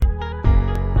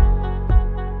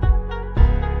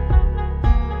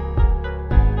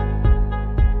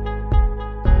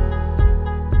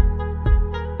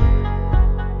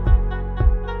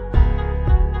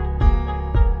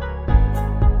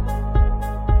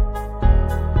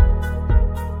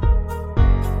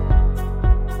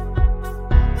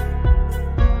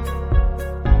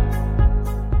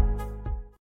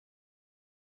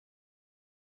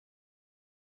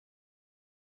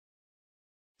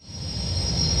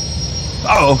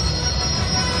Uh-oh.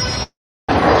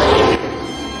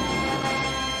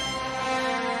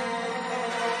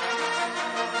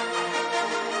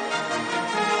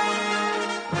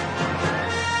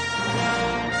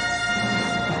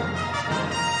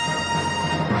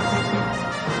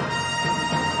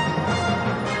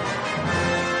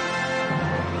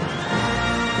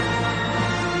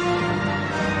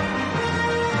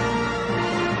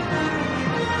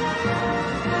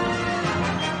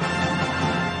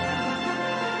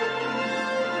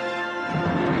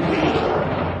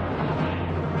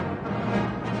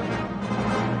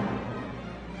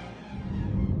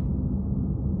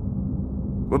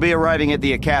 We'll be arriving at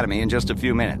the academy in just a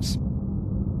few minutes.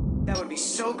 That would be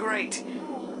so great.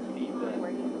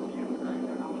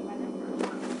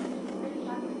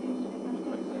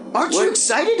 Aren't you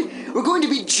excited? We're going to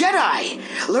be Jedi!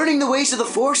 Learning the ways of the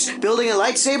Force, building a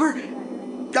lightsaber.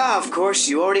 Ah, of course,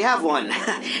 you already have one.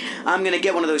 I'm gonna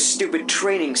get one of those stupid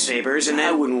training sabers and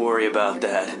then... I wouldn't worry about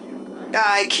that.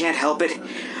 I can't help it.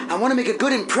 I want to make a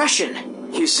good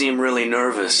impression. You seem really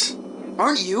nervous.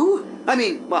 Aren't you? I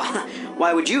mean, well,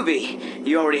 why would you be?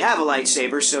 You already have a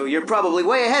lightsaber, so you're probably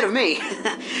way ahead of me.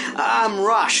 I'm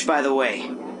Rosh, by the way.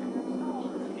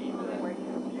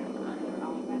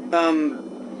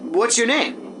 What's your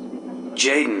name?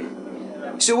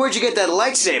 Jaden. So where'd you get that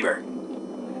lightsaber?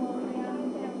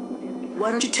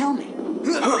 Why don't you tell me?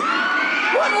 What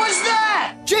was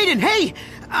that? Jaden, hey!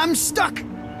 I'm stuck!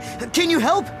 Can you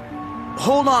help?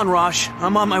 Hold on, Rosh.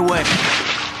 I'm on my way.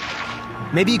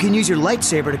 Maybe you can use your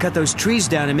lightsaber to cut those trees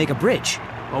down and make a bridge.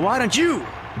 Well, why don't you?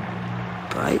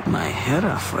 Bite my head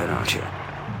off, why don't you?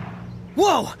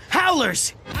 Whoa!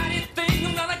 Howlers!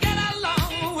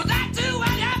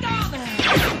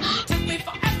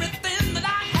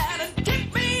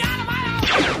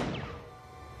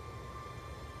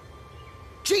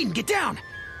 Jaden, get down!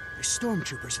 There's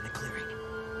stormtroopers in the clearing.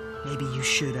 Maybe you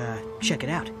should, check it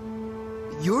out.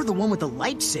 You're the one with the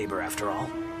lightsaber, after all.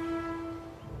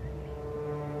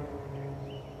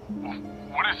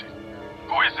 What is it?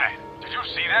 Who is that? Did you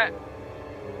see that?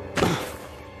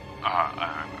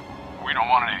 We don't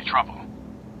want any trouble.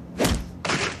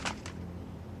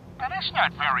 Now, that's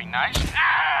not very nice.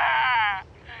 Ah!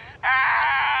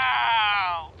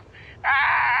 Ow!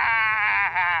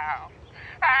 Ow!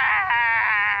 Ow!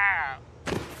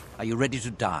 Are you ready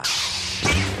to die?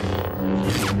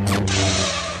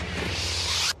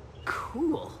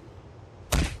 Cool.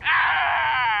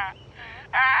 Ah!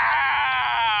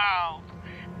 Ow!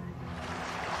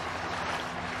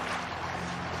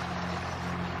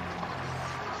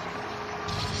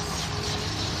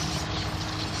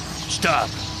 Stop.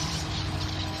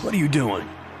 What are you doing?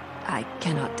 I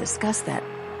cannot discuss that.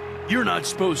 You're not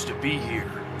supposed to be here.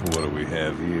 What do we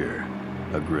have here?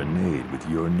 A grenade with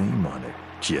your name on it,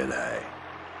 Jedi.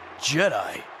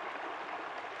 Jedi?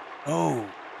 Oh,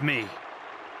 me.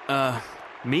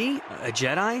 Me? A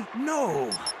Jedi?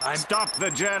 No, I'm... Stop the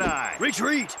Jedi!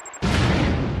 Retreat!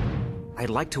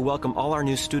 I'd like to welcome all our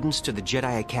new students to the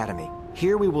Jedi Academy.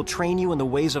 Here we will train you in the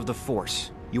ways of the Force.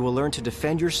 You will learn to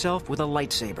defend yourself with a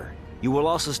lightsaber. You will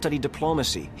also study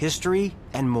diplomacy, history,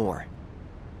 and more.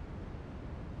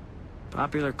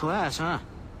 Popular class, huh?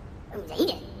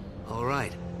 All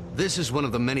right. This is one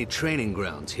of the many training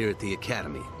grounds here at the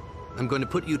Academy. I'm going to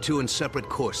put you two in separate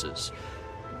courses.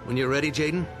 When you're ready,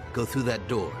 Jaden, go through that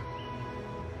door.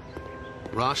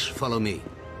 Rosh, follow me.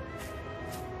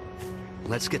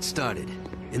 Let's get started.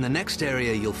 In the next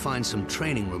area, you'll find some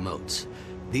training remotes.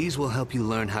 These will help you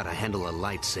learn how to handle a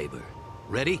lightsaber.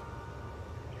 Ready?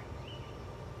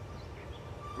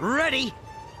 Ready!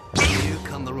 Here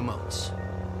come the remotes.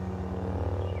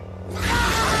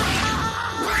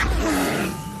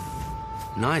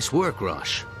 Nice work,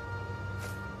 Rosh.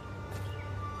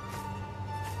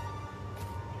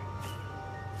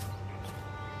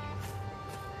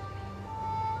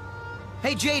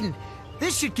 Hey, Jaden,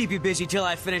 this should keep you busy till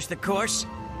I finish the course.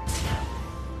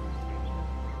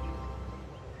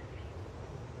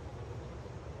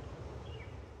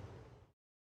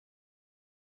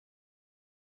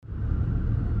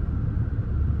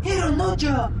 Hero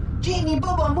Nojo, Genie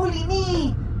Bobo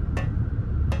Mulini.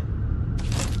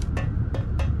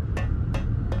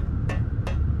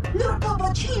 Lurko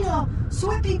Bocino,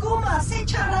 Swepi Guma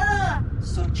Sechara.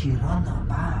 Sochirana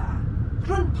ba.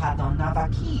 Run padon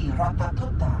Navaki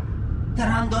Ratatuta.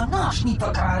 Terando Noshni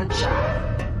Tokarancha.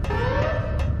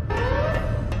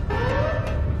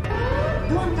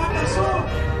 Don Tataso,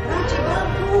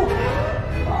 Rajibanku.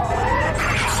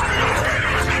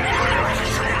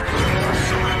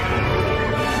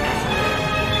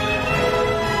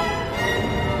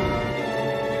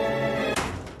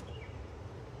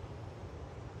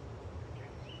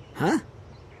 Huh?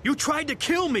 You tried to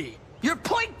kill me! Your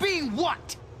point being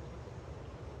what?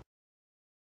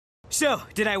 So,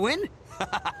 did I win?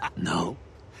 No.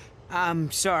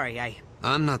 I'm sorry,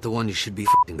 I'm not the one you should be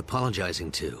f***ing apologizing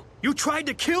to. You tried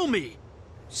to kill me!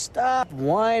 Stop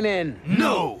whining.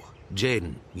 No!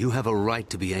 Jaden, you have a right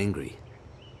to be angry.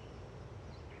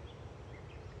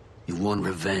 You want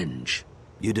revenge.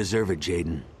 You deserve it,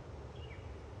 Jaden.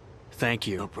 Thank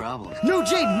you. No problem. No,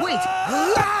 Jaden, wait!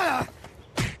 Ah!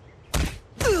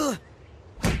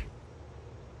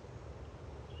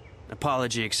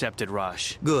 Apology accepted,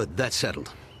 Rosh. Good, that's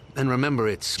settled. And remember,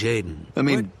 it's Jaden. I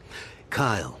mean, What?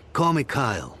 Kyle. Call me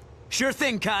Kyle. Sure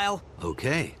thing, Kyle.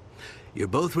 Okay. You're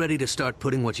both ready to start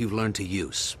putting what you've learned to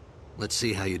use. Let's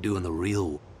see how you do in the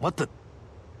real... What the...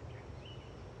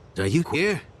 Are you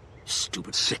here?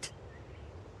 Stupid shit.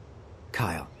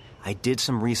 Kyle, I did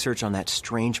some research on that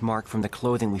strange mark from the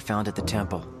clothing we found at the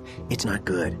temple. It's not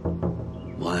good.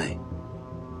 Why?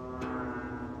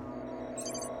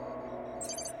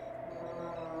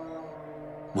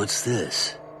 What's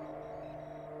this?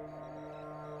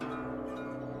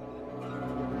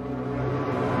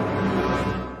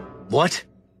 What?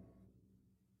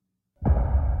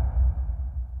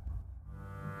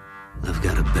 I've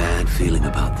got a bad feeling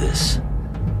about this.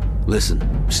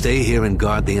 Listen, stay here and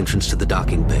guard the entrance to the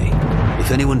docking bay.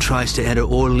 If anyone tries to enter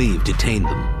or leave, detain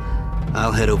them.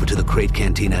 I'll head over to the Crate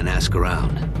Cantina and ask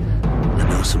around. I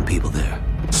know some people there.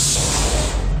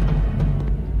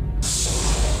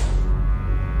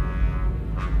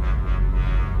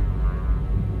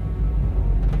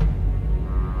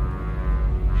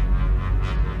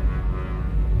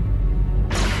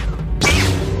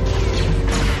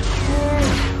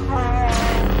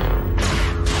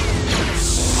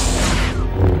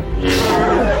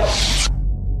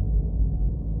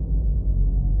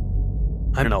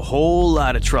 I'm in a whole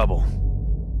lot of trouble.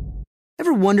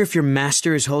 Ever wonder if your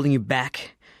master is holding you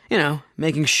back? You know,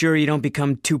 making sure you don't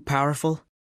become too powerful?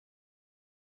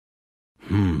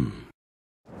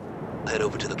 Head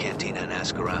over to the cantina and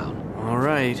ask around. All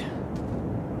right.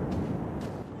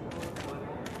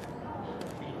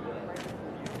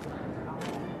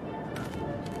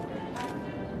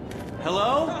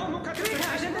 Hello?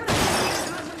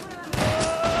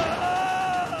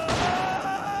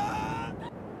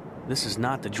 This is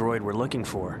not the droid we're looking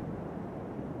for.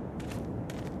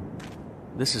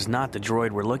 This is not the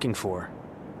droid we're looking for.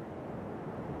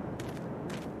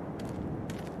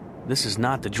 This is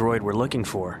not the droid we're looking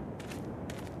for.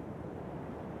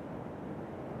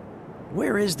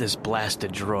 Where is this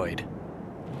blasted droid?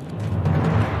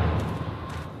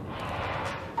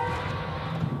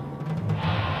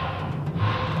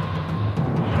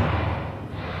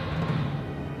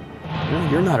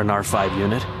 Well, you're not an R5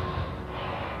 unit.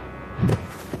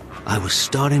 I was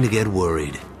starting to get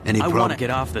worried. I want to get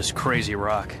off this crazy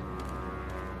rock.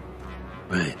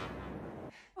 Right.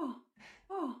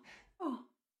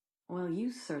 Well,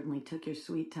 you certainly took your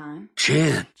sweet time.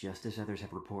 Chan, Just as others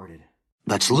have reported.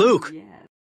 that's Luke.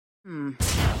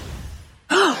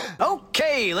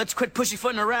 Okay, let's quit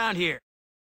pussyfooting around here.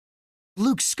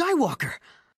 Luke Skywalker.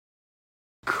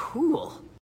 Cool.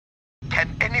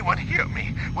 Can anyone hear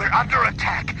me? We're under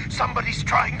attack. Somebody's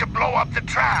trying to blow up the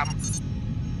tram.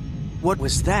 What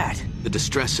was that? The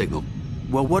distress signal.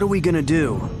 Well, what are we gonna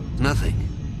do? Nothing.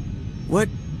 What?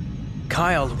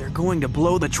 Kyle, they're going to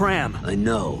blow the tram. I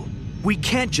know. We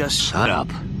can't just... Shut up.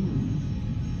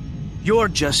 You're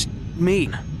just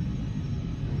mean.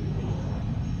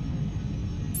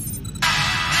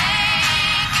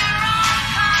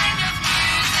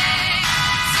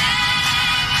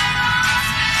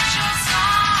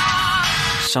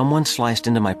 Someone sliced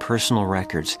into my personal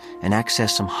records and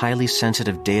accessed some highly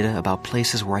sensitive data about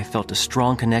places where I felt a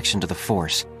strong connection to the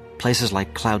Force. Places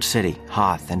like Cloud City,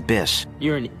 Hoth, and Biss.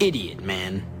 You're an idiot,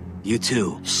 man. You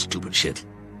too, stupid shit.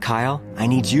 Kyle, I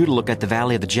need you to look at the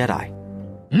Valley of the Jedi.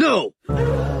 No!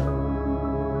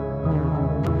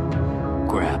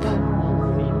 Grab.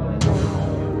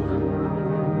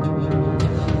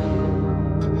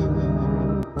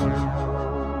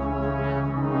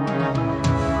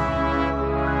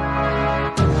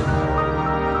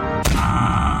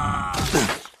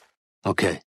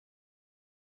 Okay.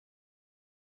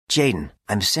 Jaden,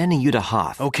 I'm sending you to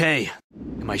Hoth. Okay.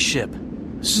 My ship.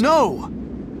 Snow!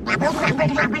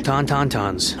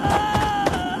 Tauntauns.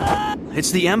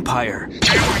 It's the Empire.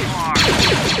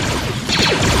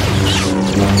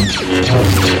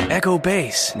 Echo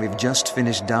Base. We've just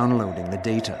finished downloading the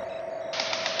data.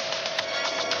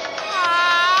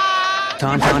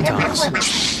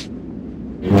 Tauntauns.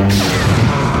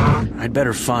 I'd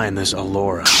better find this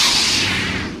Allura.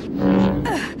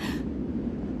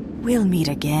 We'll meet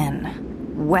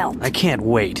again. Well, I can't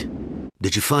wait.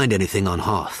 Did you find anything on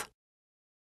Hoth?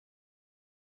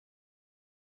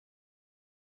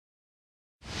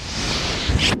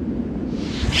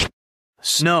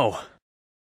 Snow.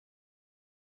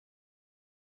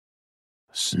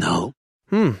 Snow?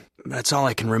 That's all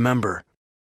I can remember.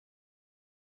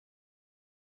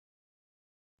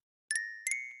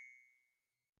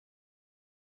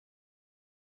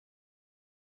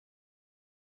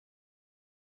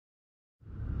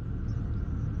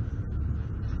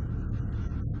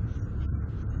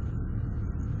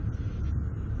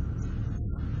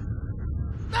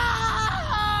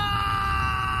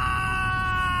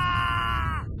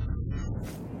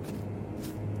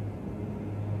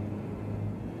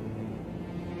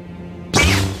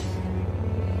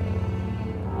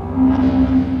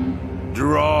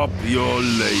 Drop your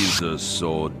laser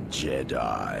sword,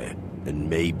 Jedi, and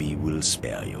maybe we'll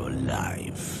spare your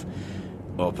life.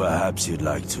 Or perhaps you'd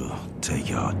like to take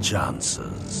your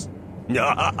chances.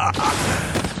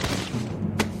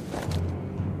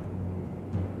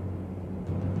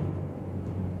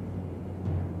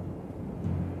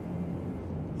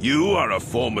 You are a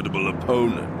formidable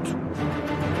opponent.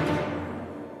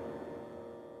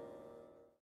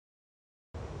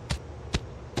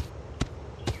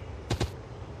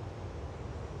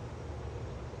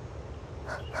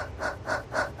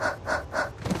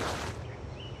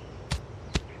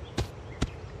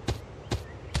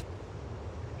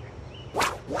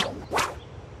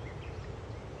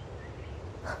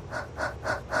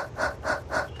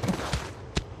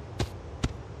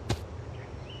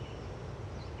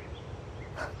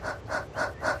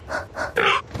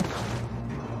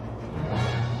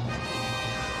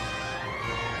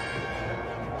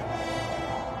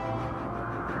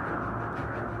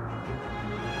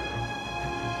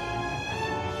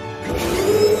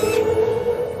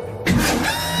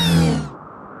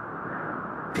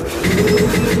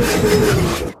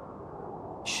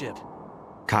 Shit.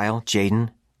 Kyle, Jaden,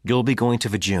 you'll be going to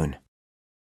Vajun.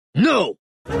 No!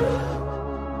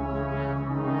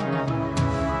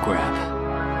 Grab.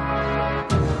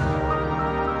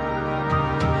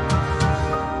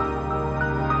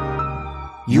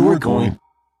 You are going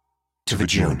to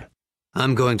Vajun.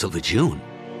 I'm going to Vajun.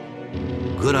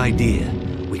 Good idea.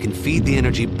 We can feed the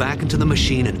energy back into the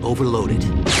machine and overload it.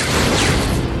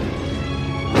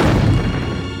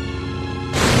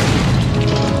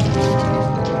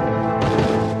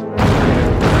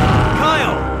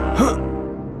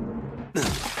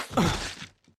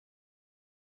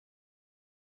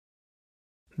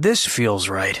 This feels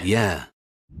right. Yeah.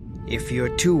 If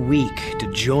you're too weak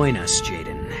to join us,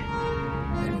 Jaden,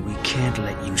 then we can't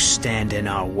let you stand in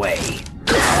our way.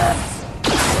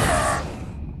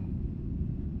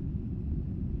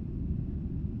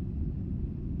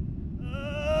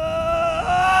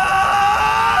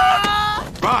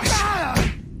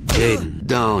 Jaden,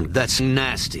 don't. That's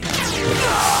nasty.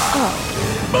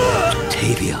 Oh.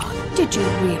 Tavion. Did you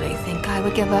really think I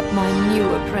would give up my new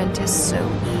apprentice so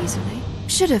easily?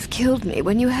 Should have killed me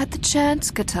when you had the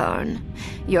chance, Katarn.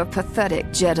 Your pathetic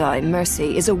Jedi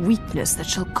mercy is a weakness that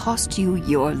shall cost you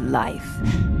your life.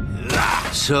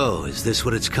 So, is this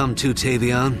what it's come to,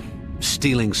 Tavion?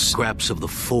 Stealing scraps of the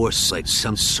Force like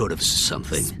some sort of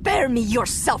something? Spare me your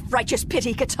self-righteous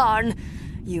pity, Katarn!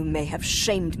 You may have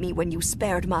shamed me when you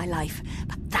spared my life,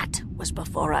 but that was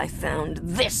before I found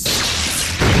this.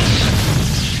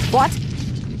 What?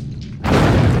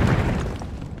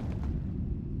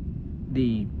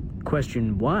 The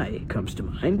question why comes to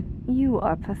mind. You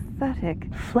are pathetic.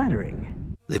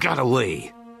 Flattering. They got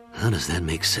away. How does that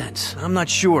make sense? I'm not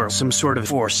sure. Some sort of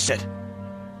Force Sith.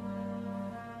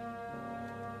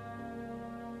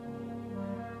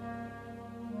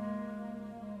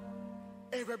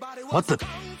 What the?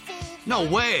 No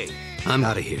way! I'm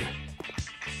out of here.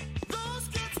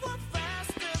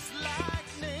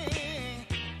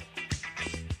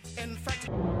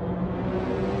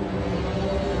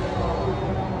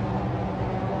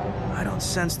 I don't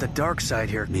sense the dark side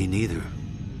here. Me neither.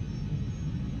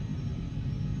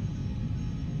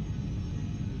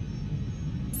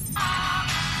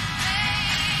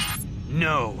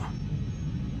 No.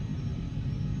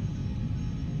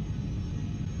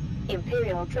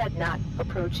 Imperial Dreadnought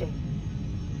approaching.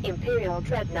 Imperial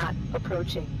Dreadnought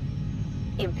approaching.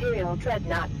 Imperial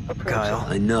Dreadnought approaching. Kyle,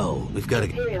 I know. We've got to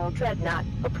Imperial Dreadnought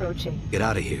approaching. get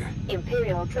out of here.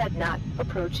 Imperial Dreadnought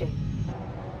approaching.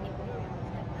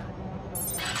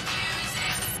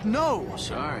 No!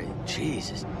 Sorry.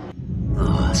 Jesus.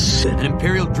 Oh, shit. An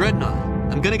Imperial Dreadnought.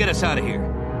 I'm gonna get us out of here.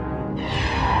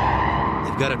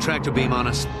 They've got a tractor beam on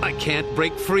us. I can't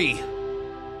break free.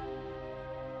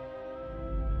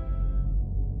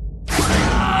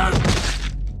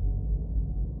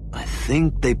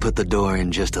 think they put the door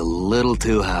in just a little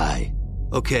too high.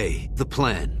 Okay, the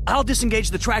plan. I'll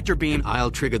disengage the tractor beam. I'll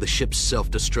trigger the ship's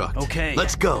self-destruct. Okay.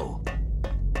 Let's go.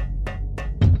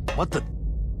 What the...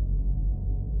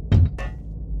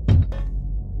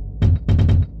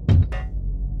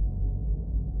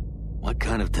 What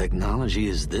kind of technology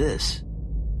is this?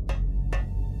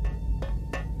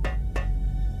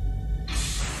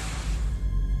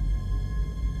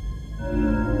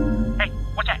 Hey,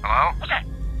 what's that? Hello? What's that?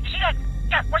 You see that?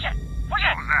 Yeah, what's that? What's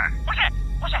that? What's that?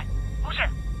 What's that? Who's there?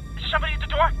 Is there somebody at the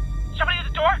door? Somebody at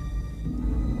the door?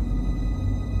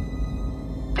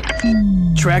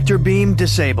 Tractor beam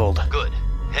disabled. Good.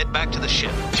 Head back to the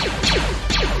ship.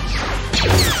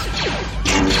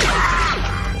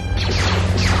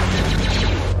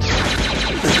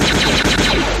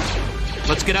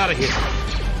 Let's get out of here.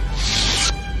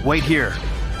 Wait here.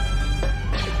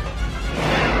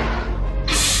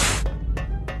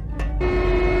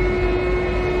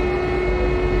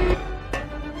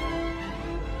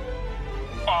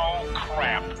 Oh,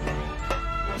 crap.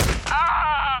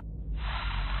 Ah!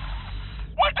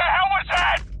 What the hell was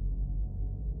that?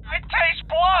 It tastes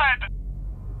blood!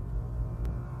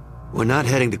 We're not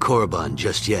heading to Korriban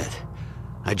just yet.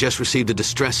 I just received a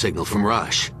distress signal from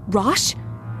Rosh. Rosh?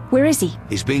 Where is he?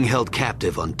 He's being held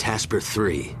captive on Tasper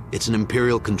 3. It's an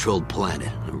Imperial-controlled planet,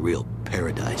 a real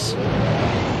paradise.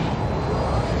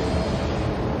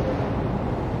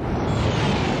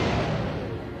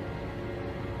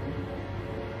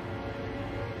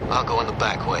 I'll go in the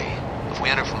back way. If we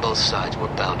enter from both sides,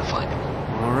 we're bound to find him.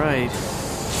 All right.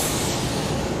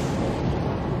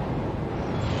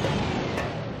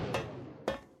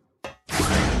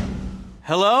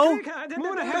 Hello?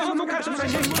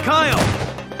 Kyle!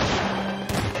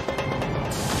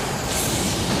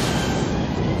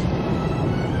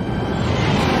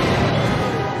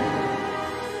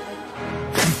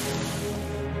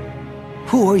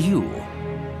 Who are you?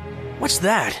 What's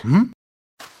that?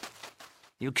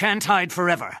 You can't hide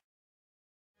forever.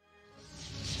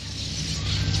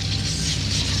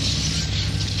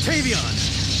 Tavion!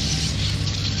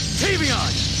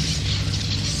 Tavion!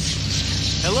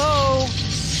 Hello?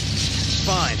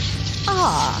 Fine.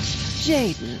 Ah,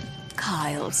 Jaden,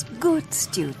 Kyle's good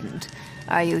student.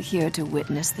 Are you here to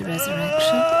witness the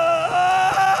resurrection?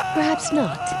 Perhaps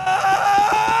not.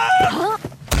 Huh?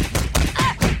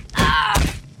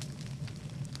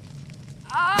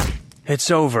 It's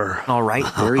over. All right,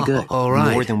 very good. All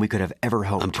right. More than we could have ever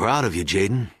hoped. I'm proud of you,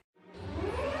 Jaden.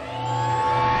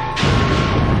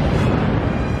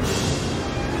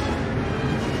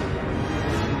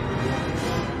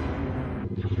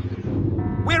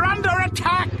 We're under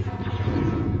attack!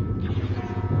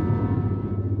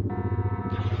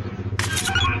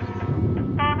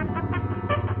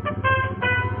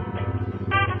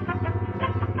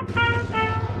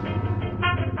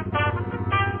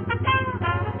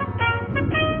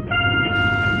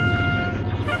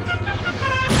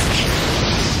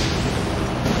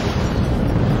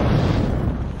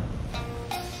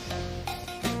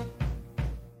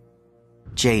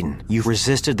 Jaden, you've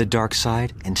resisted the dark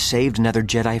side and saved another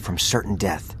Jedi from certain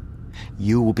death.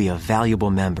 You will be a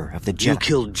valuable member of the Jedi. You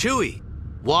killed Chewie.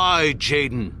 Why,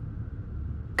 Jaden?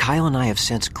 Kyle and I have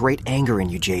sensed great anger in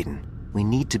you, Jaden. We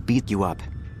need to beat you up.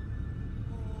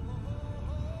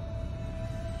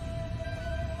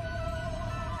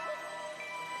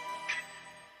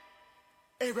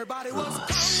 Oh,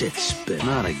 Sith spit.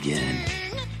 Not again.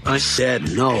 I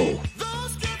said no.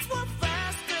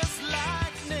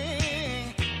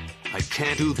 I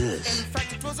can't do this.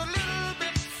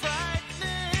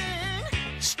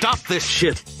 Stop this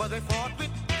shit!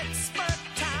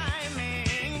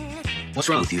 What's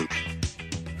wrong with you?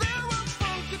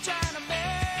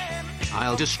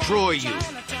 I'll destroy you.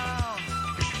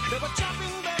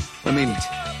 I mean,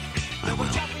 I will.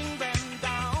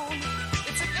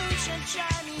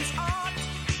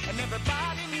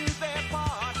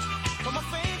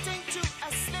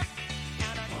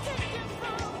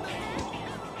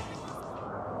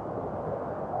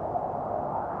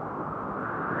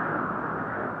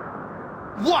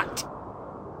 What?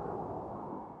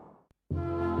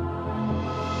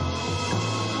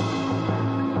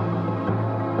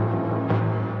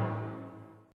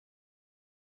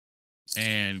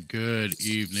 And good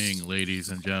evening, ladies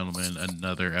and gentlemen.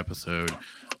 Another episode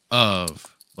of,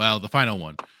 well, the final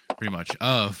one, pretty much,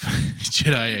 of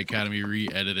Jedi Academy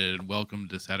re-edited. Welcome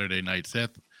to Saturday Night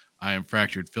Sith. I am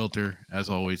Fractured Filter, as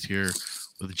always, here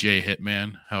with Jay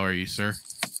Hitman. How are you, sir?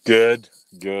 Good.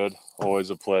 Always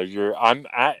a pleasure.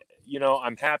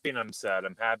 I'm happy and I'm sad.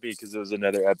 I'm happy because it was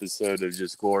another episode of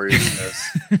just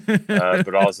gloriousness,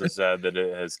 but also sad that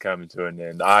it has come to an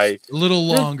end. A little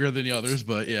longer than the others,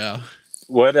 but yeah.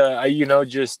 What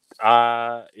it's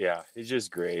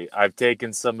just great. I've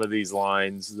taken some of these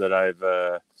lines that I've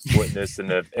witnessed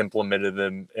and have implemented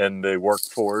them in the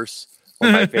workforce. One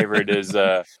of my favorite is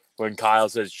when Kyle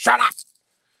says, "Shut up."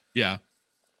 Yeah.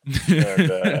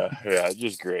 And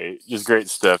just great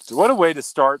stuff. What a way to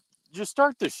start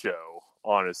the show,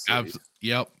 honestly.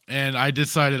 Yep. And I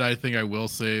decided I think I will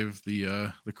save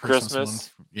the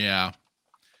Christmas one. Yeah.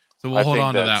 So we'll hold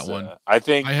on to that one. I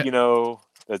think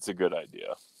that's a good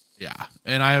idea. Yeah.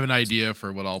 And I have an idea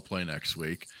for what I'll play next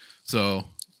week. So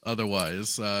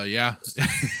otherwise, yeah.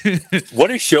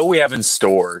 What a show we have in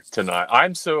store tonight.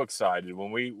 I'm so excited.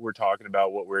 When we were talking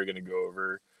about what we were going to go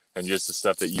over and just the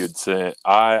stuff that you had sent,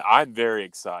 I'm very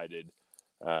excited.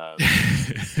 I'm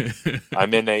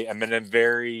in a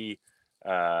very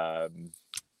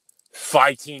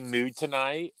fighting mood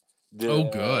tonight.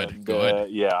 Good.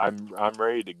 Yeah, I'm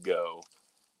ready to go.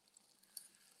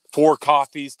 4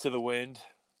 coffees to the wind,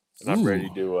 and I'm ready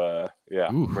to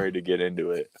I'm ready to get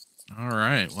into it. All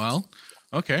right. Well,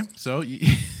 okay. So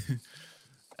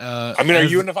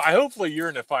hopefully you're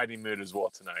in a fighting mood as well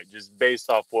tonight, just based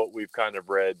off what we've kind of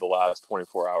read the last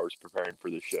 24 hours preparing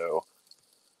for the show.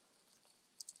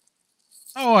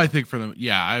 Oh, I think for them,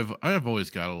 yeah, I've always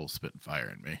got a little spit and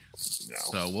fire in me. No.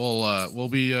 So we'll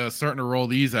be starting to roll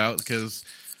these out because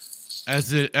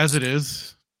as it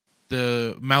is,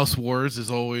 the Mouse Wars is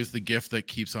always the gift that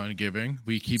keeps on giving.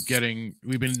 We've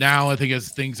been now, I think,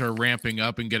 as things are ramping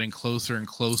up and getting closer and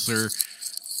closer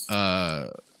to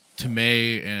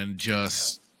May and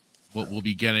just what we'll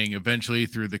be getting eventually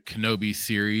through the Kenobi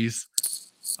series.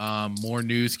 More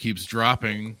news keeps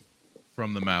dropping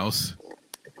from the Mouse.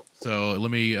 So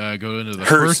let me go into the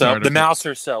first article. The mouse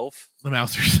herself. The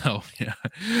mouse herself, yeah.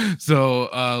 So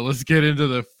let's get into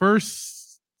the first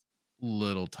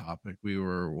little topic we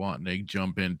were wanting to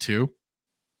jump into.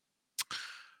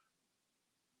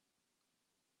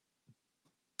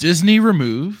 Disney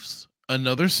removes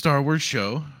another Star Wars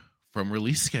show from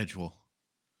release schedule.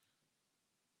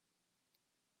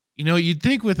 You'd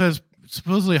think with as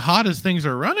supposedly hot as things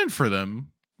are running for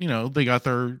them, they got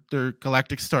their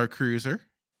Galactic Star Cruiser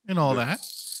and all that.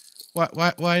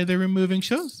 Why are they removing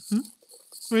shows? Huh?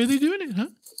 Why are they doing it? Huh?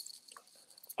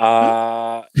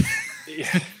 I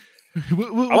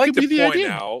like to point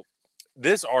out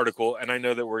this article, and I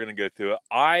know that we're going to go through it.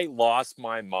 I lost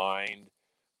my mind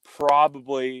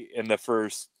probably in the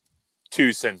first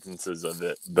 2 sentences of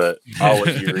it, but I'll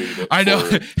let you read it. I know.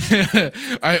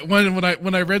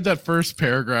 When I read that first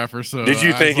paragraph or so, did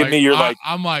you think of me?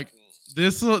 I'm like,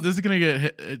 this is going to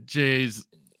get Jay's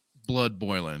blood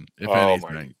boiling, if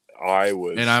anything.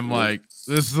 And I'm like,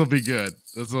 this will be good.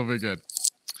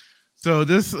 So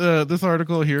this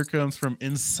article here comes from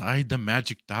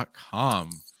InsideTheMagic.com.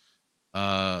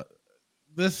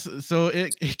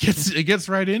 It gets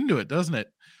right into it, doesn't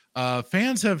it?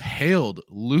 Fans have hailed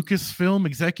Lucasfilm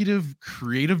executive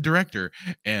creative director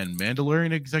and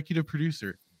Mandalorian executive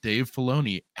producer Dave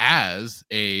Filoni as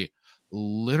a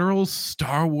literal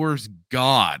Star Wars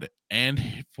god,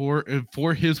 and for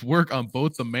his work on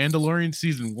both the Mandalorian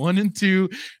season 1 and 2,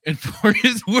 and for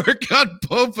his work on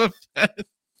Boba Fett.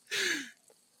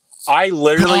 I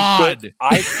literally quit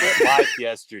life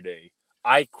yesterday.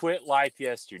 I quit life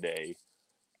yesterday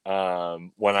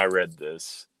when I read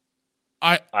this.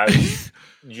 I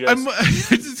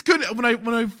just couldn't when I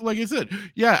like I said,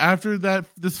 yeah, after that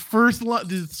this first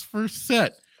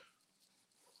set,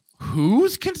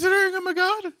 who's considering him a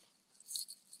god?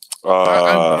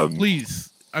 Please.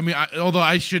 I mean, although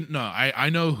I shouldn't know. I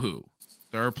know who.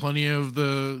 There are plenty of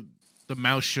the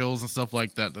mouse shills and stuff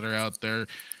like that are out there.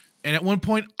 And at one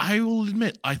point, I will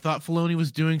admit, I thought Filoni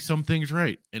was doing some things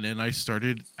right. And then I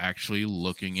started actually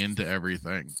looking into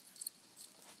everything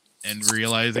and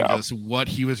realizing just what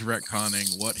he was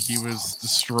retconning, what he was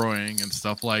destroying and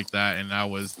stuff like that. And I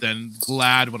was then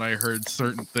glad when I heard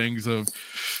certain things of,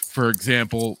 for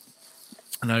example,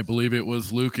 and I believe it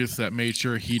was Lucas that made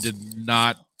sure he did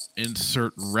not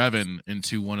insert Revan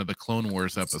into one of the Clone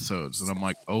Wars episodes. And I'm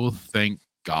like, oh, thank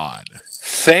God.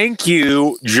 Thank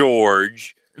you,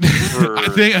 George.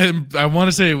 I want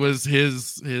to say it was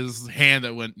his hand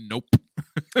that went nope.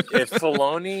 If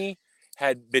Filoni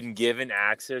had been given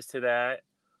access to that,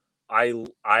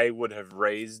 I would have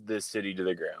razed this city to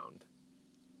the ground.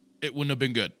 It wouldn't have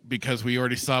been good because we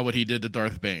already saw what he did to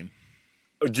Darth Bane.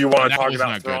 Do you want to talk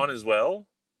about Thrawn as well?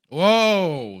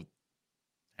 Whoa.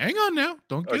 Hang on now.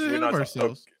 Don't get ahead of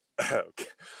ourselves. Okay.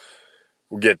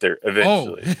 We'll get there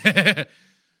eventually.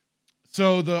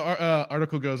 So the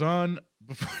article goes on.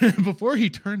 Before he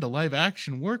turned to live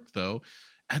action work, though,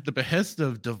 at the behest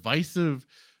of divisive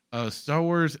Star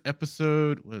Wars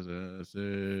episode, was it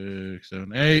 6,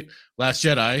 7, 8, Last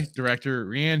Jedi director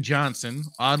Rian Johnson.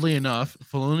 Oddly enough,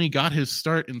 Filoni got his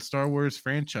start in Star Wars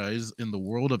franchise in the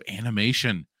world of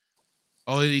animation.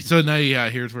 Oh, so now, yeah,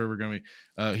 here's where we're going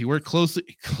to be. He worked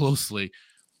closely.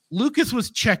 Lucas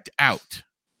was checked out.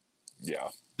 Yeah.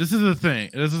 This is the thing.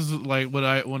 This is like when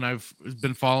I've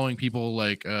been following people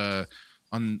like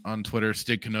on Twitter,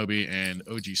 Stig Kenobi and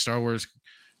OG Star Wars.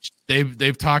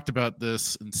 They've talked about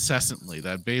this incessantly.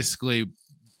 That basically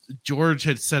George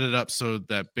had set it up so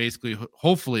that basically,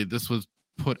 hopefully, this was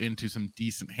put into some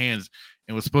decent hands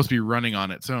and was supposed to be running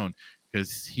on its own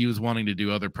because he was wanting to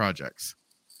do other projects.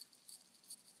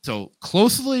 So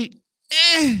closely,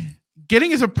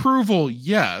 getting his approval,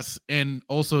 yes, and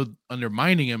also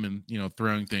undermining him and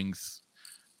throwing things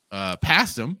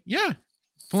past him. Yeah,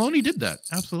 Filoni did that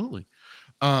absolutely.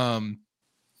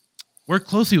 Worked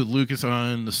closely with Lucas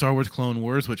on the Star Wars Clone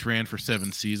Wars, which ran for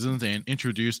 7 seasons and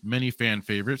introduced many fan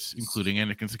favorites, including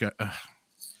Anakin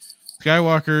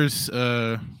Skywalker's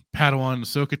Padawan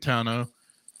Ahsoka Tano,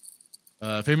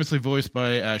 famously voiced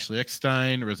by Ashley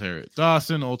Eckstein. Rosario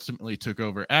Dawson ultimately took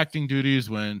over acting duties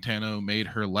when Tano made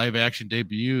her live-action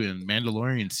debut in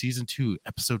Mandalorian Season 2,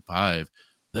 Episode 5,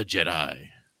 The Jedi.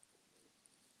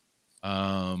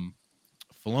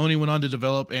 Filoni went on to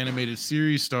develop animated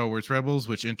series Star Wars Rebels,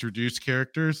 which introduced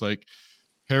characters like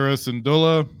Hera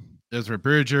Syndulla, Ezra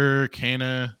Bridger,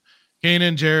 Kanan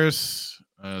Jarrus,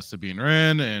 Sabine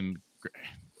Wren, and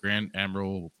Grand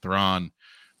Admiral Thrawn,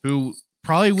 who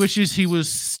probably wishes he was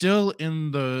still in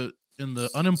the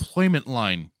unemployment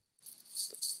line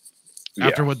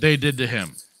after what they did to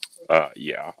him.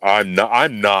 Yeah, I'm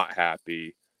not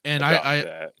happy. And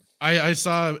I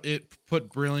saw it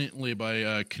put brilliantly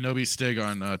by Kenobi Stig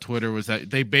on Twitter, was that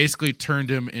they basically turned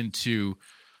him into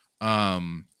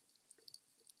Gargamel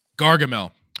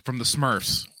from the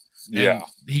Smurfs. Yeah. And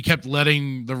he kept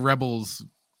letting the rebels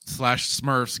 /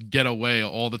 Smurfs get away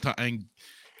all the time and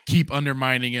keep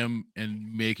undermining him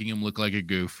and making him look like a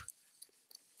goof.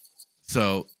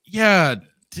 So, yeah,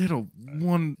 did a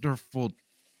wonderful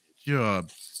job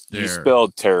there. You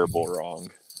spelled terrible wrong.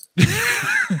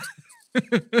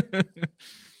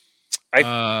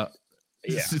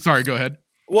 Sorry, go ahead.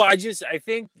 Well, I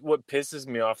think what pisses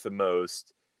me off the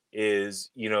most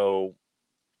is, and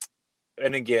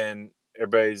again,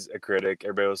 everybody's a critic.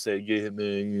 Everybody will say, "Yeah,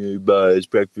 man, you bias,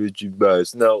 breakfast, you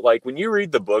bias." No, like when you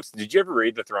read the books, did you ever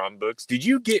read the Thrawn books? Did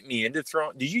you get me into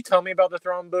Thrawn? Did you tell me about the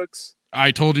Thrawn books?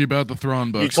 I told you about the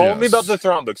Thrawn books. You told me about the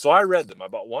Thrawn books, so I read them. I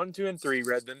bought 1, 2, and 3.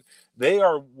 Read them. They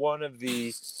are one of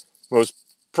the most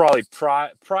probably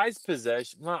prized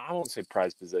possessions. Well, I won't say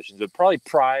prized possessions, but probably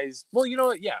prized. Well, you know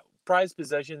what? Yeah, prized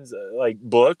possessions, like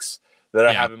books that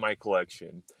I have in my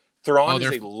collection. Thrawn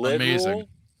is a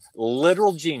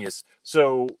literal genius.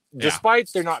 So,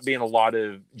 despite there not being a lot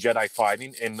of Jedi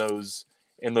fighting in those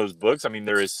books, I mean,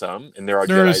 there is some, and there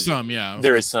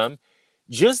is some.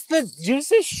 Just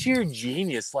the sheer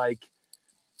genius, like,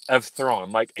 of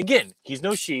Thrawn. Like, again, he's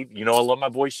no Sheev. I love my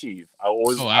boy Sheev. I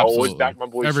always back my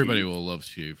boy. Everybody Sheev. will love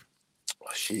Sheev.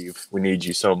 Oh, Sheev, we need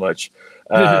you so much.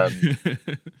 But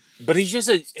he's just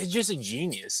a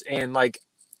genius, and like,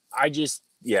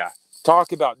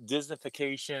 talk about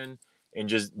Disneyfication and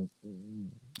just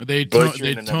they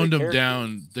toned him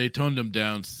down. They toned him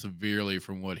down severely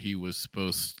from what he was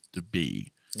supposed to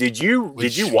be. Did you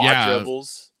watch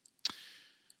Rebels?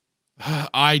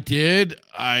 I did.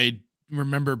 I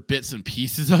remember bits and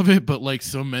pieces of it, but like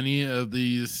so many of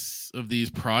these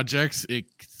projects,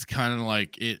 it's kind of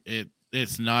like it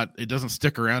doesn't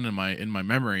stick around in my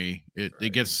memory.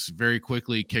 It gets very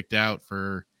quickly kicked out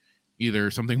for either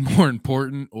something more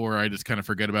important or I just kind of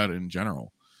forget about it in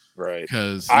general. Right.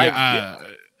 Because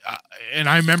and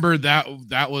I remember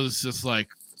that was just like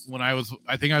when I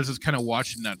think I was just kind of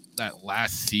watching that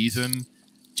last season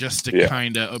just to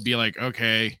kind of be like,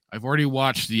 okay, I've already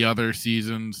watched the other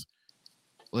seasons.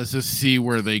 Let's just see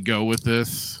where they go with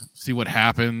this, see what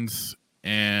happens.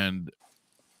 And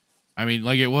I mean,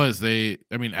 like it was, they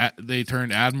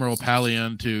turned Admiral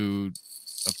Palion to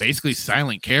a basically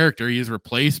silent character. He is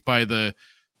replaced by the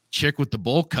chick with the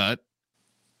bowl cut.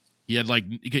 He had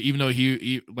even though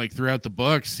he like throughout the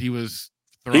books, he was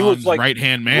Thrawn's like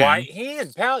right-hand man.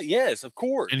 Right-hand, pal. Yes, of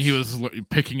course. And he was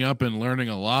picking up and learning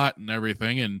a lot and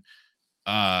everything. And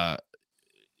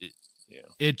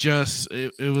it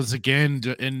was again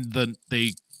in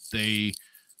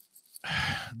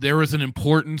there was an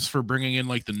importance for bringing in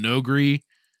like the Nogri.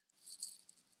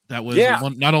 That was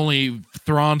not only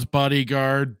Thrawn's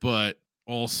bodyguard, but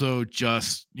also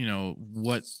just,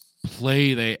 what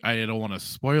play I don't want to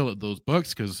spoil it, those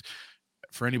books, because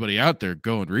for anybody out there,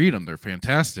 go and read them. They're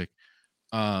fantastic.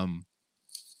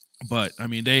 But I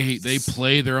mean, they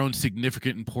play their own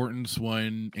significant importance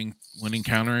when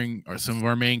encountering some of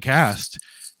our main cast.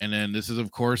 And then this is,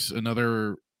 of course,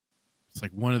 another. It's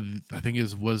like one of the, I think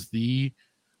was the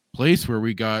place where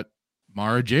we got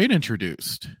Mara Jade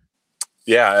introduced.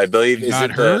 Yeah, I believe is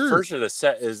it her. The first or the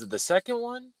set? Is it the second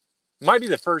one? Might be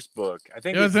the first book. I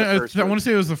think it's the first. I want to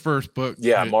say it was the first book.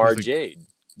 Yeah, Mara Jade.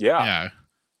 Yeah, yeah,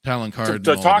 Talon Card.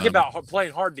 To talk about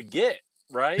playing hard to get,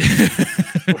 right?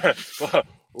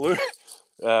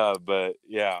 But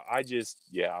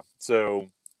yeah, So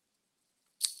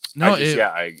no,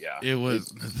 it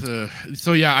was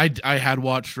so yeah. I had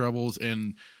watched Rebels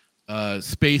and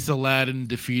Space Aladdin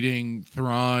defeating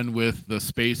Thrawn with the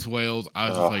space whales. I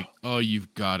was just like, oh,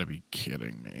 you've got to be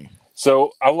kidding me.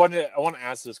 So I want to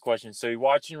ask this question. So you're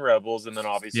watching Rebels and then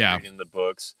obviously reading the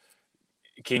books.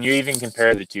 Can you even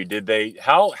compare the two? Did they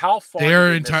how far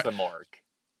did they miss the mark?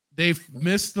 They've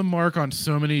missed the mark on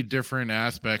so many different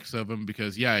aspects of him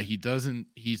because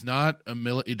he's not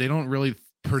they don't really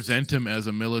present him as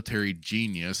a military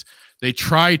genius. They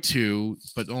try to,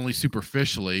 but only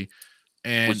superficially.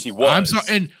 And which he was.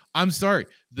 I'm sorry.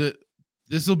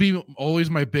 This will be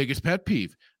always my biggest pet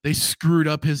peeve. They screwed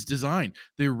up his design.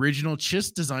 The original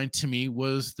Chiss design to me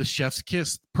was the chef's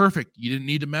kiss. Perfect. You didn't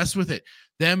need to mess with it.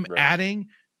 Them adding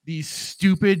these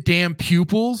stupid damn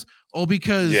pupils,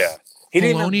 because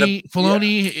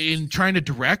Filoni in trying to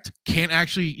direct can't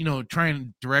actually, try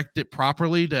and direct it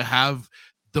properly to have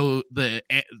to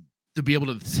be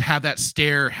able to have that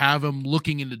stare, have him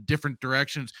looking into different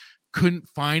directions. Couldn't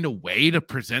find a way to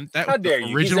present that. How dare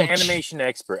you? He's an animation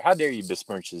expert. How dare you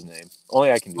besmirch his name?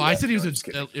 Only I can do that. I said he was,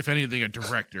 if anything, a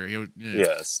director.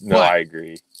 Yes. No, I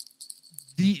agree.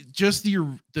 The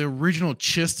original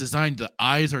Chiss design, the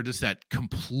eyes are just that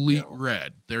complete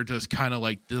red. They're just kind of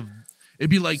like it'd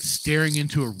be like staring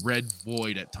into a red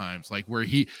void at times, like where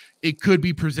it could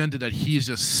be presented that he's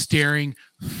just staring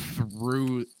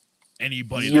through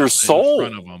anybody your soul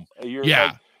in front of him.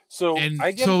 Like, so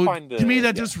to me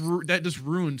that just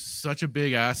ruins such a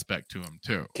big aspect to him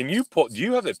too. Can you do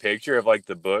you have a picture of like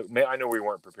the book? I know we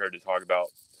weren't prepared to talk about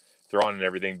Thrawn and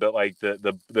everything, but like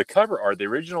the cover art, the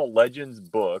original Legends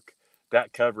book,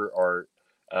 that cover art,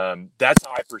 that's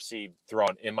how I perceived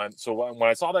Thrawn in my. So when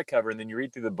I saw that cover, and then you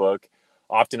read through the book,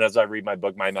 often as I read my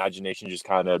book, my imagination just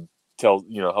kind of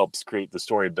helps create the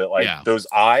story. But like those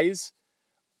eyes,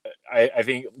 I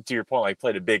think to your point, like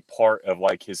played a big part of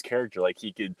like his character. Like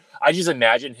I just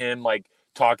imagine him like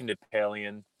talking to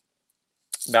Pelion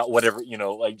about whatever,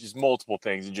 like just multiple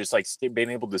things and just like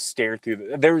being able to stare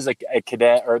through. There was like a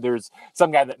cadet or there's some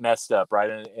guy that messed up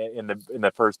right in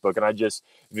the first book. And I just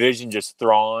vision just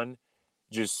Thrawn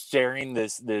just staring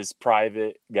this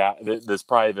private guy, this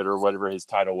private or whatever his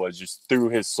title was, just through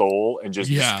his soul and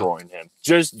just destroying him.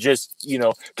 Just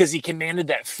because he commanded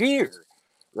that fear.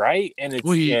 Right, and it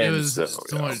was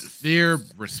so much fear,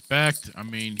 respect. I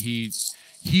mean, he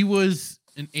was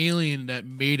an alien that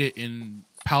made it in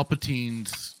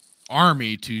Palpatine's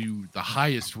army to the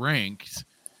highest ranks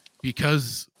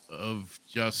because of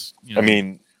just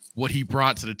what he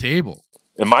brought to the table.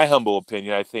 In my humble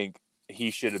opinion, I think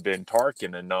he should have been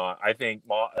Tarkin and not. I think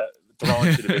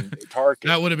Thrawn should have been Tarkin.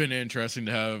 That would have been interesting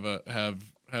to have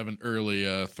an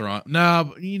early Thrawn. No,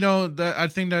 that I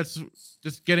think that's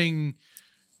just getting.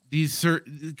 Because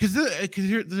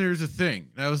there's a thing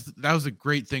that was a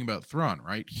great thing about Thrawn,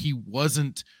 right? He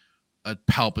wasn't a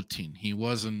Palpatine, he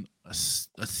wasn't a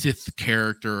Sith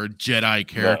character or a Jedi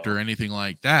character or anything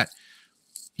like that.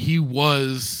 He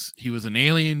was an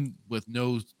alien with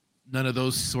none of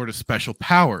those sort of special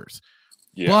powers,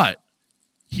 but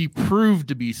he proved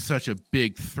to be such a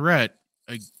big threat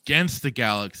against the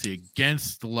galaxy,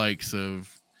 against the likes of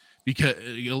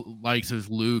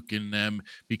Luke and them,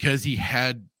 because he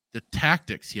had the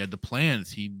tactics, he had the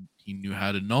plans, he knew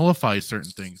how to nullify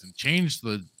certain things and change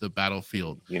the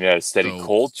battlefield. Study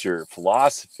culture,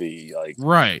 philosophy, like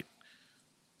right.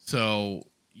 So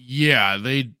yeah,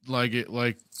 they like it.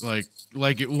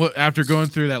 After going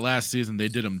through that last season, they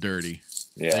did him dirty.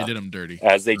 Yeah, they did him dirty,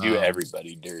 as they do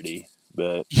everybody dirty.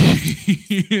 But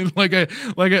like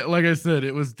I said,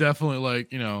 it was definitely like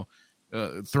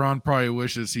Thrawn probably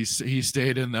wishes he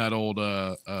stayed in that old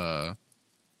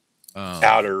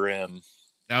Outer Rim.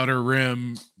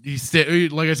 He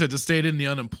stayed, like I said, just stayed in the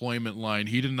unemployment line.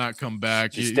 He did not come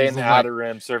back. Just stay in the Outer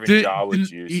Rim serving Jawa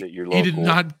juice at your local. He did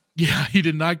not. Yeah, he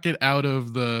did not get out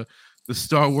of the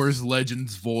Star Wars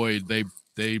Legends void.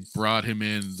 They brought him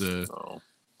in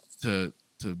to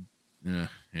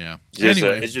Yeah.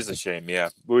 It's just a shame. Yeah,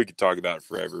 we could talk about it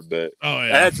forever, but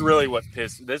that's really what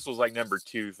pissed. This was like number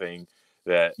 2 thing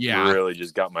that really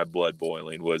just got my blood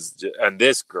boiling. And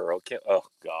this girl, oh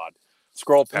god,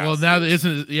 scroll past. Well, now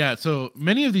isn't so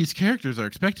many of these characters are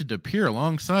expected to appear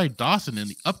alongside Dawson in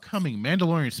the upcoming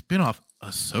Mandalorian spinoff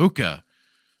Ahsoka,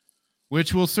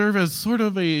 which will serve as a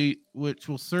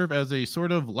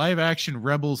sort of live action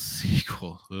Rebels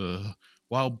sequel.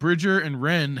 While Bridger and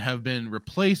Ren have been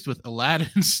replaced with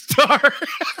Aladdin star.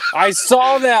 I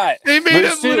saw that. They made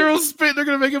him literal space. They're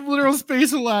gonna make him literal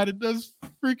space Aladdin. That's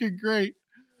freaking great.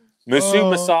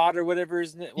 Masad or whatever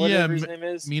his name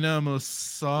is. Mina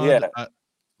Masad. Yeah.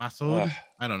 Masood?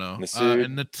 I don't know.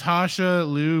 And Natasha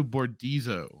Liu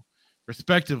Bordizzo,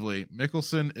 respectively.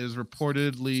 Mickelson is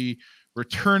reportedly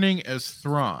returning as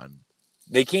Thrawn.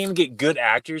 They can't even get good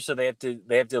actors, so they have to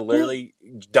literally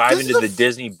dive into the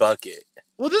Disney bucket.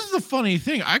 Well, this is the funny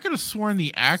thing. I could have sworn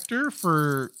the actor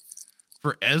for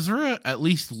Ezra at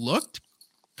least looked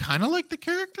kind of like the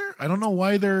character. I don't know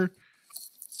why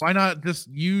not just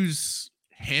use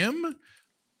him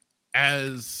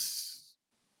as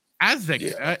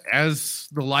the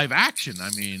live action. I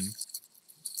mean,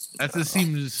 that just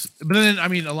seems. But then, I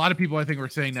mean, a lot of people I think were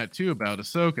saying that too about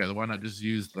Ahsoka. Why not just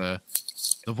use the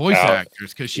voice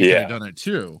actors, because she could have done it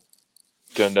too.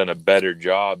 Done a better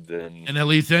job than. And at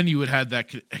least then you would have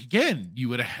had that again. You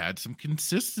would have had some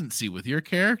consistency with your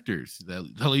characters.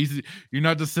 At least you're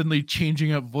not just suddenly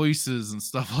changing up voices and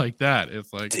stuff like that.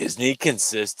 It's like Disney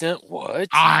consistent. What?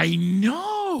 I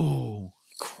know.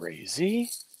 Crazy,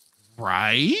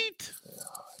 right?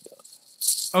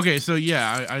 Okay, so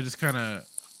yeah, I just kind of.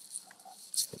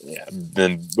 Yeah,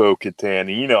 then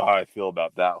Bo-Katan. You know how I feel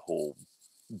about that whole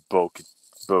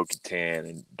Bo-Katan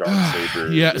and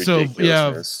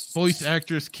Darksaber. Voice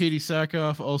actress Katie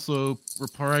Sackhoff also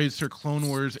reprised her Clone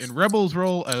Wars and Rebels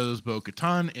role as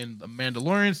Bo-Katan in The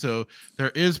Mandalorian, so there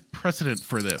is precedent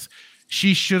for this.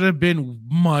 She should have been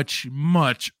much,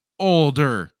 much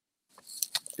older.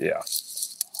 Yeah.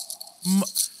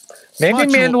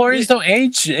 Maybe Mandalorians don't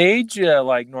age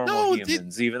like normal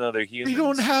humans, even though they're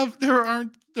humans.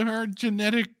 There aren't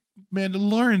genetic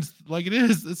Mandalorians like it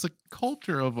is. It's a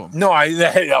culture of them. No,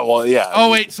 yeah. Oh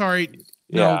wait, sorry.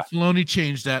 No, Filoni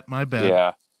changed that. My bad.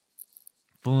 Yeah.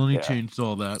 Filoni changed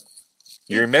all that.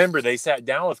 You remember they sat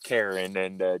down with Karen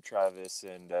and Travis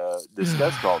and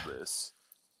discussed all this.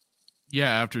 Yeah,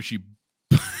 after she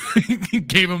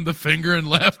gave him the finger and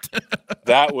left.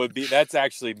 That's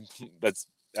actually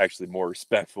more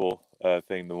respectful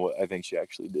thing than what I think she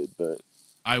actually did, but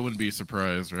I wouldn't be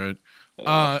surprised, right?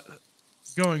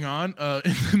 Going on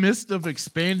in the midst of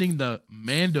expanding the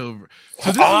Mando. So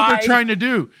this is what they're trying to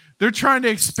do. They're trying to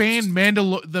expand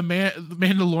the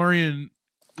Mandalorian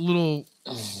little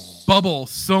bubble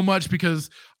so much because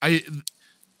they've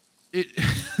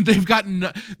gotten.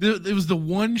 It was the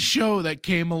one show that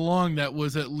came along that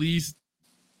was at least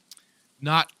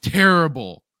not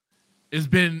terrible.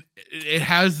 It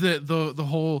has the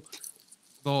whole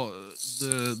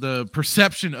the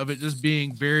perception of it just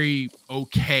being very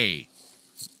okay.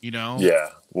 You know? Yeah.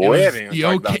 Well, we haven't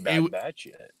even talked about Bad Batch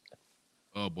yet.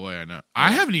 Oh boy, I know.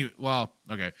 I haven't even. Well,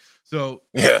 okay. So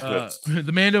the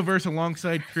Mandoverse,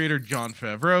 alongside creator Jon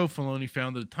Favreau, Filoni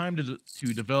found the time to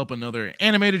develop another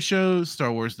animated show,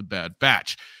 Star Wars: The Bad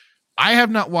Batch. I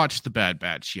have not watched The Bad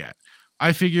Batch yet.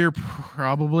 I figure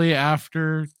probably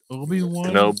after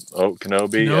Obi-Wan,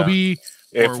 Kenobi,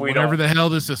 or whatever the hell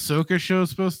this Ahsoka show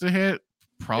is supposed to hit.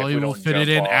 Probably we'll fit it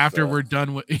in after we're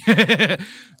done with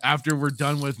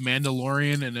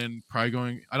Mandalorian, and then probably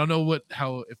going. I don't know if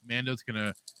Mando's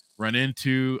gonna run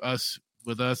into us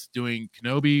with us doing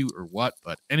Kenobi or what,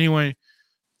 but anyway,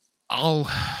 I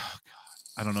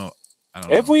don't know.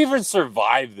 If we even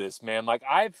survive this, man, like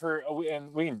I've heard,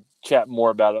 and we can chat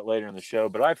more about it later in the show,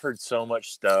 but I've heard so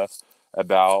much stuff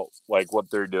about like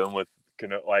what they're doing with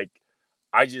Kenobi. Like,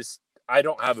 I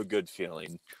don't have a good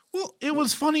feeling. Well, it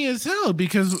was funny as hell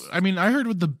because I mean, I heard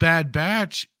with the Bad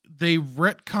Batch, they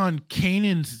retconned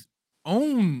Kanan's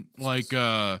own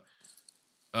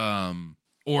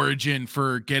origin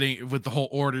for getting with the whole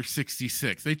Order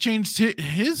 66. They changed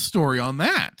his story on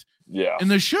that. Yeah. In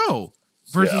the show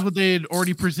versus what they had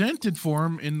already presented for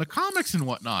him in the comics and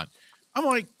whatnot. I'm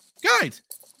like, guys,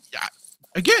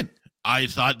 again, I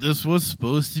thought this was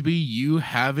supposed to be you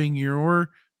having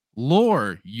your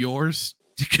lore, your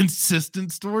consistent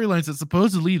storylines that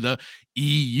supposedly the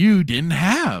EU didn't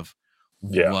have.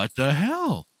 Yeah. What the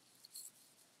hell?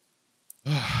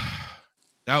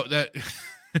 that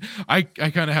I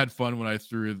kind of had fun when I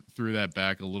threw that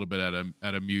back a little bit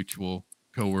at a mutual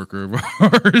coworker of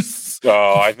ours.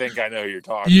 Oh, I think I know who you're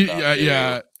talking about.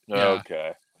 Yeah. Yeah.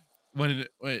 Okay.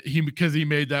 Because he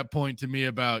made that point to me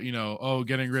about,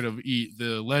 getting rid of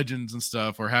the legends and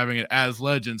stuff, or having it as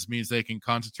legends means they can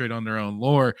concentrate on their own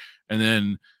lore. And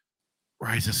then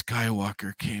Rise of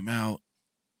Skywalker came out,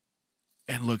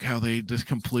 and look how they just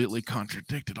completely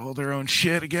contradicted all their own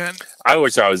shit again. I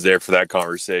wish I was there for that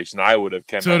conversation. I would have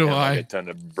come So out do I. like a ton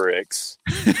of bricks.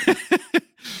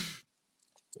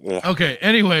 Yeah. Okay,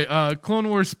 anyway, Clone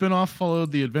Wars spinoff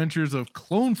followed the adventures of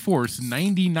Clone Force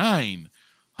 99,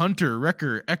 Hunter,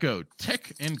 Wrecker, Echo,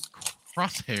 Tech, and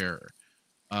Crosshair.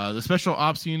 The special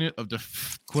ops unit of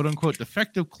quote-unquote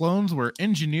defective clones were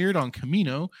engineered on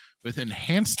Kamino with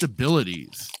enhanced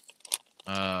abilities.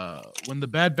 When the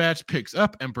Bad Batch picks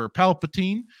up, Emperor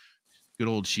Palpatine, good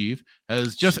old Sheev,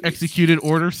 has just executed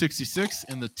Order 66,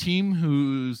 and the team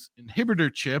whose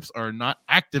inhibitor chips are not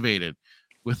activated,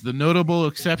 with the notable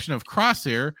exception of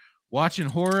Crosshair, watch in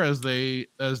horror as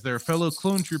their fellow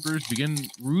clone troopers begin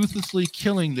ruthlessly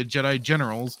killing the Jedi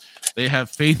generals they have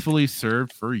faithfully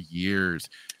served for years.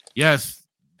 Yes,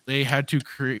 they had to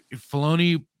create.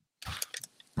 Filoni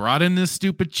brought in this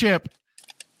stupid chip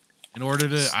in order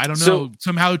to,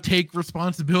 somehow take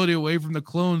responsibility away from the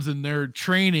clones and their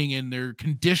training and their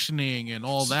conditioning and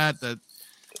all that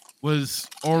was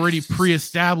already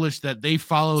pre-established, that they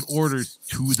followed orders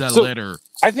to the letter.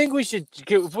 I think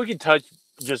if we could touch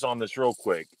just on this real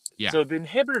quick. Yeah. So the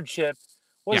inhibitor chip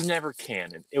was never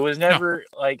canon. It was never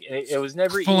it was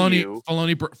never EU.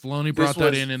 Filoni brought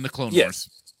that in the Clone Wars.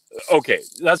 Okay,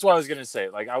 that's what I was gonna say.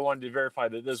 Like, I wanted to verify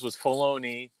that this was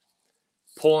Filoni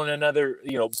pulling another,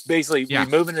 basically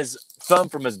removing his thumb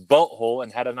from his butthole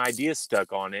and had an idea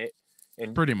stuck on it,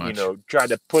 and pretty much, tried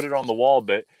to put it on the wall.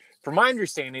 But from my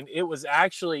understanding, it was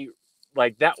actually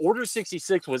like that Order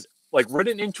 66 was like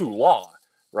written into law,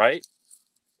 right?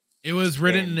 It was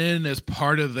written in as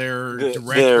part of their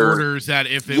direct orders, that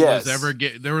if it was ever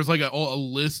there was like a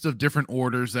list of different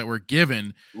orders that were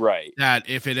given, right? That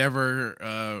if it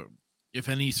ever, if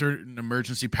any certain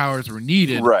emergency powers were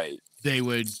needed, right, they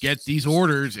would get these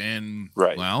orders, and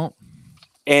well,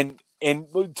 and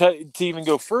to even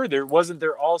go further, wasn't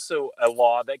there also a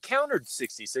law that countered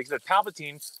 66 that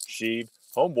Palpatine, Sheev,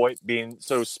 Homeboy, being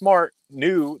so smart,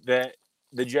 knew that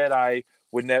the Jedi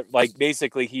would never, like,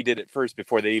 basically he did it first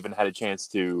before they even had a chance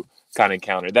to kind of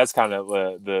counter. That's kind of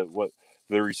what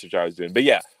the research I was doing. But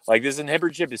yeah, like, this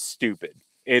inhibitor chip is stupid.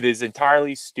 It is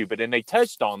entirely stupid, and they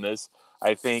touched on this,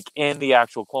 I think, in the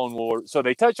actual Clone Wars. So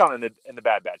they touched on it in the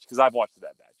Bad Batch, because I've watched the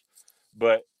Bad Batch.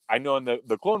 But I know in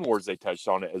the Clone Wars they touched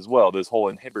on it as well. This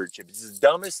whole inhibitor chip is the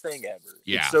dumbest thing ever.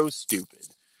 Yeah. It's so stupid.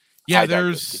 Yeah,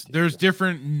 there's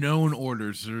different known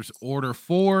orders. There's Order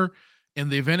 4. In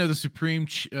the event of the Supreme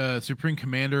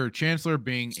Commander or Chancellor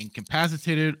being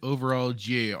incapacitated, overall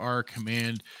GAR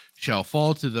command shall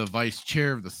fall to the Vice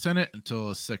Chair of the Senate until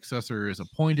a successor is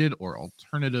appointed or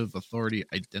alternative authority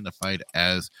identified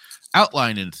as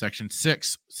outlined in Section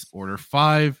 6. Order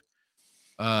 5.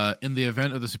 In the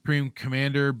event of the Supreme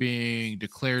Commander being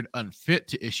declared unfit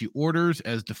to issue orders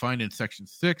as defined in Section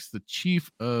 6, the Chief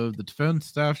of the Defense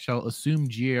Staff shall assume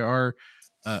GAR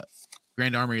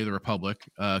Grand Army of the Republic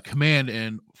command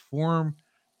and form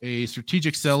a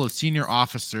strategic cell of senior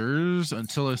officers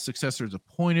until a successor is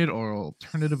appointed or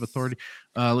alternative authority.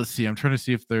 Let's see. I'm trying to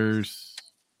see if there's.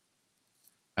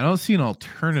 I don't see an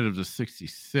alternative to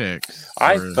 66.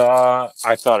 I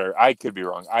thought, or I could be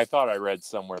wrong. I thought I read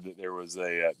somewhere that there was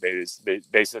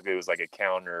basically it was like a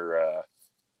counter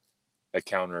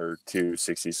to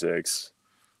 66.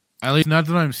 At least not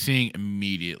that I'm seeing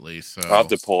immediately. So I'll have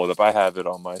to pull it up. I have it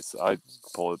on my side. I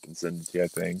pull it up and send it to you, I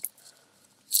think.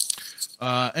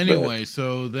 Anyway,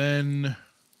 so then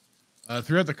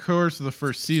throughout the course of the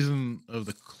first season of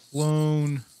the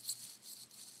Clone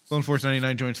Force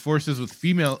 99 joins forces with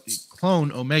female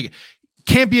clone Omega.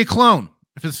 Can't be a clone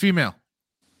if it's female.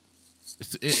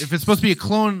 If it's supposed to be a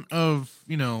clone of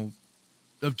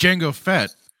Jango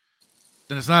Fett,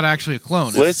 then it's not actually a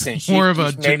clone. Listen, it's more of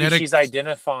a genetic. Maybe she's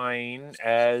identifying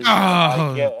as.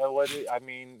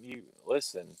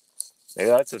 Listen. Maybe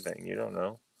that's the thing. You don't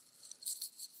know.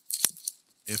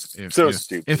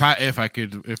 Stupid. If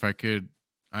I could,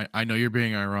 I know you're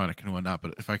being ironic and whatnot,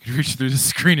 but if I could reach through the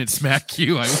screen and smack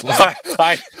you, I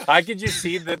would. I could just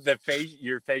see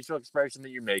your facial expression that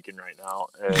you're making right now.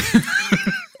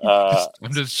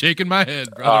 I'm just shaking my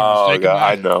head, brother. Oh God,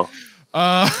 I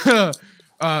know.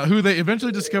 Who they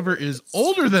eventually discover is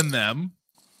older than them.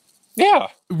 Yeah.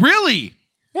 Really?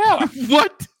 Yeah.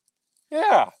 What?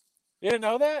 Yeah. You didn't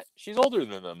know that? She's older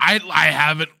than them. I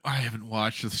haven't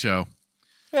watched the show.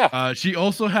 Yeah. She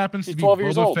also happens to be 12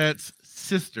 years Boba old. Fett's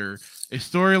sister, a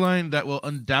storyline that will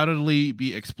undoubtedly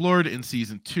be explored in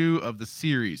season 2 of the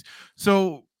series.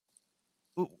 So,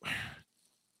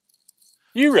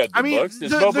 you read the books.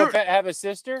 Does Boba Fett have a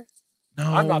sister?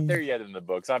 No, I'm not there yet in the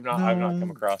books. I've not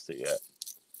come across it yet.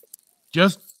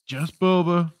 Just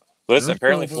Boba. Listen, just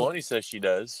apparently Boba. Filoni says she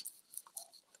does.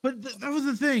 But that was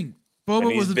the thing. Boba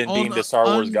and he's was been deemed a Star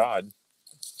Wars god.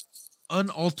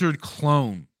 Unaltered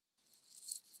clone.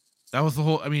 That was the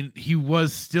whole. I mean, he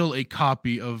was still a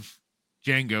copy of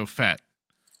Jango Fett.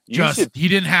 He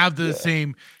didn't have the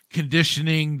same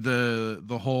conditioning,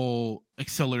 the whole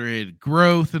accelerated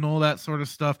growth and all that sort of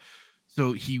stuff.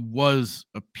 So he was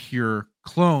a pure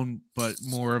clone, but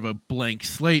more of a blank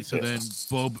slate. So then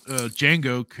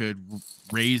Jango could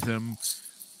raise him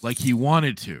like he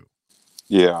wanted to.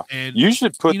 Yeah, and you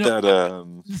should put that.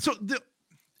 So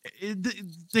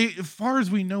as far as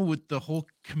we know, with the whole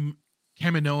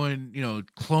Kaminoan,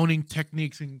 cloning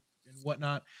techniques and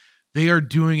whatnot, they are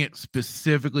doing it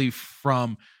specifically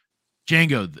from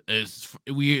Jango.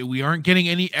 We aren't getting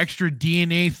any extra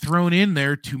DNA thrown in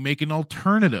there to make an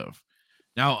alternative.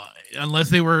 Now,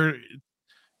 unless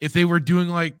if they were doing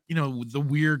the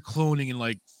weird cloning in,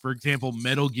 like, for example,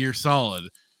 Metal Gear Solid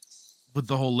with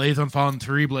the whole Les Enfants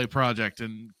Terribles project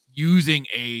and using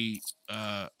a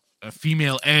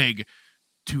female egg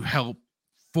to help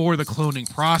for the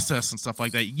cloning process and stuff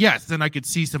like that, yes, then I could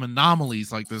see some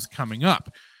anomalies like this coming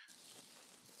up.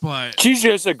 But she's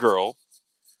just a girl.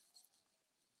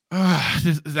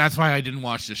 That's why I didn't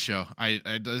watch this show.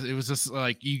 It was just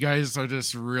like, you guys are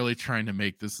just really trying to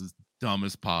make this as dumb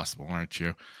as possible, aren't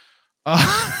you? So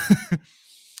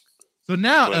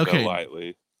now, okay.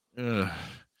 Lightly.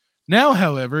 Now,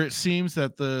 however, it seems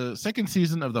that the second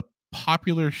season of the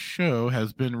popular show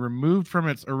has been removed from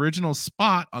its original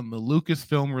spot on the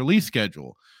Lucasfilm release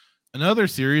schedule. Another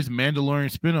series,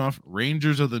 Mandalorian spinoff,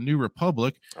 Rangers of the New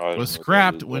Republic, was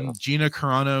scrapped when Gina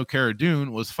Carano Cara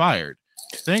Dune was fired.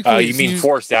 Thankfully, you mean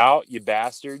forced out, you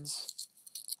bastards?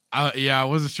 Yeah, I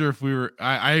wasn't sure if we were.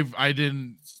 I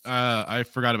didn't. I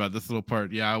forgot about this little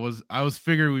part. Yeah, I was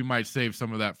figuring we might save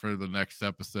some of that for the next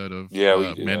episode of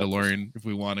Mandalorian if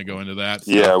we want to go into that.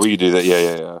 So. Yeah, we could do that.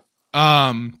 Yeah.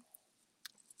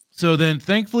 So then,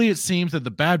 thankfully, it seems that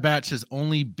the Bad Batch has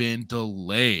only been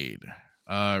delayed.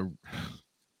 Reddit.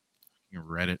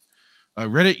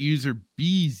 Reddit user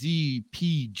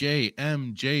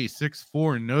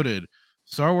BZPJMJ64 noted,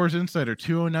 Star Wars Insider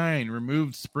 209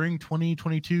 removed spring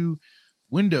 2022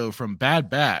 window from Bad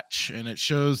Batch, and it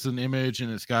shows an image,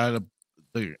 and it's got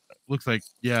looks like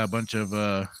a bunch of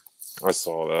I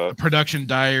saw that production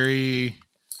diary.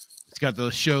 It's got the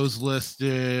shows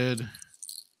listed.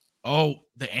 Oh,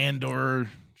 the Andor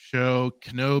show,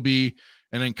 Kenobi,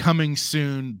 and then coming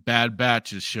soon, Bad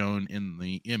Batch is shown in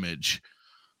the image.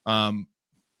 A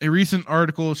recent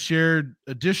article shared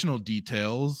additional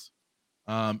details.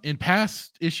 In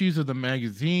past issues of the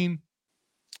magazine,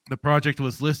 the project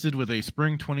was listed with a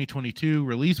spring 2022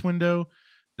 release window.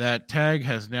 That tag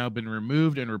has now been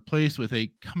removed and replaced with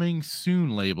a coming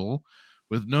soon label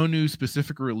with no new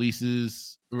specific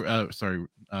releases,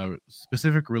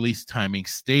 specific release timing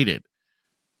stated.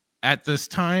 At this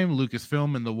time,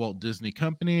 Lucasfilm and the Walt Disney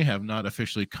Company have not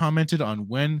officially commented on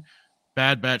when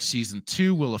Bad Batch Season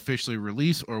 2 will officially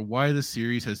release or why the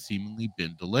series has seemingly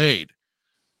been delayed.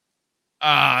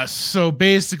 So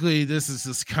basically, this is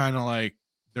just kind of like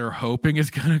they're hoping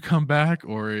it's going to come back,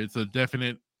 or it's a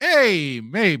definite, hey,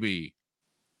 maybe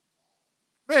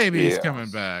it's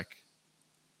coming back.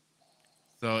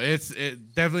 So it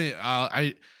definitely,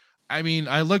 I mean,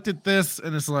 I looked at this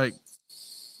and it's like,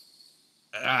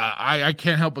 I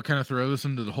can't help but kind of throw this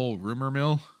into the whole rumor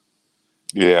mill.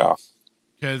 Yeah.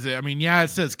 Because, I mean, it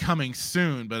says coming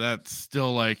soon, but that's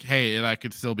still like, hey, that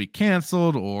could still be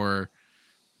canceled, or,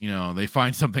 they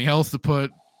find something else to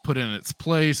put in its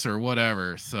place or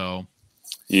whatever. So,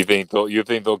 you think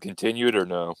they'll continue it or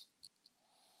no?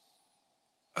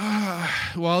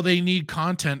 Well, they need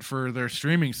content for their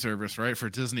streaming service, right? For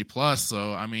Disney Plus.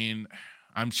 So, I mean,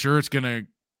 I'm sure it's gonna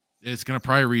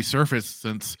probably resurface,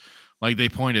 since, like they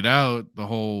pointed out, the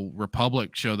whole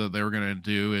Republic show that they were gonna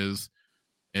do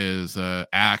is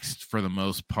axed for the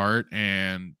most part,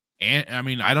 and I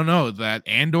mean, I don't know, that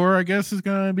Andor, I guess, is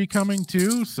gonna be coming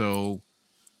too. So,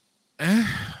 I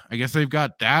guess they've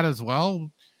got that as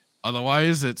well.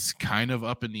 Otherwise, it's kind of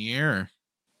up in the air.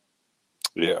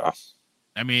 Yeah.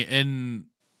 I mean, and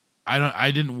I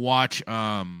didn't watch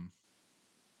what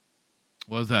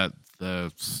was that,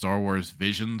 the Star Wars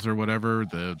Visions or whatever,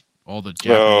 all the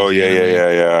Japanese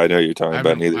yeah. I know you're talking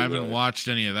about. Neither I haven't watched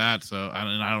any of that, so I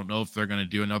don't know if they're going to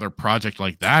do another project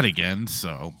like that again.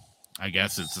 So I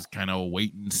guess it's just kind of a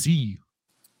wait and see.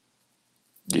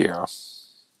 Yeah.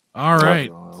 All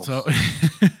right. So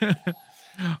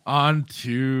on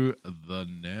to the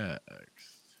next.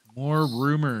 More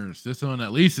rumors. This one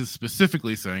at least is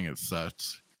specifically saying it's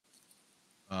such.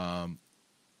 Over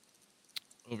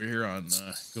here on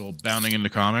good old Bounding into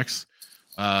Comics.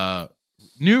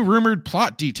 New rumored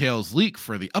plot details leak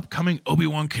for the upcoming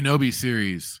Obi-Wan Kenobi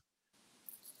series.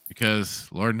 Because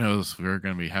Lord knows we're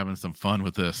going to be having some fun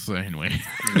with this anyway.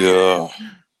 Yeah.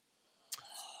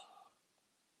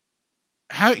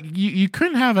 How you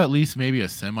couldn't have at least maybe a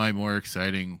semi more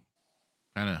exciting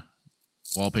kind of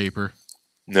wallpaper?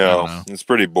 No, it's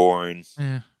pretty boring.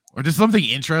 Yeah. Or just something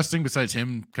interesting besides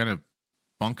him kind of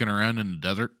bunking around in the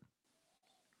desert.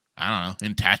 I don't know.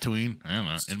 In Tatooine. I don't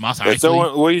know. In Mos Eisley.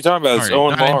 Owen, what are you talking about? It's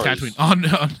Owen Mars. In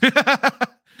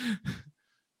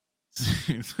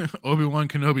Tatooine. Obi-Wan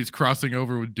Kenobi's crossing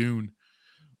over with Dune.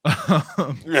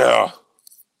 Yeah.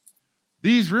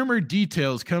 These rumored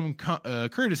details come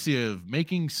courtesy of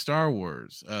Making Star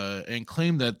Wars and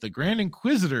claim that the Grand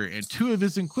Inquisitor and two of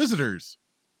his Inquisitors.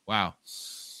 Wow.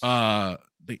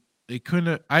 They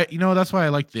couldn't. That's why I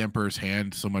like the Emperor's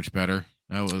Hand so much better.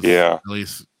 That was at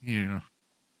least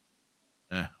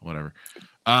whatever.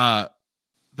 That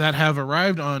have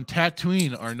arrived on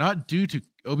Tatooine are not due to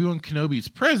Obi-Wan Kenobi's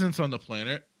presence on the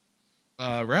planet.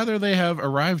 Rather, they have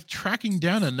arrived tracking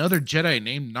down another Jedi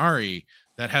named Nari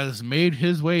that has made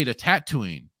his way to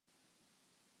Tatooine.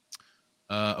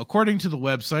 According to the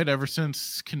website, ever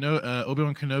since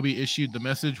Obi-Wan Kenobi issued the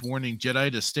message warning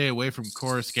Jedi to stay away from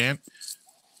Coruscant,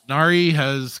 Nari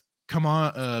has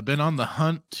been on the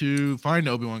hunt to find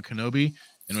Obi-Wan Kenobi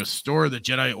and restore the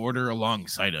Jedi Order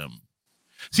alongside him.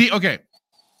 See, okay,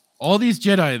 all these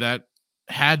Jedi that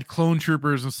had clone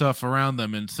troopers and stuff around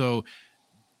them, and so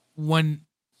when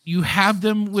you have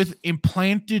them with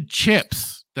implanted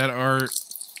chips that are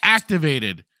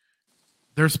activated,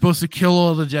 they're supposed to kill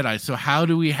all the Jedi. So how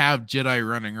do we have Jedi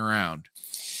running around?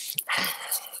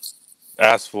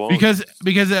 Asshole.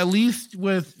 Because at least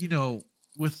with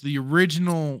the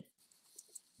original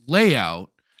layout,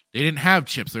 they didn't have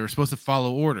chips. They were supposed to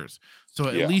follow orders. So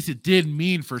at least it did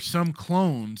mean for some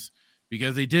clones,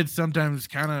 because they did sometimes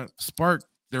kind of spark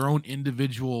their own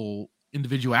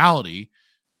individuality,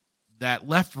 that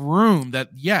left room that,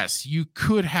 yes, you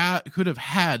could have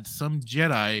had some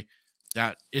Jedi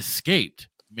that escaped,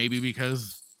 maybe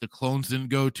because the clones didn't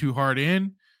go too hard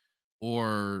in,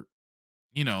 or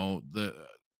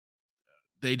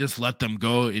they just let them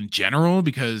go in general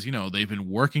because they've been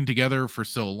working together for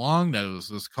so long that it was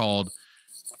just called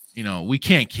we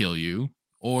can't kill you,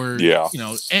 or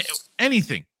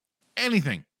anything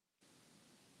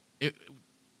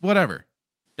whatever.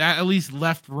 That at least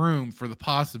left room for the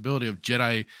possibility of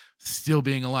Jedi still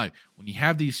being alive. When you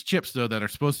have these chips, though, that are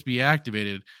supposed to be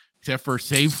activated, except for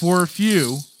save for a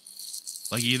few,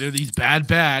 like either these Bad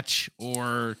Batch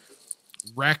or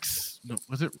Rex. No,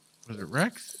 was it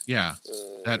Rex? Yeah,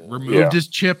 that removed his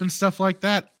chip and stuff like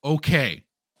that. Okay,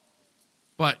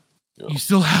 but you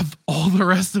still have all the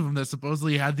rest of them that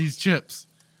supposedly had these chips.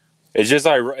 It's just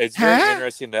it's very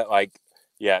interesting that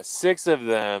 6 of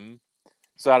them.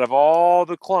 So out of all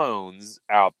the clones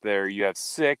out there, you have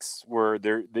 6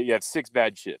 you have 6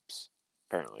 bad chips,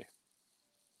 apparently.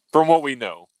 From what we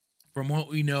know.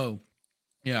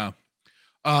 Yeah.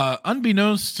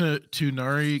 Unbeknownst to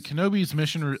Nari, Kenobi's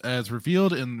mission, as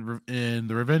revealed in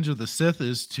The Revenge of the Sith,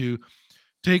 is to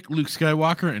take Luke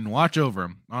Skywalker and watch over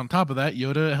him. On top of that,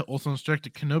 Yoda also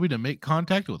instructed Kenobi to make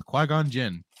contact with Qui-Gon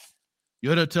Jinn.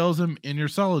 Yoda tells him, "In your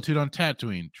solitude on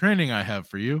Tatooine, training I have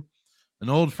for you. An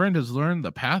old friend has learned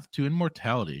the path to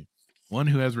immortality. One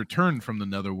who has returned from the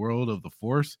netherworld of the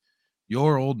Force,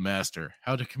 your old master.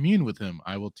 How to commune with him,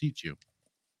 I will teach you."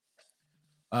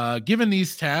 Given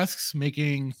these tasks,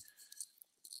 making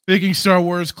Star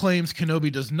Wars claims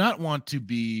Kenobi does not want to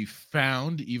be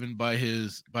found even by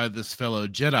this fellow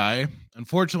Jedi.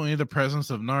 Unfortunately, the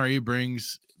presence of Nari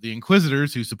brings the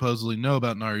Inquisitors, who supposedly know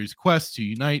about Nari's quest, to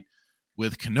unite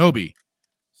with Kenobi.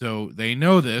 So they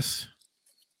know this.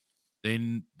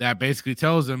 That basically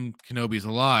tells them Kenobi's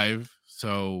alive.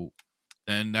 So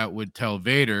then that would tell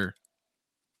Vader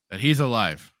that he's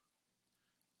alive.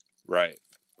 Right.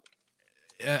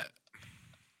 I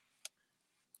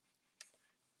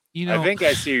think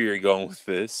I see where you're going with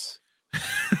this.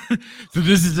 So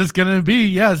this is just going to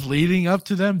be, leading up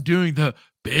to them doing the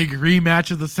big rematch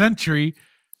of the century,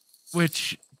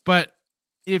 but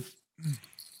if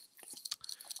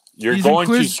you're going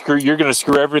to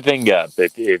screw everything up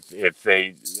if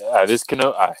they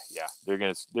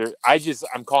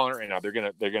I'm calling it right now.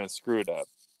 They're gonna screw it up.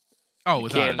 Oh,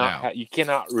 without a doubt. You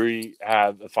cannot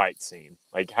have a fight scene.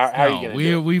 Like how are you gonna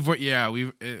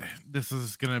do it? This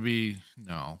is gonna be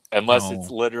unless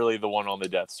it's literally the one on the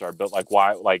Death Star. But like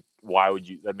why would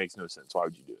you? That makes no sense. Why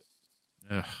would you do it?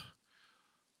 Ugh.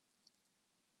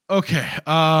 Okay.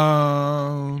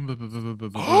 I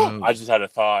just had a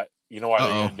thought. You know why they're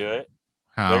gonna do it?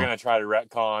 How? They're gonna try to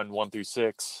retcon 1 through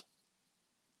 6.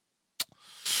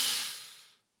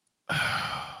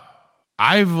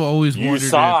 I've always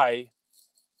wondered.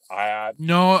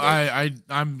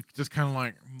 I'm just kind of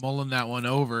like mulling that one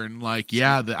over and like,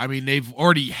 I mean, they've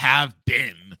already have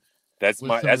been. That's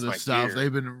my stuff. Fear.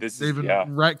 They've been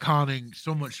retconning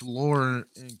so much lore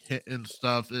and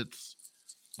stuff.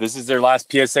 This is their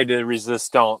last PSA to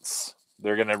Resistance.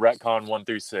 They're gonna retcon 1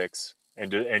 through 6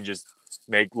 and just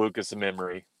make Lucas a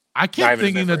memory. I kept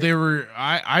thinking that they were.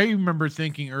 I remember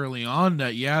thinking early on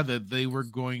that that they were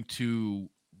going to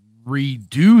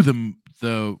redo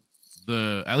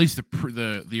the at least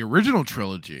the original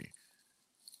trilogy.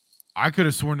 I could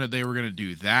have sworn that they were going to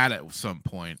do that at some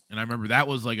point, and I remember that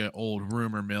was like an old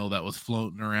rumor mill that was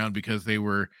floating around because they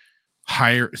were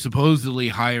supposedly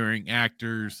hiring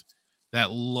actors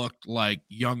that looked like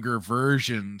younger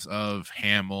versions of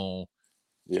Hamill,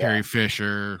 Carrie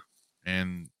Fisher,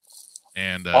 and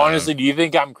honestly, do you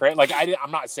think I'm crazy? Like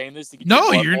I'm not saying this to get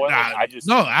you're not.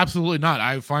 No, absolutely not.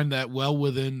 I find that well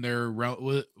within their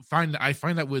realm. I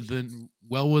find that within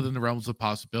the realms of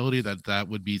possibility that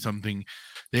would be something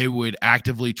they would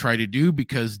actively try to do,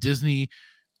 because Disney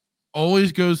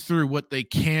always goes through what they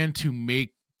can to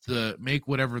make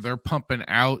whatever they're pumping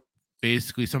out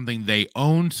basically something they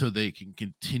own, so they can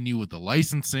continue with the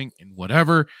licensing and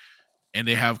whatever. And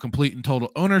they have complete and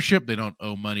total ownership. They don't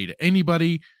owe money to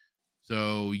anybody.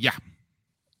 So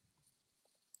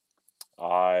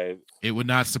it would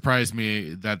not surprise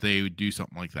me that they would do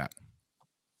something like that.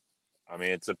 I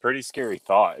mean, it's a pretty scary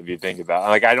thought if you think about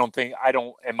it. Like,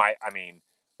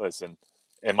 listen,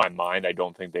 in my mind, I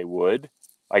don't think they would.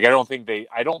 Like, I don't think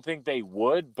they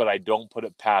would, but I don't put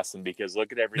it past them, because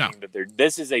look at everything that they're.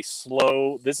 This is a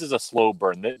slow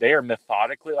burn. They are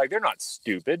methodically, like, they're not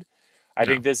stupid. I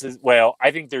think they're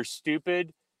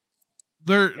stupid.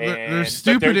 They're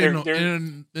stupid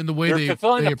in the way they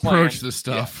approach this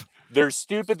stuff. Yeah. They're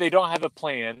stupid. They don't have a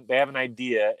plan. They have an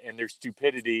idea, and their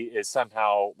stupidity is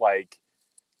somehow like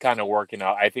kind of working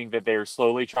out. I think that they're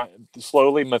slowly,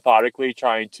 methodically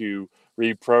trying to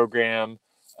reprogram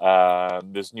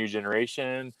this new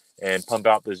generation and pump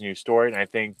out this new story. And I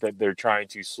think that they're trying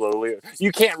to slowly.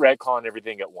 You can't retcon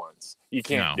everything at once. You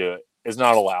can't do it. It's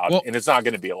not allowed, and it's not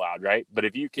going to be allowed, right? But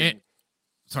if you can.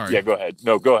 Sorry. Yeah, go ahead.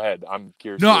 No, go ahead. I'm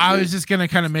curious. No, I was just going to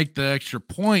kind of make the extra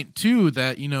point too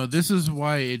that, this is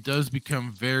why it does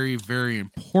become very, very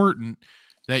important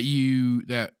that you,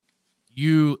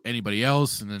 anybody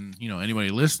else, and then, anybody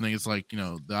listening, it's like,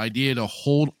 the idea to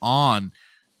hold on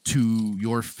to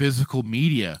your physical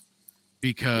media,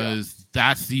 because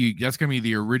that's going to be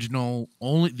the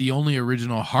only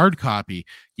original hard copy.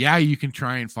 Yeah, you can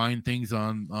try and find things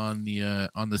on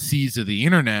the seas of the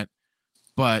internet,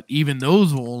 but even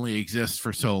those will only exist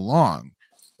for so long,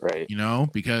 right?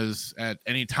 Because at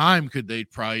any time could they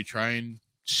probably try and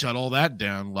shut all that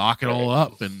down, lock it all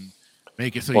up, and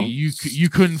make it so you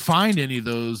couldn't find any of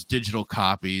those digital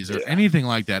copies or anything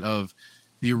like that of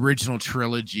the original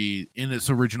trilogy in its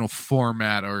original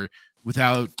format, or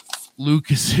without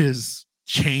Lucas's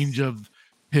change of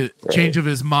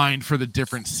his mind for the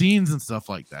different scenes and stuff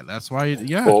like that. That's why, I've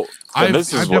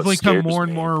definitely come more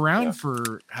and more around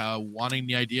for wanting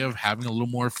the idea of having a little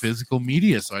more physical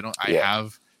media, so I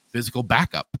have physical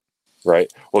backup.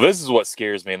 Right. Well, this is what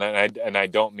scares me, and I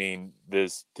don't mean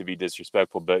this to be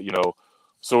disrespectful, but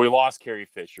so we lost Carrie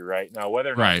Fisher, right? Now,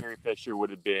 whether or not Carrie Fisher would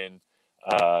have been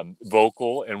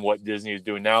vocal in what Disney is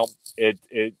doing now,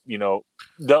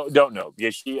 don't know.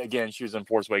 Yeah, she was in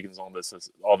Force Awakens, all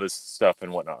this stuff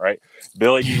and whatnot, right?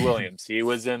 Billy D. Williams, he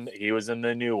was in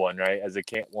the new one, right? As a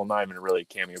not even really a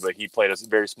cameo, but he played a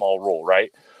very small role,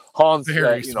 right?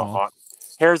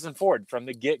 Harrison Ford from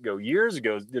the get-go years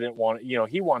ago didn't want,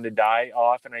 he wanted to die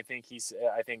off, and I think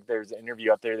there's an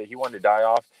interview out there that he wanted to die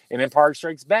off in Empire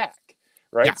Strikes Back.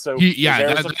 Right. Yeah. So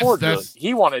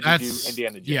he wanted to do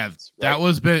Indiana Jones. Yeah,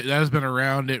 right? that has been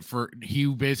around it for. He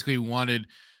basically wanted,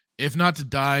 if not to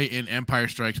die in Empire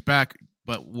Strikes Back,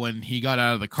 but when he got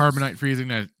out of the carbonite freezing,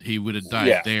 that he would have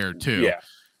died there too. Yeah.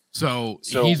 So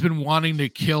he's been wanting to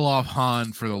kill off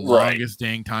Han for the longest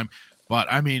dang time. But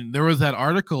I mean, there was that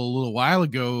article a little while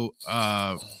ago.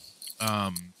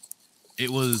 It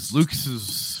was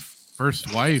Lucas's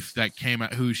first wife that came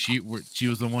out, who she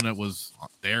was the one that was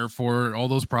there for all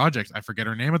those projects. I forget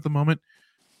her name at the moment,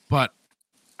 but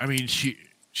I mean,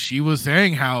 she was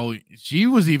saying how she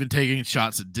was even taking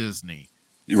shots at Disney,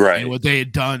 right? And what they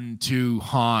had done to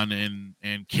Han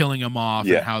and killing him off,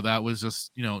 and how that was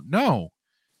just no.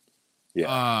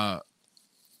 Yeah.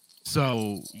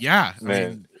 So yeah,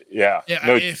 Man,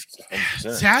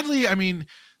 sadly, I mean,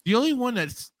 the only one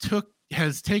that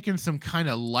has taken some kind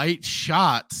of light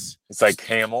shots. It's like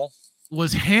Hamill.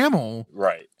 Was Hamill,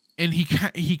 right? And he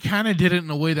kind of did it in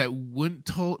a way that wouldn't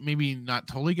maybe not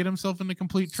totally get himself into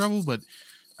complete trouble, but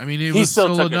I mean, he was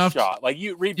still took enough. A shot. Like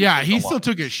you read. Yeah, he still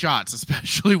took his shots,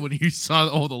 especially when he saw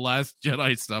all the Last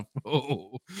Jedi stuff.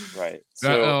 Oh, right.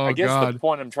 So I guess the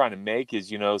point I'm trying to make is,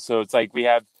 so it's like we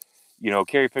have,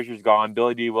 Carrie Fisher's gone,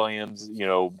 Billy D. Williams,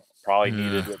 probably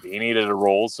needed a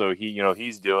role, so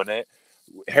he's doing it.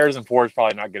 Harrison Ford's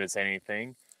probably not going to say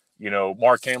anything.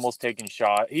 Mark Hamill's taking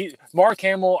shot. Mark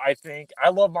Hamill, I think I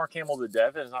love Mark Hamill to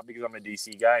death, and it's not because I'm a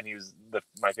DC guy and he was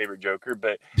my favorite Joker,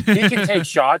 but he can take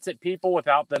shots at people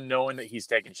without them knowing that he's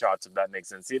taking shots, if that makes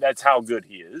sense. See, that's how good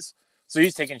he is. So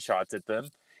he's taking shots at them.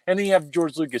 And then you have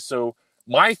George Lucas. So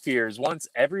my fear is once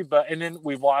everybody, and then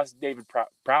we've lost David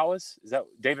Prowse. Is that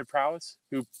David Prowse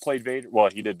who played Vader? Well,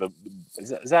 he did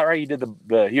is that right? He did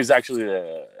he was actually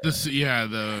the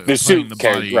suit the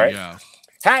character, body, right? Yeah.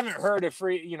 Haven't heard of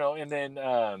and then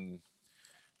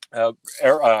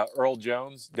Earl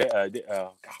Jones.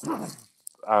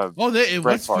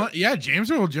 What's fun? Yeah, James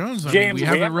Earl Jones. We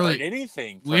haven't heard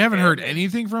anything. We haven't heard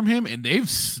anything from him, and they've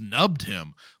snubbed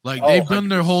him. Like they've done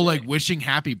their whole wishing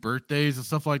happy birthdays and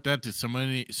stuff like that to so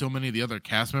many of the other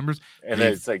cast members, and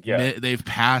it's like they've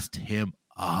passed him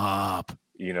up.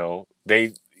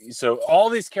 So all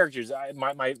these characters.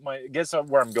 My guess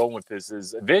where I'm going with this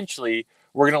is eventually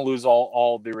we're going to lose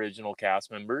all the original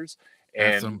cast members.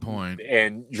 And, at some point.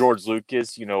 And George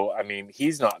Lucas, I mean,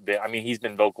 he's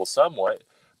been vocal somewhat,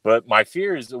 but my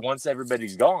fear is that once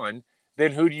everybody's gone,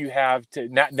 then who do you have to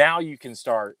now you can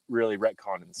start really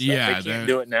retconning stuff. Yeah, they can't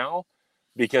do it now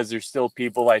because there's still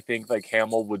people I think like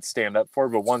Hamill would stand up for,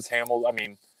 but once Hamill's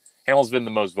been the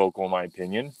most vocal in my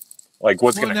opinion. Like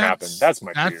what's going to happen? That's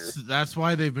my fear. That's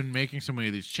why they've been making so many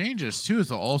of these changes too, is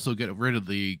to also get rid of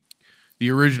the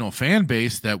original fan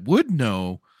base that would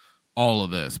know all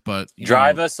of this, but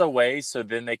drive us away so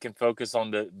then they can focus on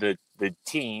the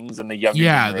teens and the younger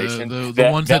generation. The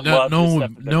ones that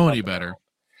don't know any better.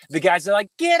 The guys are like,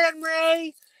 get him,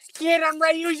 Ray,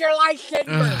 use your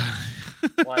lightsaber.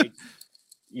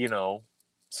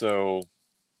 So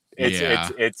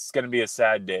it's going to be a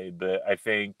sad day, but I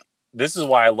think this is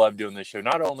why I love doing this show.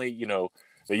 Not only,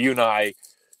 that you and I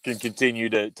can continue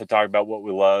to talk about what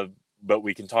we love, but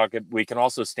we can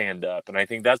also stand up. And I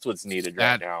think that's what's needed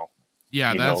right now.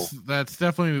 Yeah, that's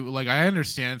definitely, like, I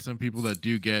understand some people that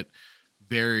do get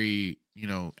very,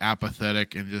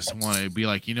 apathetic and just want to be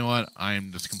like, you know what,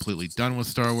 I'm just completely done with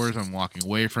Star Wars. I'm walking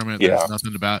away from it. There's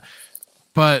nothing about.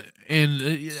 But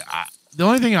the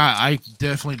only thing I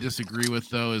definitely disagree with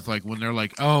though is like when they're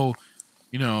like, oh,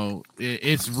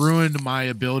 it's ruined my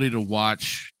ability to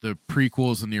watch the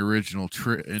prequels and the original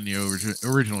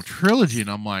original trilogy, and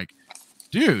I'm like,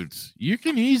 dudes, you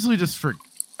can easily just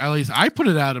at least I put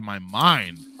it out of my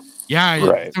mind.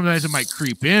 Yeah, sometimes it might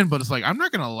creep in, but it's like I'm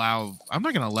not gonna allow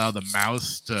the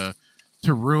mouse to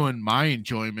ruin my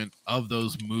enjoyment of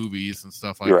those movies and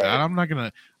stuff like that. I'm not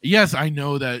gonna. Yes, I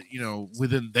know that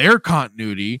within their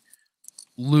continuity,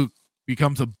 Luke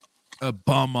becomes a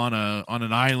bum on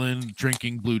an island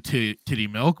drinking blue titty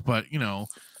milk, but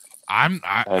I'm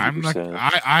not.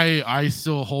 I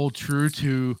still hold true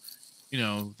to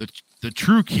the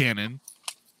true canon.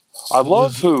 I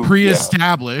love who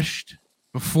pre-established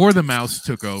before the mouse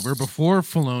took over, before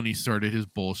Filoni started his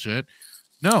bullshit.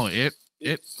 No,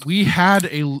 we had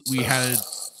a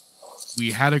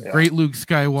great Luke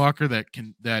Skywalker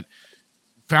that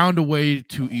found a way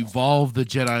to evolve the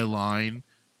Jedi line,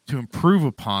 to improve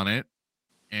upon it,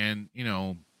 and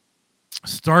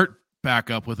start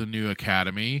back up with a new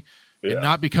academy. And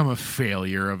not become a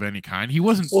failure of any kind. He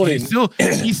wasn't.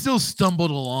 He still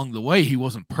stumbled along the way. He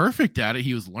wasn't perfect at it.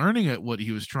 He was learning at what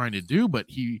he was trying to do, but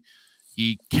he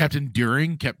kept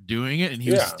enduring, kept doing it, and he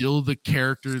was still the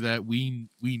character that we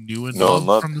knew and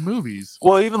loved from the movies.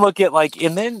 Well, even look at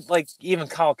even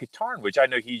Kyle Katarn, which I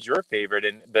know he's your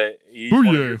favorite, but he's one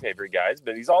of your favorite guys.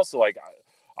 But he's also like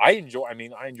I enjoy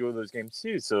those games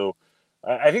too. So.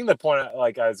 I think the point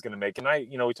I was going to make, and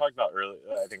we talked about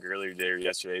earlier today or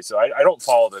yesterday. So I don't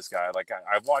follow this guy. Like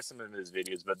I've watched some of his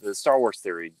videos, but the Star Wars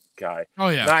Theory guy,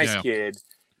 nice kid,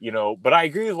 But I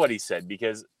agree with what he said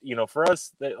because for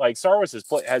us, Star Wars has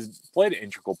played an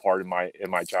integral part in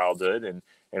my childhood and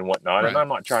whatnot. Right. And I'm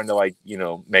not trying to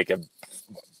make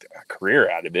a career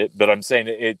out of it, but I'm saying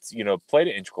it's, played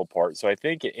an integral part. So I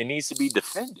think it needs to be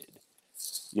defended,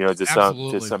 to some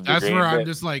degree. That's where I'm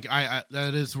just like,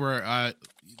 that is where,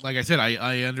 like I said,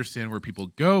 I understand where people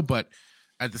go, but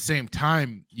at the same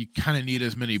time, you kind of need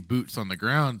as many boots on the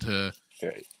ground to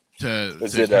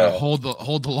hold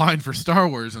the line for Star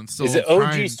Wars. And so is it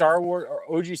OG Star Wars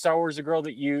or OG Star Wars, the girl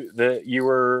that you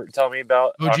were telling me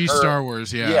about? OG Star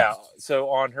Wars, yeah. Yeah. So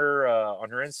on her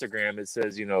Instagram, it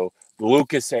says,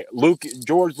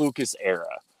 George Lucas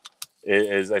era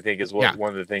is I think is what one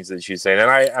of the things that she's saying,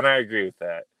 and I agree with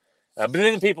that. But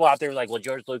then people out there are like, well,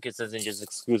 George Lucas isn't just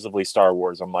exclusively Star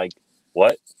Wars. I'm like,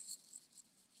 what?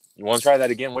 You want to try that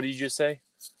again? What did you just say?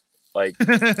 Like,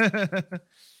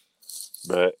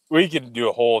 but we can do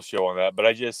a whole show on that.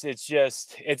 But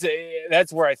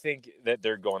that's where I think that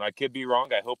they're going. I could be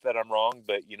wrong. I hope that I'm wrong.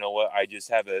 But you know what? I just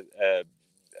have a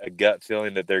gut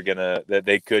feeling that that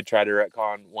they could try to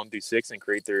retcon 1 through 6 and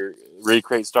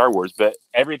recreate Star Wars. But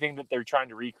everything that they're trying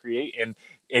to recreate, and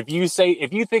if you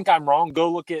think I'm wrong,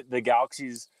 go look at the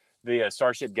Galaxies. The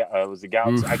Starship was the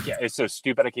Galaxy. It's so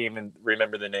stupid. I can't even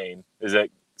remember the name. Is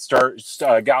it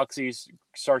Galaxy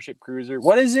Starship Cruiser?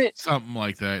 What is it? Something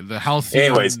like that. The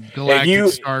Halcyon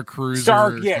Galactic Star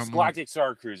Cruiser. Galactic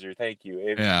Star Cruiser. Thank you.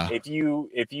 If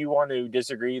you want to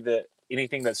disagree that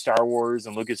anything that Star Wars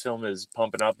and Lucasfilm is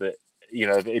pumping up that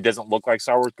it doesn't look like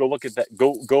Star Wars, go look at that.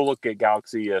 Go look at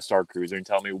Galaxy Star Cruiser and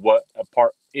tell me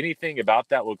anything about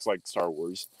that looks like Star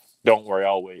Wars. Don't worry,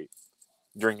 I'll wait.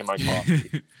 Drinking my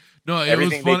coffee. No, it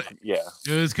was funny. It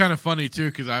was kind of funny too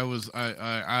because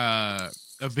a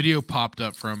video popped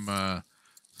up from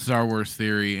Star Wars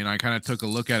Theory, and I kind of took a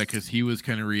look at it because he was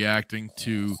kind of reacting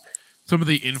to some of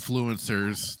the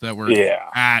influencers that were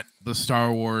at the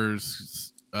Star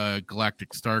Wars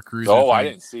Galactic Star Cruiser. Oh, I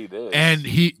didn't see this. And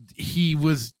he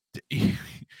was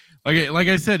like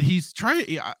I said, he's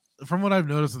trying. From what I've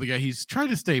noticed of the guy, he's trying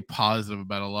to stay positive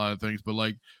about a lot of things, but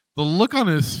like the look on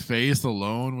his face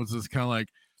alone was just kind of like.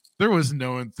 There was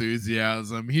no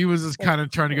enthusiasm. He was just kind of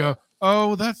trying to go,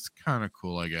 oh, that's kind of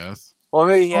cool, I guess. Well,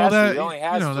 maybe he only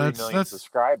has 3 million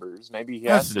subscribers. Maybe he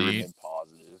has to remain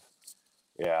positive.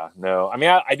 Yeah, no. I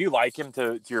mean, I do like him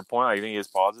to your point. I think he is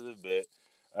positive, but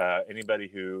anybody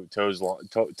who toes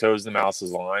the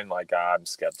mouse's line, like I'm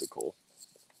skeptical.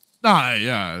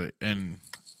 Yeah, and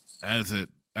as it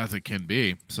can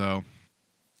be. So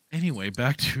anyway,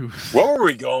 back to what were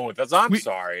we going with? I'm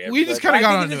sorry. We just kind of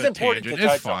got onto a tangent.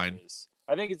 It's fine.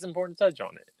 I think it's important to touch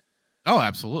on it. Oh,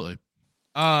 absolutely.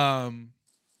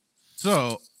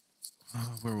 So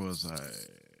where was I?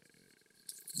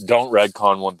 Don't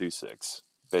retcon 1 through 6.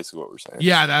 Basically, what we're saying.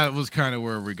 Yeah, that was kind of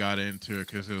where we got into it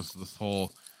because it was this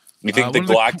whole. You think the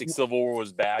Galactic Civil War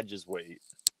was bad? Just wait.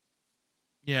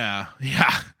 Yeah.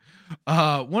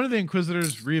 One of the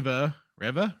Inquisitors, Reva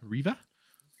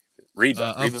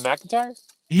McIntyre?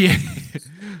 Yeah.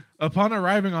 Upon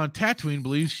arriving on Tatooine,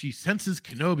 believes she senses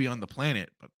Kenobi on the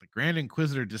planet, but the Grand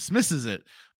Inquisitor dismisses it,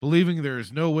 believing there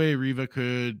is no way Reva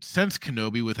could sense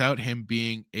Kenobi without him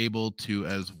being able to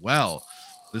as well.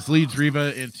 This leads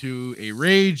Reva into a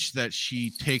rage that she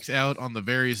takes out on the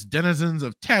various denizens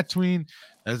of Tatooine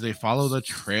as they follow the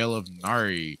trail of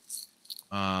Nari.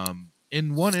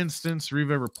 In one instance,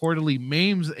 Reva reportedly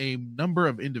maims a number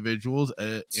of individuals,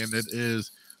 and it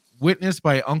is witnessed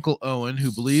by Uncle Owen,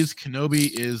 who believes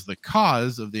Kenobi is the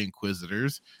cause of the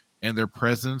Inquisitors, and their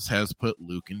presence has put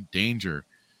Luke in danger.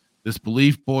 This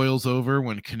belief boils over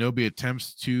when Kenobi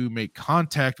attempts to make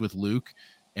contact with Luke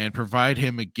and provide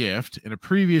him a gift. In a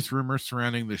previous rumor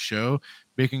surrounding the show,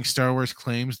 Making Star Wars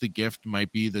claims the gift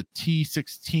might be the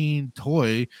T-16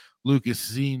 toy Luke is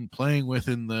seen playing with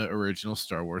in the original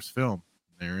Star Wars film.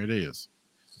 There it is.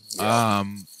 Yeah.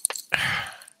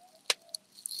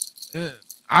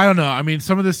 I don't know. I mean,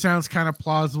 some of this sounds kind of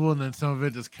plausible, and then some of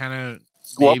it just kind of.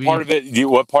 What part of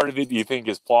it do you think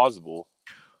is plausible?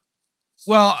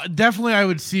 Well, definitely, I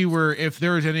would see where if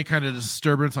there was any kind of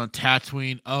disturbance on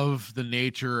Tatooine of the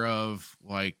nature of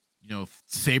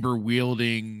saber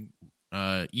wielding,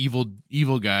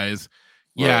 evil guys.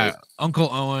 Yeah, right. Uncle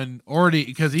Owen already,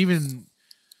 because even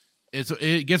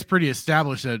it gets pretty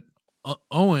established that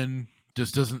Owen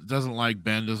just doesn't like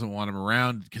Ben, doesn't want him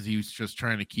around because he's just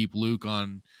trying to keep Luke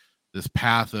on this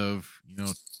path of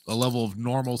a level of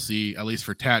normalcy, at least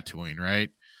for Tatooine, right?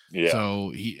 Yeah.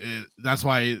 So that's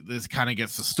why this kind of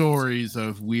gets the stories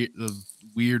of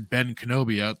weird Ben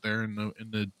Kenobi out there in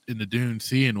the Dune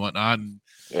Sea and whatnot. And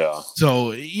yeah.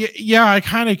 So I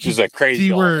kind of just a crazy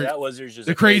see old, where that was just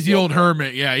the crazy old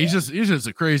hermit. Yeah, he's just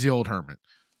a crazy old hermit.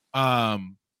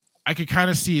 I could kind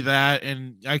of see that,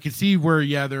 and I could see where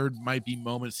there might be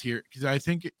moments here because I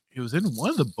think it was in one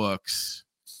of the books.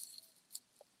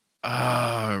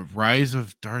 Rise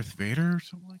of Darth Vader or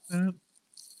something like that.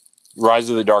 Rise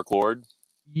of the Dark Lord.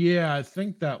 Yeah, I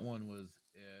think that one was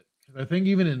it. Because I think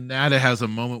even in that, it has a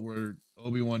moment where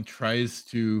Obi-Wan tries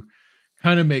to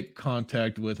kind of make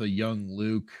contact with a young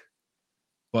Luke,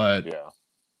 but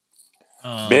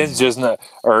Ben's just not,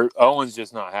 or Owen's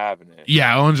just not having it.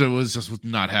 Yeah, Owens was just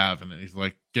not having it. He's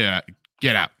like, get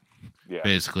out,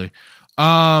 basically.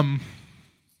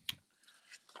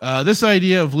 This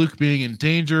idea of Luke being in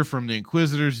danger from the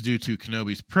Inquisitors due to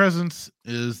Kenobi's presence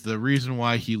is the reason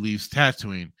why he leaves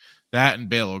Tatooine. That and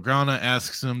Bail Organa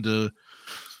asks him to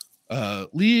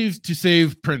leave to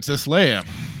save Princess Leia.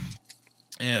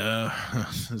 Yeah,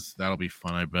 that'll be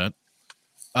fun, I bet.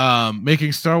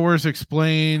 Making Star Wars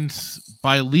explains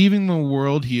by leaving the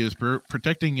world, he is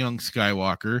protecting young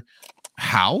Skywalker.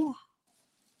 How?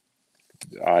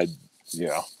 I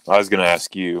was going to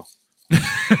ask you.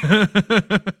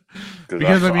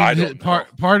 Because I mean,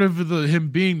 part of him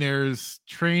being there is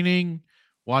training,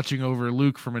 watching over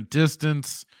Luke from a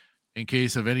distance in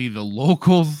case of any of the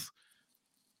locals.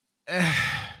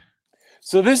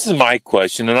 So this is my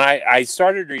question, and I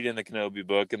started reading the Kenobi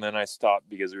book, and then I stopped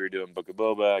because we were doing Book of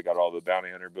Boba. I got all the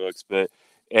Bounty Hunter books, but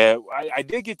I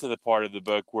did get to the part of the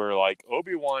book where like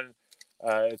Obi-Wan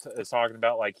is talking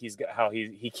about like how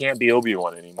he can't be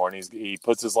Obi-Wan anymore, and he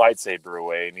puts his lightsaber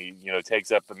away, and he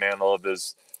takes up the mantle of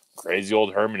this crazy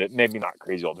old hermit. Maybe not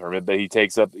crazy old hermit, but he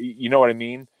takes up. You know what I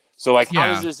mean? So like,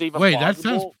 how is this even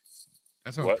possible?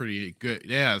 That sounds pretty good.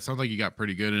 Yeah, it sounds like you got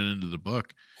pretty good into the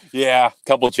book. Yeah, a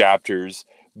couple chapters,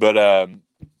 but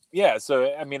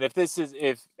so I mean,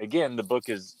 if again the book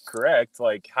is correct,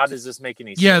 like how does this make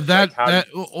any sense?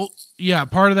 Yeah,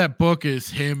 part of that book is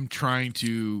him trying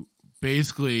to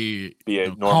basically be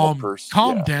a normal person,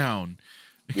 calm down,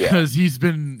 because he's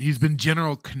been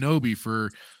General Kenobi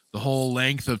for the whole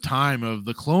length of time of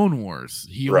the Clone Wars.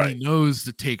 He only knows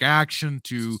to take action,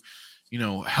 to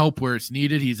help where it's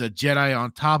needed. He's a Jedi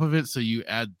on top of it, so you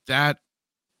add that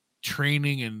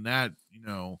training and that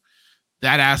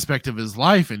that aspect of his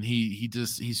life, and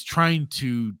he's trying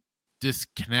to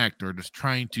disconnect, or just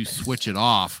trying to switch it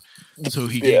off so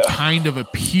he can kind of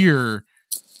appear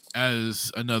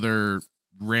as another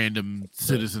random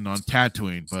citizen on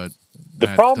Tatooine. But the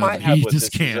problem I have with this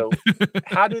can't. Is,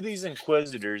 how do these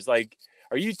Inquisitors, like,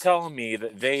 are you telling me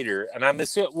that Vader, and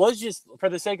let's just, for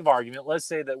the sake of argument, let's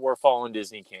say that we're following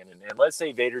Disney canon, and let's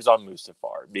say Vader's on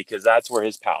Mustafar, because that's where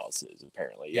his palace is,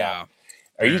 apparently. Yeah.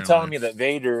 Are you telling me that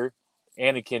Vader,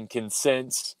 Anakin, can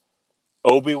sense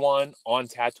Obi-Wan on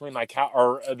Tatooine? Like, how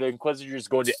are the Inquisitors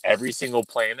going to every single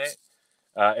planet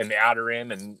in the Outer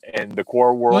Rim and the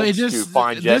core worlds to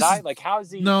find Jedi? Like, how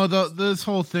is he? No, this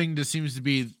whole thing just seems to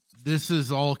be, this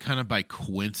is all kind of by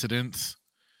coincidence.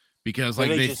 Because like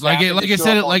it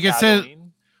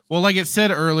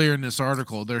said earlier in this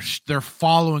article, they're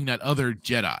following that other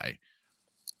Jedi.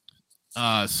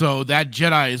 So that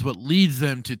Jedi is what leads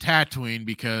them to Tatooine,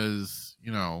 because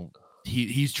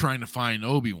he's trying to find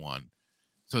Obi-Wan.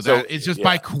 So it's just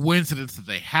by coincidence that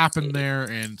they happen there,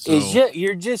 and so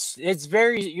you're just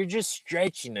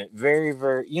stretching it very,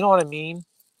 very. You know what I mean?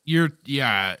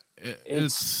 I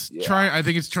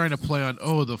think it's trying to play on,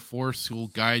 the Force will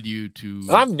guide you to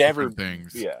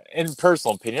things. Yeah, in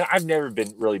personal opinion, I've never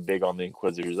been really big on the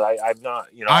Inquisitors. I've not,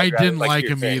 I didn't like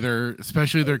them either,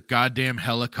 especially their goddamn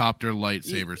helicopter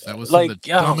lightsabers. That was some of the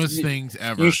dumbest things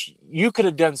ever. You could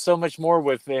have done so much more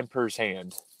with the Emperor's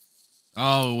hand.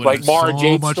 Oh, like Mara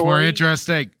Jade, so much more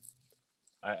interesting.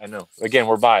 I know. Again,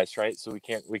 we're biased, right? So we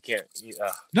can't.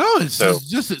 No, that's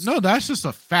just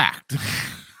a fact.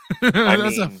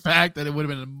 That's a fact that it would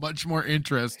have been much more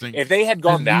interesting if they had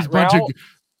gone that route.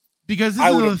 Because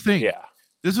this is the thing. Yeah.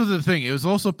 This was the thing. It was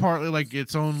also partly like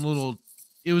its own little.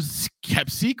 It was kept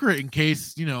secret in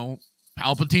case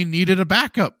Palpatine needed a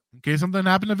backup in case something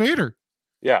happened to Vader.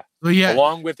 Yeah. So yeah.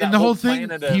 Along with that and the whole thing,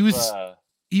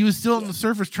 he was still on the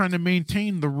surface trying to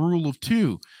maintain the rule of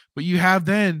two. But you have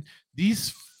then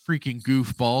these freaking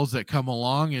goofballs that come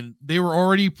along, and they were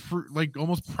already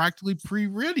almost practically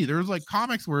pre-ready. There was like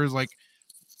comics where it was like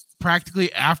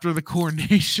practically after the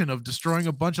coronation of destroying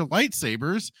a bunch of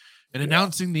lightsabers and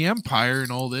announcing the Empire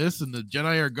and all this, and the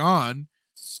Jedi are gone.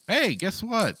 Hey, guess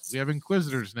what? We have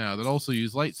Inquisitors now that also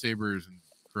use lightsabers and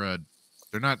crud.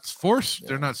 They're not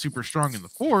they're not super strong in the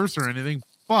Force or anything,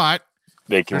 but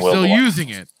they're still using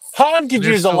it. Han could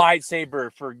use a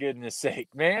lightsaber, for goodness sake,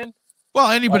 man. Well,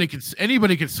 anybody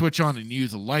can switch on and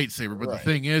use a lightsaber, but the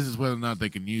thing is whether or not they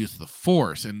can use the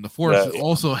Force, and the Force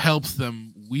also helps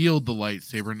them wield the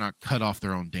lightsaber, not cut off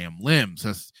their own damn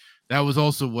limbs. That was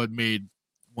also what made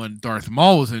when Darth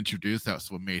Maul was introduced, that's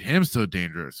what made him so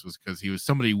dangerous, was because he was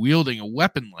somebody wielding a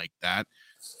weapon like that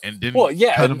and didn't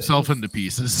cut himself into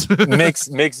pieces. mix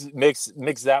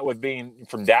that with being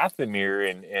from Dathomir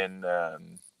and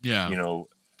you know,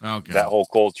 that whole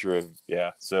culture of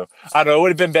So I don't know. It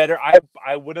would have been better. I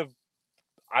would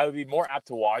be more apt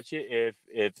to watch it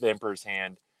if the Emperor's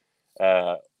Hand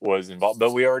was involved,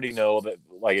 but we already know that,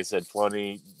 like I said,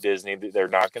 Filoni, Disney, they're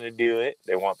not going to do it.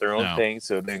 They want their own thing,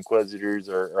 so the Inquisitors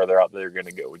are they're out there going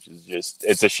to go, which is just,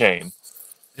 it's a shame.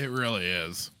 It really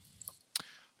is.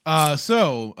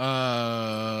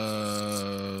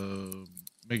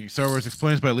 Making Star Wars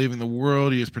explains by leaving the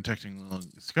world, he is protecting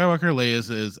Skywalker.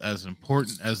 Leia is as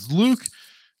important as Luke,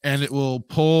 and it will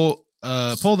pull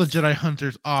the Jedi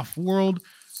hunters off world.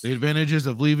 The advantages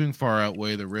of leaving far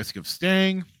outweigh the risk of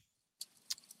staying.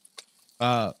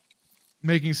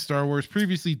 Making Star Wars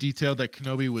previously detailed that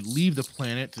Kenobi would leave the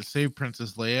planet to save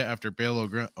Princess Leia after Bail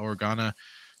Organa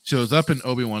shows up in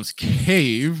Obi-Wan's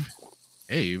cave,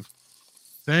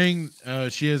 saying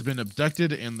she has been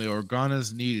abducted and the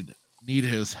Organas need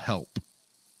his help.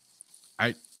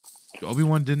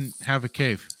 Obi-Wan didn't have a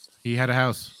cave. He had a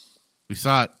house. We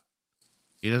saw it.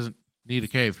 He doesn't need a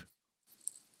cave.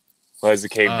 Well, there's a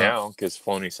cave now because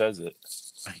Filoni says it.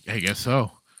 I guess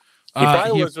so. He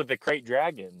probably was with the Krayt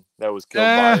Dragon that was killed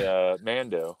by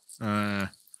Mando.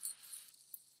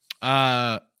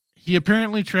 He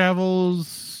apparently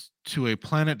travels to a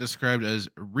planet described as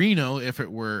Reno, if it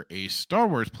were a Star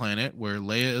Wars planet where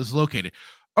Leia is located.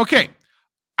 Okay,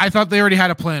 I thought they already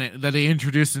had a planet that they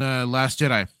introduced in Last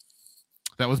Jedi.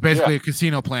 That was basically a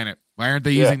casino planet. Why aren't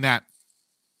they using that?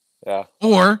 Yeah.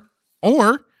 Or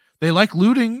they like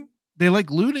looting. They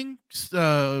like looting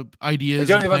ideas.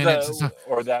 And planets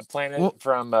or that planet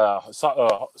from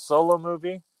Solo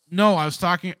movie. No, I was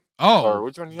talking. Oh, or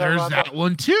which one? There's that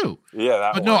one too. Yeah,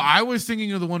 that one. No, I was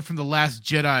thinking of the one from the Last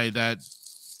Jedi that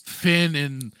Finn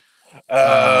and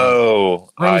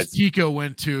Rose Tico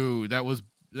went to. That was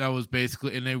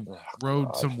basically, and they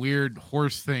rode some weird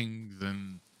horse things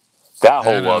and that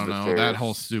whole that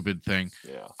whole stupid thing.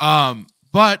 Yeah.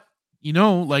 But you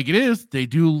know, like it is, they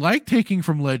do like taking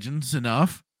from Legends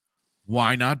enough.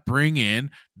 Why not bring in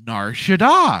Nar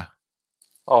Shaddaa?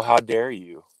 Oh, how dare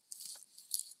you!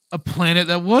 A planet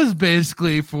that was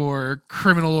basically for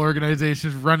criminal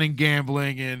organizations running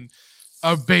gambling and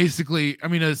basically, I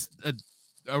mean,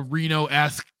 a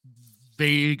Reno-esque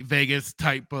Vegas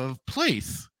type of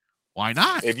place. Why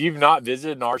not? If you've not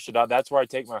visited Nar Shaddaa, that's where I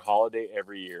take my holiday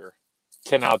every year.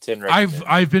 10 out of 10 recommend.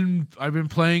 I've been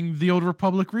playing the Old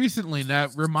Republic recently, and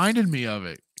that reminded me of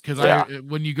it because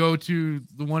when you go to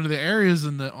one of the areas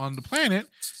on the planet,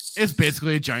 it's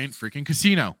basically a giant freaking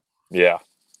casino. Yeah.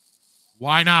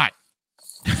 Why not?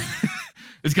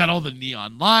 It's got all the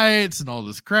neon lights and all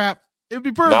this crap. It'd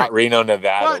be perfect. Not Reno,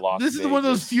 Nevada. But this is one of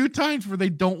those few times where they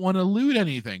don't want to loot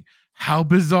anything. How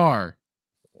bizarre.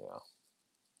 Yeah.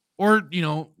 Or,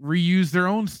 reuse their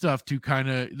own stuff to kind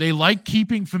of... They like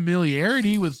keeping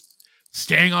familiarity with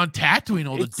staying on Tatooine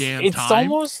all the damn time. It's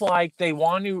almost like they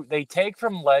take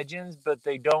from Legends, but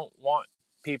they don't want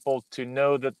people to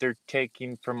know that they're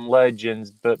taking from Legends,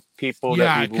 but people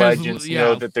that read Legends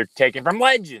know that they're taking from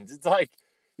Legends. It's like...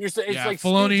 It's like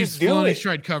Filoni's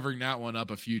tried covering that one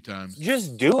up a few times.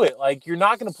 Just do it. Like, you're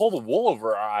not going to pull the wool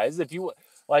over our eyes. If you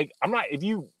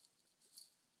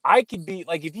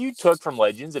took from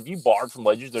Legends, if you borrowed from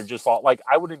Legends, they're just like,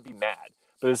 I wouldn't be mad.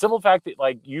 But the simple fact that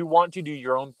like you want to do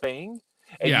your own thing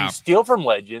and you steal from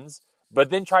Legends,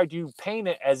 but then try to paint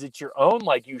it as it's your own,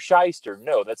 like you shyster.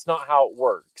 No, that's not how it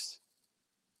works.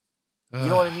 You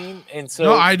know what I mean? And so,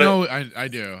 no, I know, I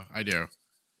do.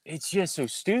 It's just so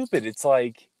stupid. It's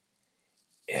like,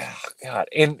 yeah, God,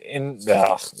 and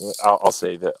I'll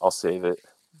save it.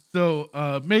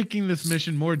 So, making this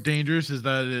mission more dangerous is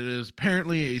that it is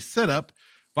apparently a setup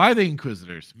by the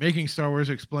Inquisitors. Making Star Wars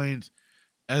explains,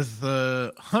 as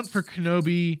the hunt for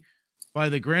Kenobi by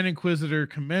the Grand Inquisitor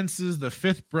commences, the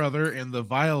fifth brother and the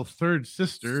vile third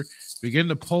sister begin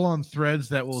to pull on threads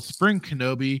that will spring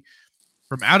Kenobi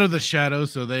from out of the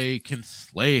shadows so they can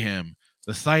slay him.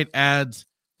 The site adds,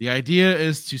 the idea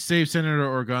is to save Senator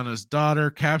Organa's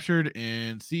daughter captured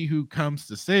and see who comes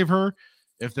to save her.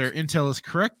 If their intel is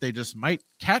correct, they just might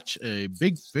catch a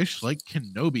big fish like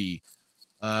Kenobi.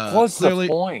 What's the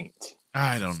point?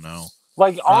 I don't know.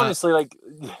 Like, honestly,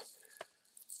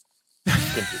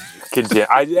 continue.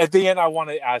 At the end, I want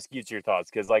to ask you your thoughts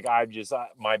because, like,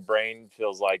 my brain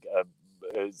feels like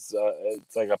it's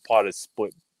like a pot of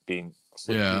split bean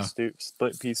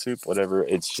split pea soup, whatever.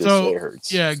 It's just it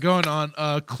hurts. Yeah, going on.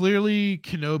 Clearly,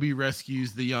 Kenobi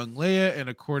rescues the young Leia, and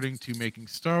according to Making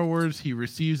Star Wars, he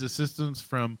receives assistance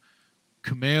from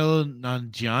Kumail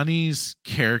Nanjiani's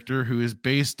character, who is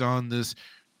based on this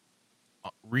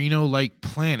Reno-like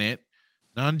planet.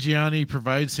 Nanjiani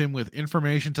provides him with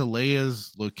information to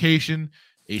Leia's location,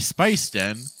 a spice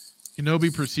den.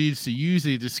 Kenobi proceeds to use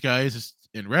a disguise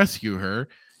and rescue her.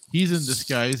 He's in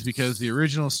disguise because the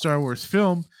original Star Wars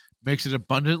film makes it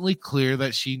abundantly clear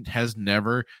that she has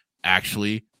never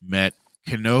actually met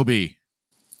Kenobi.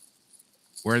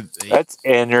 That's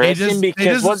interesting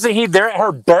because wasn't he there at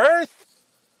her birth?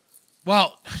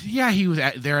 Well, yeah, he was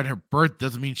there at her birth.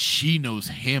 Doesn't mean she knows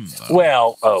him, though.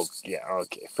 Well,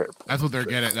 okay, fair point. That's what they're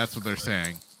getting. That's what they're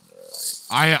saying.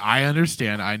 I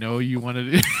understand. I know you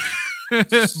wanted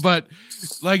it, but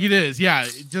like it is, yeah.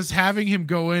 Just having him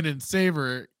go in and save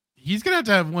her, he's gonna have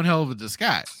to have one hell of a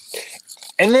disguise.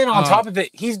 And then on top of it,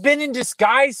 he's been in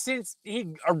disguise since he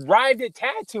arrived at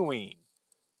Tatooine.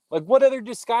 Like, what other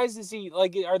disguises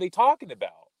are they talking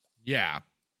about? Yeah.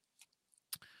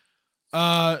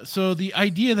 So the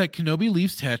idea that Kenobi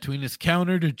leaves Tatooine is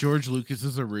counter to George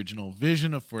Lucas's original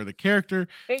vision for the character.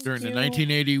 During the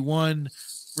 1981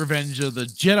 Revenge of the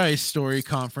Jedi story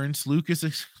conference, Lucas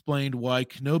explained why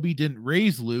Kenobi didn't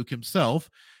raise Luke himself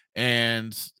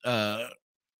and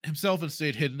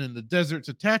stayed hidden in the deserts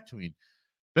of Tatooine.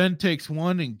 Ben takes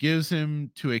one and gives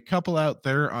him to a couple out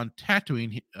there on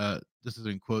Tatooine. This is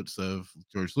in quotes of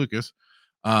George Lucas.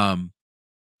 Ben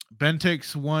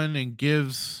takes one and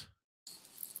gives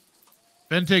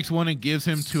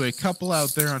him to a couple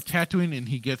out there on Tatooine, and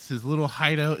he gets his little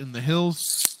hideout in the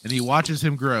hills, and he watches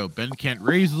him grow. Ben can't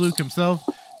raise Luke himself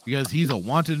because he's a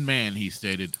wanted man, he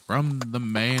stated, from the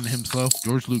man himself,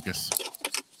 George Lucas.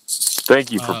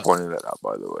 Thank you for pointing that out,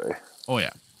 by the way. Oh,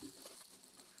 yeah.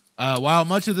 While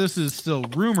much of this is still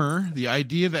rumor, the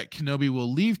idea that Kenobi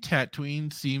will leave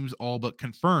Tatooine seems all but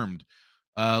confirmed.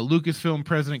 Lucasfilm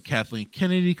president Kathleen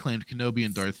Kennedy claimed Kenobi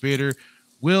and Darth Vader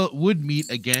would meet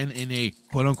again in a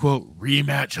quote-unquote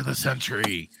rematch of the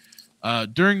century.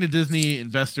 During the Disney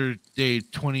Investor Day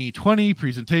 2020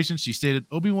 presentation, she stated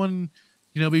Obi-Wan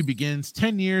Kenobi begins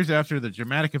 10 years after the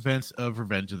dramatic events of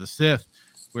Revenge of the Sith,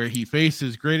 where he faced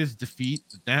his greatest defeat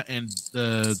and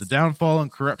the downfall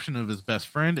and corruption of his best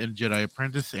friend and Jedi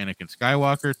apprentice Anakin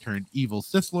Skywalker turned evil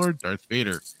Sith Lord Darth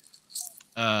Vader.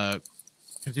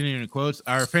 Continuing in quotes,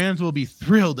 our fans will be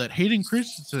thrilled that Hayden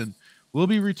Christensen will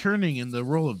be returning in the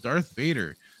role of Darth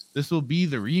Vader. This will be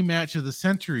the rematch of the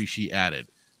century, she added.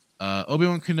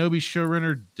 Obi-Wan Kenobi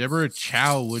showrunner Deborah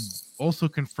Chow would also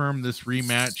confirm this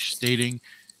rematch, stating,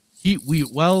 we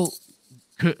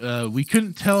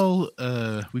couldn't tell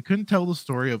the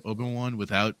story of Obi-Wan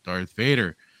without Darth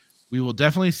Vader. We will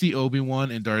definitely see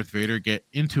Obi-Wan and Darth Vader get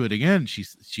into it again,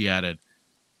 she added.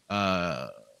 So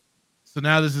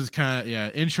now this is kind of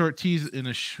in a short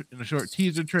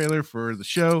teaser trailer for the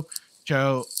show.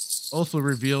 Chow also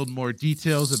revealed more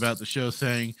details about the show,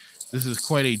 saying this is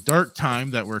quite a dark time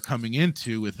that we're coming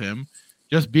into with him.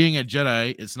 Just being a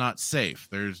Jedi, it's not safe.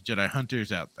 There's Jedi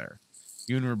hunters out there.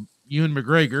 Ewan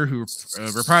McGregor, who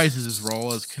reprises his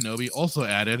role as Kenobi, also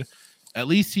added, at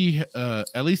least he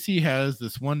has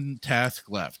this one task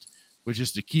left, which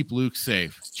is to keep Luke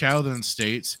safe. Chow then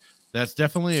states, that's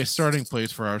definitely a starting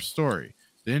place for our story.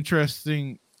 The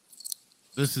interesting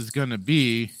this is going to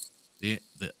be where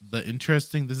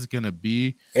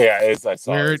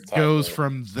it goes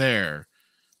from there.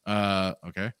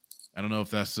 Okay. I don't know if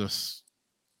that's just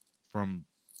from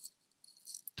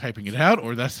typing it out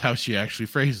or that's how she actually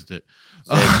phrased it.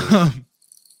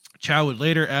 Chow would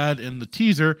later add in the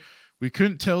teaser, we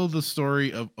couldn't tell the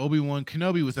story of Obi-Wan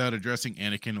Kenobi without addressing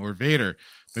Anakin or Vader.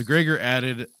 McGregor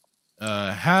added,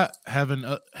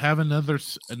 have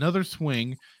another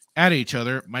swing at each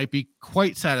other might be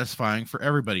quite satisfying for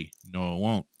everybody. No, it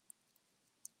won't.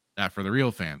 Not for the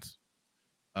real fans.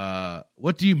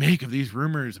 What do you make of these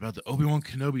rumors about the Obi-Wan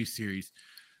Kenobi series?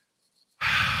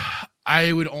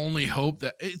 I would only hope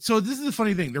that. So this is the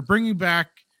funny thing. They're bringing back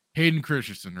Hayden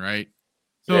Christensen, right?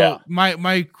 So yeah. My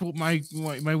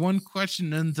one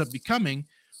question ends up becoming: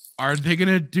 are they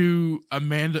gonna do a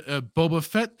Boba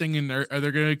Fett thing in there? Are they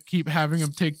gonna keep having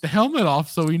him take the helmet off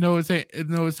so we know it's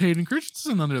Hayden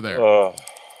Christensen under there?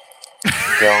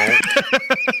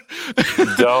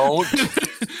 Don't.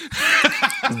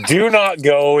 Do not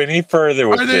go any further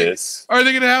with this. Are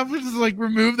they gonna have to just like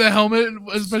remove the helmet,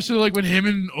 especially like when him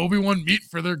and Obi-Wan meet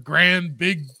for their grand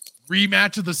big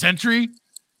rematch of the century?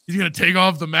 He's gonna take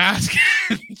off the mask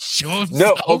and show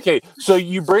himself. No, okay. So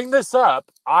you bring this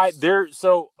up. Where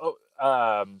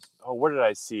did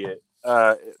I see it?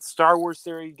 Star Wars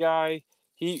theory guy.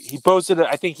 He posted it.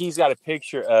 I think he's got a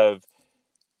picture of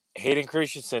Hayden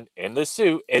Christensen in the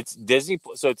suit. It's Disney,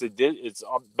 so it's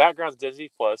on background's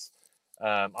Disney Plus.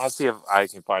 I'll see if I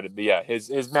can find it. But yeah,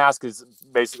 his mask is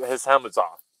basically his helmet's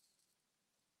off.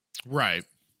 Right.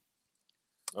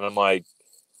 And I'm like,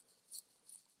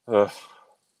 ugh.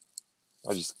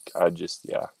 I just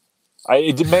yeah.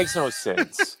 It makes no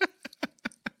sense.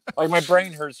 Like, my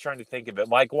brain hurts trying to think of it.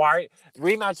 Like, why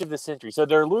rematch of the century? So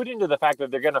they're alluding to the fact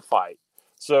that they're going to fight.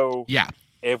 So yeah,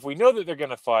 if we know that they're going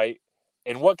to fight,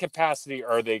 in what capacity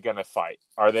are they going to fight?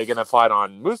 Are they going to fight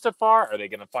on Mustafar? Are they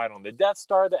going to fight on the Death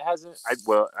Star that hasn't?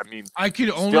 I could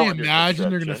only imagine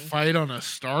they're going to fight on a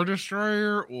Star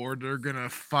Destroyer, or they're going to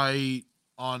fight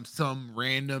on some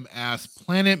random ass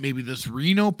planet, maybe this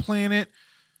Reno planet.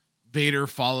 Vader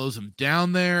follows him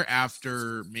down there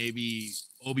after maybe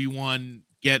Obi-Wan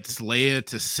gets Leia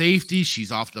to safety.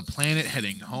 She's off the planet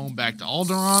heading home back to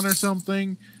Alderaan or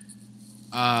something.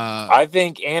 I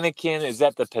think Anakin is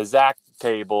at the Pizzac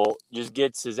table, just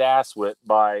gets his ass whipped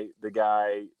by the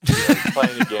guy he's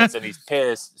playing against, and he's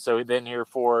pissed. So then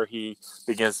he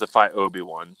begins to fight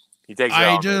Obi-Wan. He takes it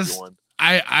out on Obi-Wan.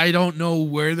 I don't know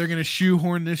where they're going to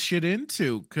shoehorn this shit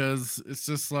into, because it's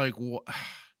just like,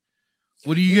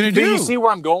 what are you going to do? Do you see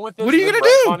where I'm going with this? What are you going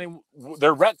to do?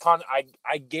 They're retconning.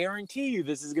 I guarantee you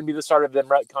this is going to be the start of them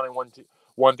retconning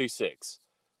 1 through 6.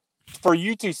 For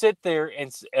you to sit there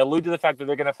and allude to the fact that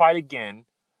they're going to fight again,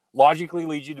 logically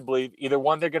leads you to believe either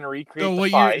one, they're going to recreate the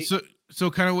fight. So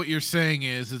kind of what you're saying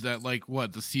is that, like,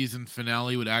 what, the season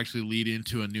finale would actually lead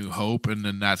into A New Hope, and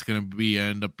then that's going to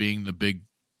end up being the big.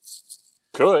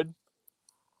 Could.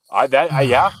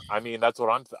 Yeah. I mean, that's what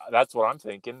I'm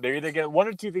thinking. They're either going one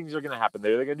or two things are going to happen.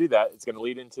 They're either going to do that. It's going to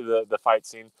lead into the fight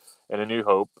scene in A New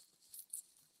Hope,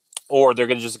 or they're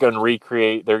just going to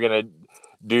recreate. They're going to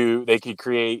do. They could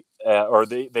create, or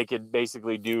they could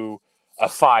basically do a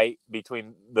fight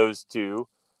between those two.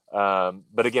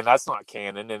 But again, that's not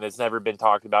canon, and it's never been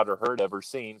talked about or heard of or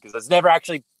seen, because it's never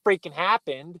actually freaking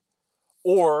happened.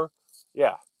 Or,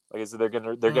 yeah, like I said, they're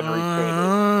gonna recreate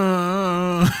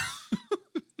it.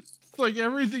 Like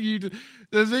everything you do,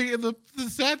 the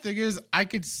sad thing is, I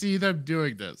could see them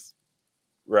doing this.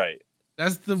 Right.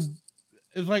 It's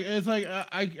like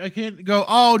I can't go,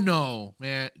 oh no,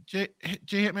 man, J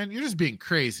Hitman, you're just being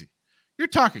crazy. You're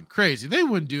talking crazy. They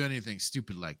wouldn't do anything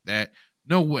stupid like that.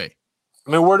 No way.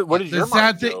 I mean, what is your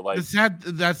mind thing? Like,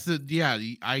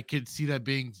 I could see that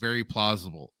being very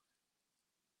plausible.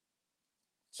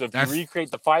 So if you recreate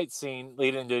the fight scene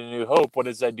leading to A New Hope, what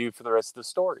does that do for the rest of the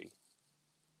story?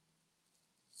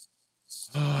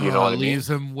 You know what I mean? Leaves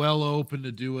them well open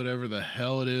to do whatever the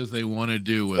hell it is they want to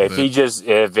do with it.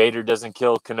 If Vader doesn't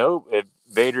kill Kenobi, if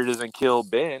Vader doesn't kill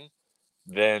Ben,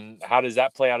 then how does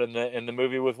that play out in the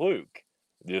movie with Luke?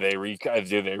 Do they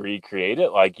recreate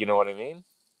it? Like, you know what I mean?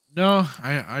 No,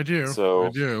 I do. So, I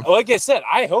do. Like I said,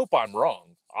 I hope I'm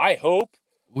wrong. I hope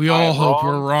we all hope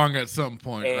we're wrong at some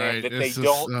point, and right?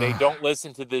 That they don't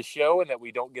listen to this show, and that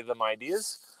we don't give them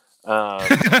ideas.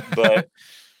 But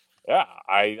yeah,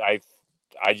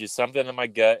 I just, something in my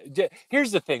gut.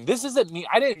 Here's the thing. This isn't me.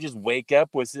 I didn't just wake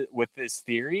up with this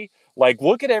theory. Like,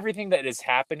 look at everything that is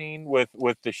happening with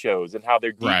the shows and how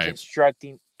they're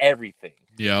deconstructing everything.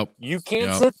 Yep. You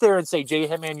can't sit there and say, Jay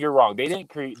Hitman, you're wrong. They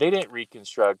didn't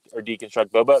reconstruct or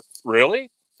deconstruct Boba.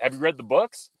 Really? Have you read the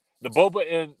books? The Boba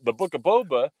in the Book of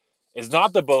Boba is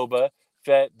not the Boba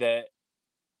Fett that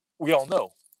we all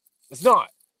know. It's not.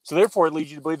 So therefore, it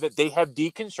leads you to believe that they have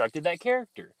deconstructed that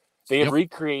character. They have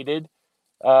recreated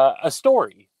a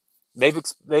story. They've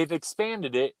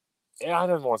expanded it. I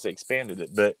don't want to say expanded it,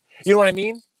 but you know what I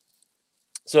mean?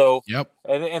 So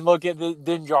and look at the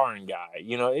Din Djarin guy.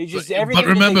 You know, it's just everything. But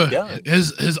remember, done.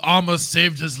 his armor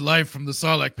saved his life from the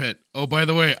Sarlacc pit. Oh, by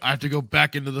the way, I have to go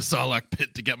back into the Sarlacc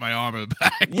pit to get my armor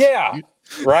back. Yeah,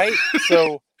 right.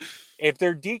 So if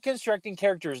they're deconstructing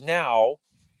characters now,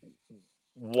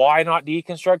 why not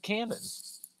deconstruct canon?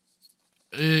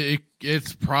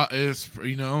 It's probably.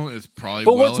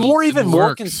 But what's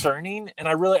more concerning, and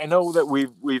I know that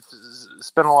we've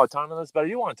spent a lot of time on this, but I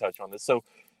do want to touch on this. So,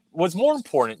 what's more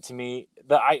important to me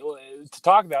to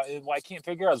talk about is what I can't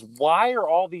figure out is why are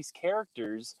all these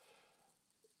characters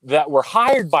that were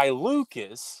hired by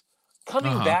Lucas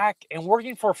coming back and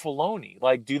working for Filoni?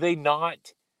 Like, do they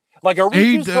not? Like, are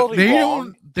we just totally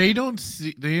wrong? They don't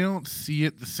see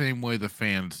it the same way the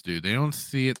fans do. They don't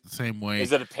see it the same way.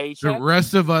 Is it a paycheck? The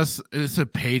rest of us, it's a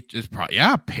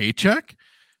paycheck.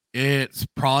 It's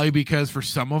probably because for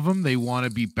some of them, they want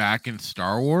to be back in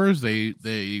Star Wars. They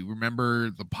remember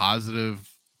the positive,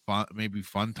 fun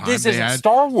times this they isn't had.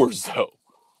 Star Wars, though.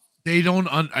 they don't.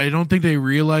 I don't think they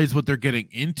realize what they're getting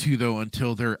into though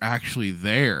until they're actually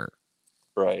there.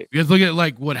 Right. Because look at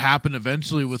like what happened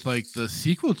eventually with like the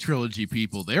sequel trilogy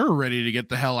people. They were ready to get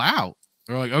the hell out.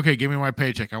 They're like, okay, give me my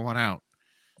paycheck. I want out.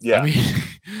 Yeah. I mean,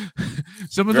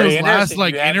 some of Very those last interesting.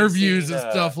 like You haven't interviews seen,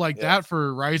 and stuff like yeah. that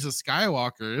for Rise of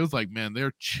Skywalker, it was like, man,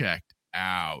 they're checked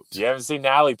out. You haven't seen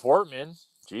Natalie Portman.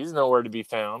 She's nowhere to be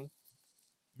found.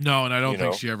 No, and I don't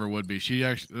think she ever would be. She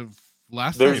actually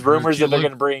last There's I heard, rumors she that they're looked-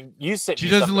 going to bring. You sent She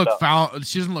me doesn't something look about-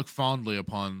 she doesn't look fondly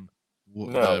upon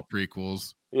No. the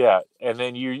prequels. Yeah, and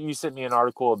then you sent me an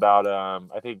article about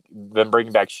I think them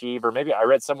bringing back Sheev, or maybe I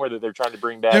read somewhere that they're trying to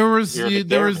bring back. There was Ian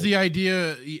the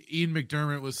idea. Ian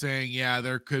McDermott was saying, yeah,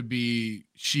 there could be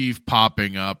Sheev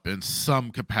popping up in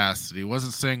some capacity.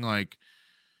 Wasn't saying like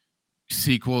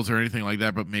sequels or anything like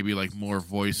that, but maybe like more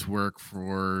voice work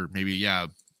for maybe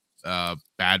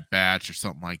Bad Batch or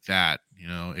something like that. You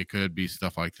know, it could be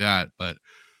stuff like that. But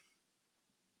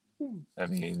I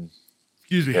mean,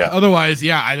 excuse me. Yeah. Otherwise,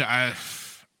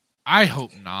 I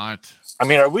hope not. I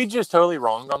mean, are we just totally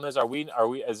wrong on this? Are we?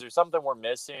 Is there something we're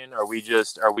missing? Are we?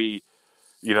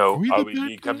 You know, are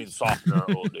we becoming soft in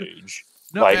our old age?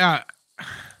 No, like, yeah.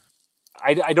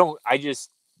 I don't. I just,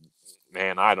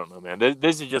 man, I don't know, man.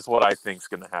 This is just what I think is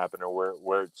going to happen, or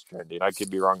where it's trending. I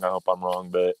could be wrong. I hope I'm wrong,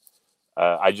 but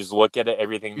I just look at it,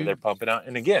 everything that they're pumping out,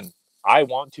 and again, I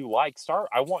want to like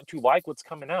what's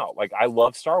coming out. Like, I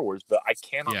love Star Wars, but I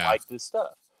cannot like this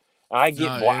stuff. And I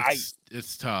get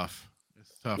it's tough.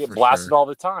 It's tough. Get for blasted sure. all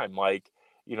the time. Like,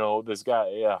 you know, this guy.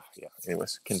 Yeah.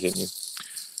 Anyways, continue.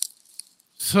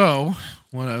 So,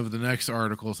 one of the next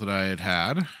articles that I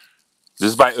had. This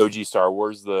is by OG Star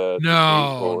Wars.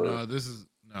 This is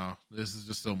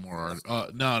just still more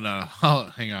art. No.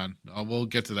 Oh, hang on. We'll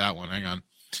get to that one. Hang on.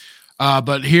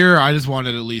 But here, I just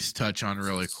wanted to at least touch on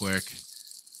really quick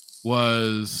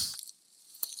was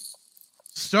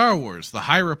Star Wars: The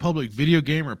High Republic video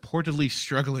game reportedly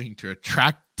struggling to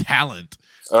attract talent.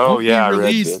 Oh, yeah, I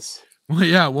read this. Well,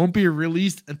 yeah, won't be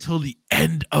released until the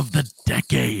end of the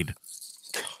decade.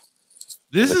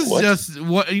 This is just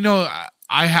what, you know,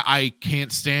 I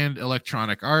can't stand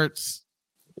Electronic Arts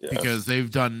because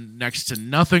they've done next to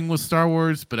nothing with Star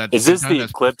Wars. But at is this the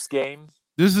Eclipse game?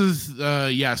 This is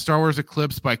Star Wars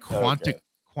Eclipse by Quantic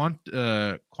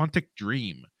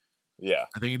Dream. Yeah,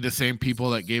 I think the same people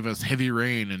that gave us Heavy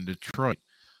Rain and Detroit,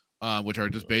 which are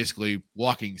just basically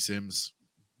walking sims,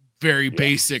 very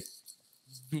basic.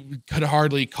 Could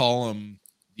hardly call them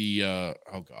the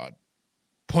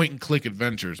point and click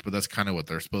adventures, but that's kind of what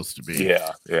they're supposed to be.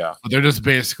 Yeah. But they're just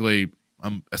basically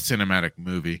a cinematic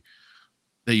movie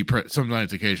that you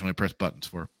sometimes occasionally press buttons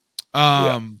for.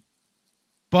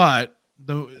 But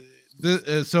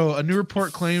so a new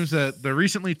report claims that the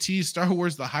recently teased Star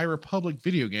Wars: The High Republic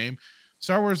video game,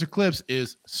 Star Wars Eclipse,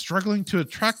 is struggling to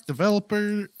attract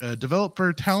developer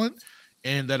talent,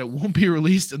 and that it won't be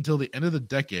released until the end of the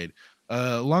decade.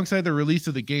 Alongside the release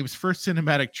of the game's first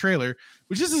cinematic trailer,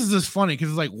 which is just funny because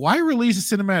it's like, why release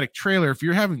a cinematic trailer if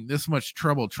you're having this much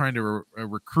trouble trying to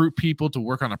recruit people to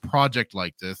work on a project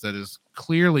like this that is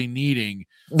clearly needing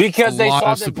because they saw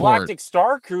the support. Galactic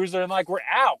Star Cruiser and like, we're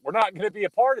out. We're not going to be a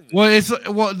part of this.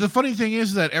 Well, the funny thing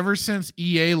is that ever since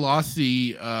EA lost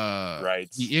the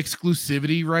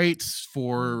exclusivity rights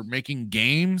for making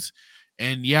games,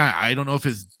 and I don't know if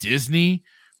it's Disney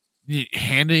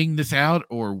handing this out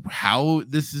or how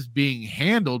this is being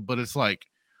handled, but it's like,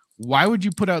 why would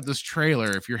you put out this trailer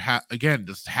if you're again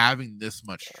just having this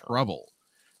much trouble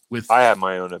with? I have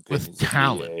my own opinion with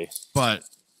talent, but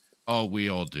we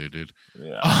all do, dude.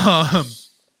 Yeah.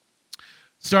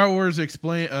 Star Wars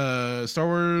explained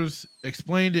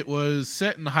it was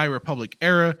set in the High Republic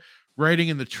era, writing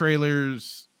in the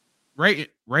trailer's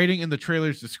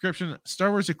description.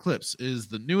 Star Wars Eclipse is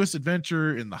the newest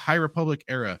adventure in the High Republic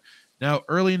era, now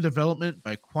early in development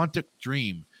by Quantic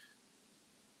Dream.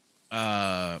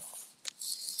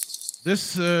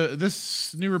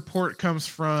 This new report comes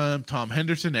from Tom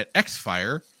Henderson at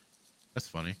Xfire. That's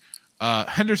funny.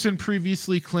 Henderson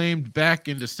previously claimed back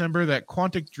in December that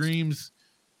Quantic Dream's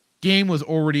game was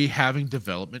already having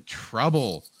development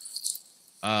trouble.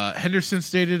 Henderson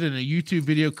stated in a YouTube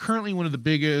video, currently one of the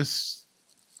biggest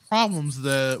problems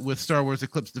with Star Wars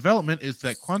Eclipse development is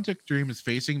that Quantic Dream is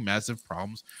facing massive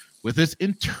problems with its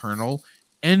internal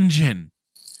engine.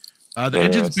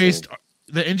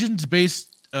 The engine's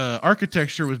based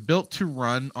architecture was built to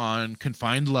run on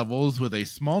confined levels with a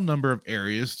small number of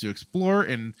areas to explore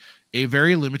and a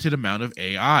very limited amount of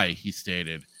AI, he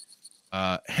stated.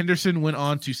 Henderson went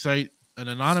on to cite an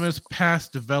anonymous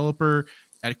past developer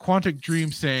at Quantic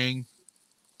Dream saying,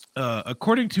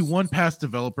 According to one past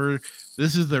developer,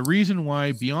 this is the reason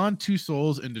why Beyond Two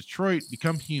Souls and Detroit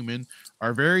Become Human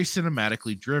are very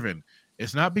cinematically driven.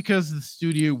 It's not because the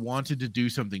studio wanted to do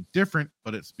something different,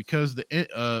 but it's because of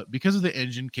the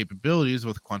engine capabilities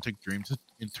with Quantic Dream's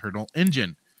internal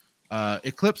engine.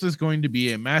 Eclipse is going to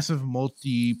be a massive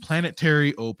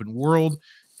multi-planetary open world,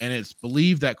 and it's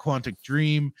believed that Quantic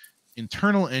Dream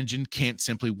internal engine can't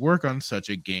simply work on such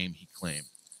a game, he claimed.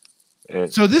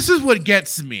 So this is what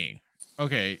gets me.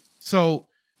 Okay, so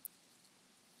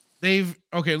wait,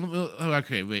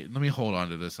 let me hold on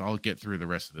to this. I'll get through the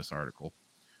rest of this article.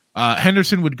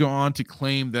 Henderson would go on to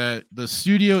claim that the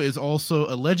studio is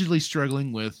also allegedly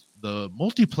struggling with the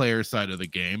multiplayer side of the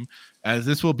game, as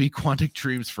this will be Quantic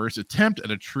Dream's first attempt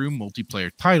at a true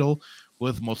multiplayer title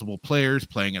with multiple players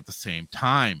playing at the same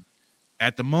time.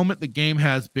 At the moment, the game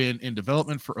has been in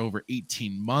development for over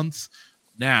 18 months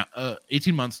now,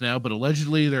 but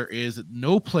allegedly there is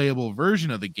no playable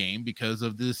version of the game because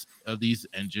of these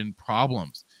engine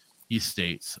problems, he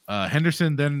states.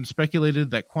 Henderson then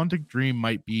speculated that Quantic Dream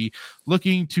might be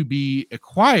looking to be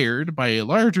acquired by a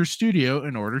larger studio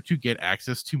in order to get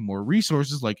access to more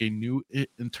resources like a new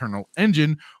internal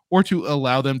engine, or to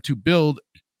allow them to build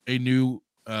a new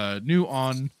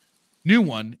one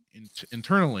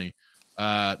internally.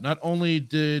 Not only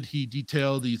did he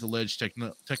detail these alleged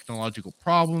technological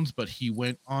problems, but he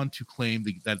went on to claim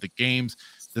that the game's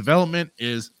development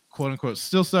is "quote unquote"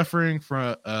 still suffering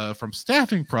from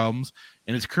staffing problems,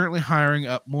 and is currently hiring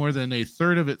up more than a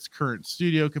third of its current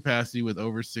studio capacity, with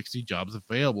over 60 jobs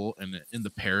available in the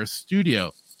Paris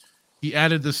studio. He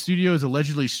added the studio is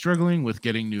allegedly struggling with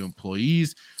getting new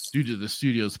employees due to the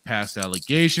studio's past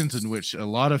allegations, in which a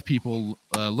lot of people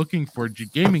looking for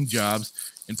gaming jobs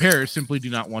in Paris simply do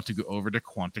not want to go over to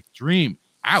Quantic Dream.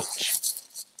 Ouch.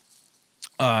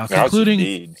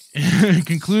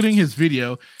 Concluding his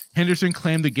video, Henderson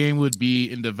claimed the game would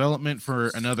be in development for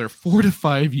another 4 to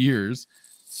 5 years.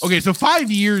 Okay, so 5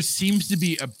 years seems to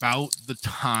be about the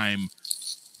time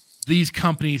these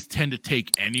companies tend to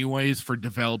take anyways for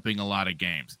developing a lot of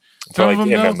games. So like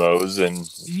MMOs and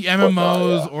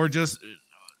MMOs, or just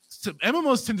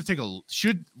MMOs tend to take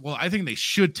I think they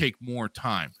should take more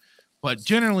time. But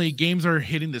generally, games are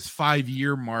hitting this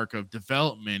 5-year mark of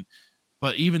development.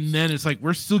 But even then, it's like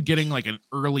we're still getting like an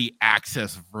early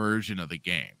access version of the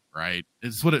game, right?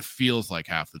 It's what it feels like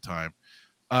half the time.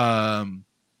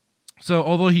 So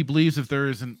although he believes if there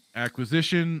is an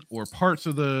acquisition or parts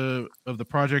of the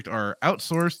project are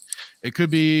outsourced, it could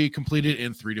be completed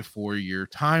in 3 to 4 year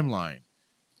timeline.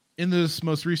 In this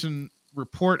most recent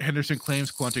report, Henderson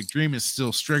claims Quantic Dream is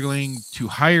still struggling to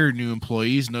hire new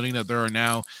employees, noting that there are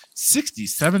now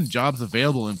 67 jobs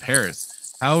available in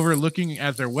Paris. However, looking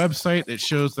at their website, it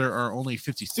shows there are only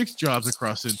 56 jobs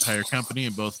across the entire company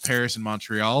in both Paris and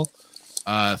Montreal.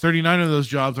 39 of those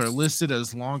jobs are listed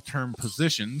as long-term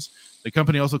positions. The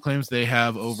company also claims they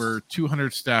have over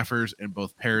 200 staffers in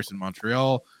both Paris and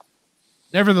Montreal.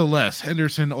 Nevertheless,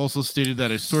 Henderson also stated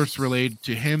that a source relayed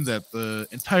to him that the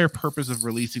entire purpose of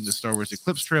releasing the Star Wars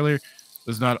Eclipse trailer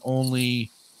was not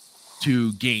only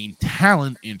to gain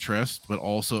talent interest, but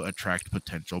also attract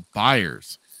potential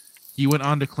buyers. He went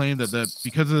on to claim that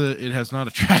because it has not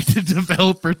attracted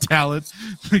developer talent,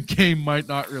 the game might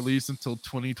not release until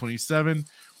 2027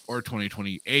 or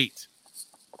 2028.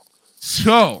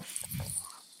 So,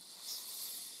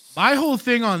 my whole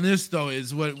thing on this, though,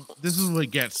 is what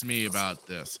gets me about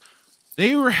this.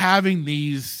 They were having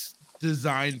these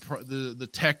the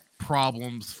tech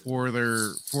problems for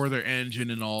their engine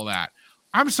and all that.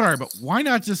 I'm sorry, but why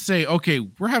not just say, okay,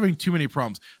 we're having too many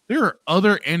problems. There are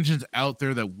other engines out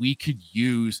there that we could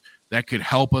use that could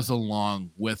help us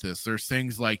along with this. There's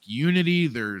things like Unity.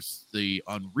 There's the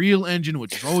Unreal Engine,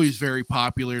 which is always very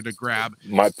popular to grab.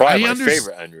 My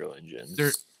favorite Unreal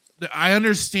Engine. I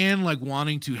understand like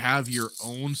wanting to have your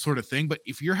own sort of thing, but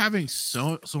if you're having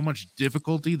so much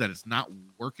difficulty that it's not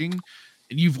working,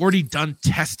 and you've already done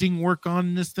testing work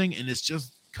on this thing, and it's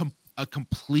just a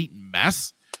complete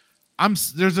mess,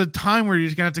 there's a time where you're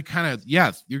gonna have to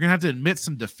you're gonna have to admit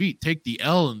some defeat, take the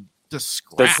L, and just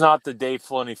scrap. That's not the Dave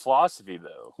Filoni philosophy,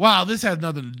 though. Wow, this has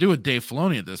nothing to do with Dave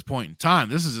Filoni at this point in time.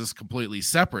 This is just completely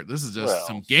separate. This is just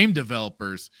some game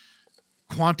developers.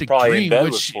 Quantic Dream,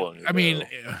 which Filoni, I mean,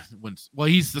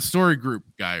 he's the story group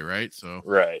guy, right? So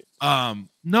right.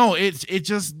 No, it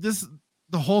just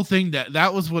the whole thing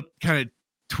that was what kind of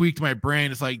tweaked my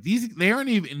brain. It's like they aren't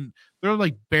even they're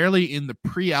like barely in the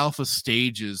pre-alpha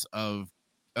stages of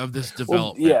this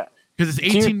development. Yeah, because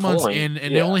it's 18 months in,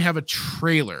 and they only have a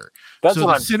trailer. That's so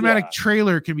the cinematic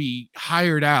trailer can be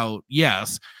hired out,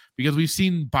 yes, because we've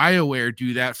seen BioWare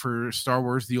do that for Star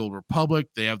Wars: The Old Republic.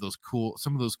 They have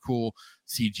some of those cool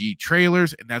CG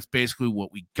trailers, and that's basically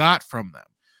what we got from them.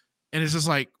 And it's just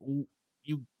like,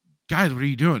 you guys, what are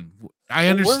you doing? I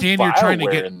understand you're trying to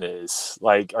get in this.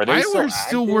 Like, are they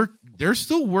They're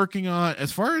still working on,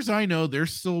 as far as I know, they're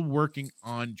still working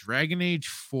on Dragon Age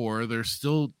 4. They're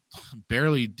still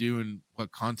barely doing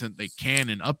what content they can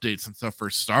and updates and stuff for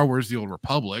Star Wars: The Old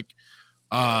Republic.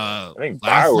 I think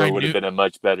BioWare would have been a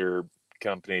much better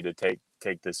company to take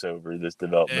this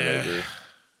development over.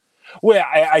 Well,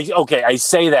 I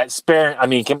say that sparing. I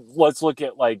mean, let's look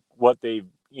at like what they've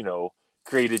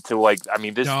created to like. I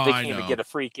mean, they can't even get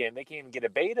they can't even get a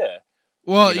beta.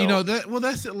 Well,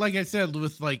 that's like I said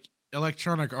with like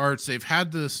Electronic Arts. They've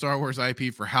had the Star Wars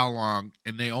IP for how long,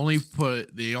 and they only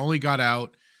got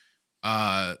out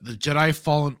the Jedi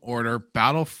Fallen Order,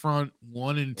 Battlefront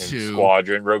 1 and 2,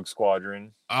 Rogue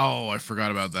Squadron. Oh, I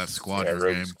forgot about that Squadron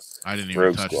game. I didn't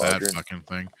even touch that fucking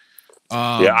thing.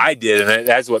 Yeah, I did, and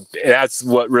that's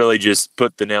what really just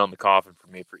put the nail in the coffin for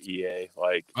me for EA.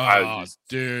 Like,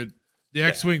 dude, the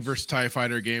X-Wing versus TIE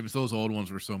Fighter games, those old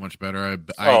ones were so much better.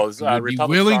 I would be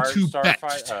willing to bet.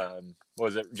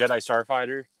 Was it Jedi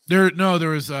Starfighter? There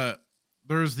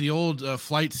was the old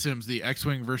flight sims, the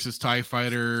X-Wing versus TIE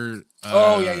Fighter.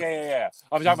 Yeah.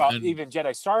 I'm talking about even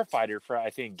Jedi Starfighter for, I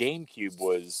think, GameCube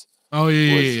was. Oh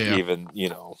yeah. Even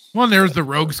Well, there's the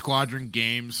Rogue Squadron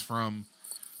games from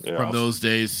those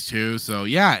days too. So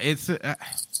yeah, it's that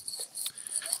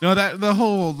the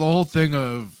whole thing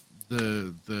of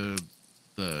the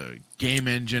game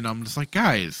engine. I'm just like,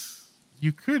 guys,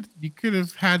 you could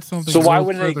have had something. So why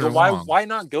wouldn't they go? Why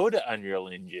not go to Unreal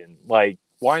Engine? Like,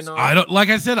 why not? I don't. Like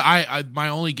I said, I my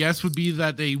only guess would be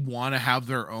that they want to have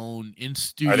their own in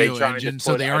studio engine,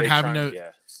 so they aren't having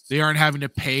to. They aren't having to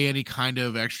pay any kind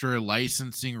of extra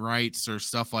licensing rights or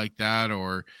stuff like that,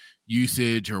 or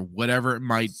usage or whatever it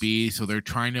might be. So they're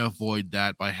trying to avoid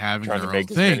that by having their own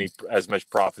thing. As much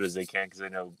profit as they can, because they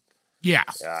know. Yeah,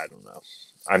 I don't know.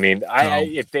 I mean,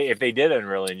 if they did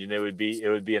Unreal Engine, it would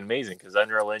be amazing, because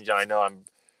Unreal Engine, I know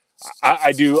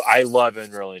I love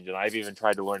Unreal Engine. I've even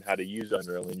tried to learn how to use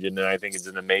Unreal Engine, and I think it's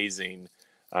an amazing.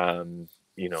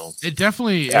 It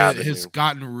definitely has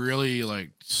gotten really like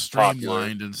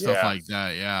streamlined and stuff like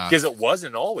that. Yeah, because it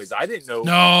wasn't always. I didn't know.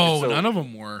 No, none of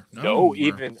them were.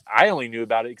 Even I only knew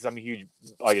about it because I'm a huge,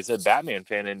 like I said, Batman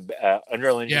fan, and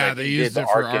Unreal Engine. Yeah, they used it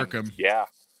for Arkham. Yeah.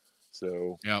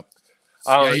 So. Yep.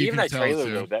 Even that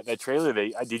trailer though. That trailer.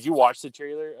 Did you watch the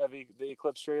trailer of the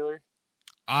Eclipse trailer?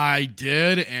 I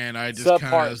did, and I just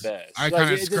kind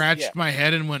of scratched my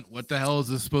head and went, "What the hell is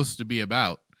this supposed to be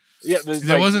about?" Yeah,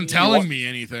 it wasn't telling me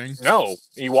anything. No,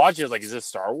 you watch it like, is this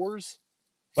Star Wars?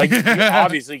 Like,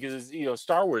 obviously, because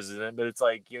Star Wars isn't, but it's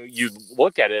like you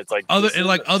look at it, it's like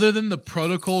other than the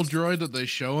protocol droid that they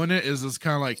show in it, is this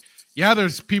kind of like, yeah,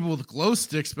 there's people with glow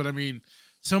sticks, but I mean,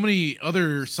 so many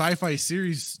other sci-fi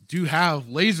series do have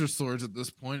laser swords at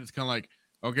this point. It's kind of like,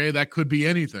 okay, that could be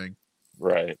anything,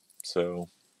 right? So.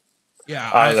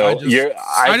 Yeah, I know.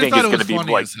 I think it's going to be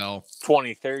like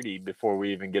 2030 before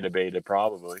we even get a beta,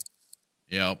 probably.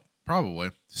 Yeah, probably.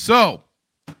 So,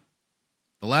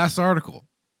 the last article.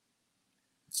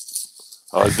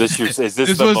 Oh, is this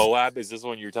the Moab? Is this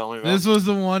one you're telling me about? This was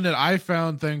the one that I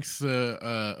found thanks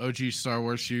to OG Star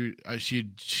Wars. She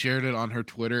shared it on her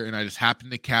Twitter, and I just happened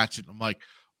to catch it. I'm like,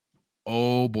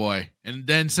 oh boy! And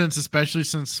then especially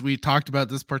since we talked about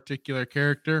this particular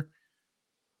character,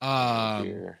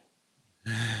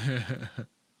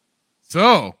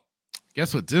 so,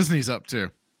 guess what Disney's up to?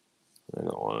 I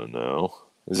don't want to know.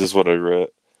 Is this what I read?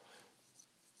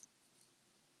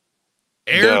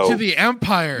 Heir to the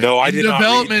Empire. No, I did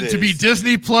development to be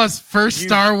Disney Plus first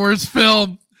Star Wars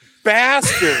film.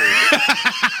 Bastard!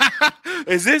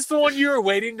 Is this the one you were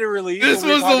waiting to release? This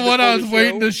was the one I was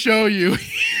waiting to show you.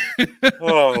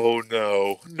 Oh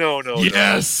no!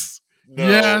 Yes. No.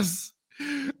 Yes.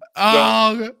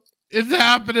 Oh, it's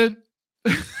happening.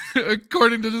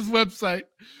 According to this website.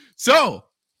 So,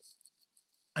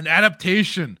 an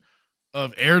adaptation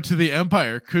of Heir to the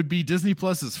Empire could be Disney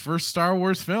Plus's first Star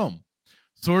Wars film.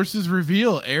 Sources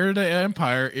reveal Heir to the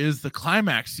Empire is the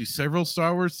climax to several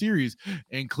Star Wars series,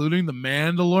 including The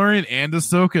Mandalorian and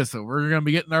Ahsoka. So we're going to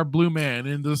be getting our blue man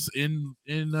in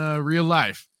real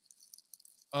life.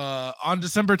 On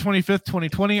December 25th,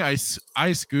 2020,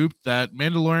 I scooped that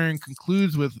Mandalorian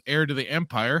concludes with Heir to the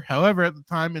Empire. However, at the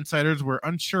time, insiders were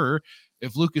unsure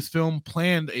if Lucasfilm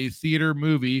planned a theater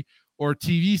movie or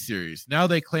TV series. Now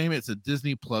they claim it's a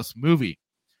Disney Plus movie.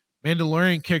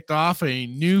 Mandalorian kicked off a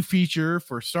new feature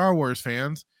for Star Wars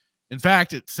fans In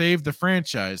fact, it saved the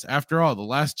franchise. After all, The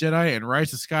Last Jedi and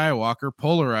Rise of Skywalker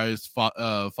polarized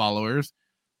followers.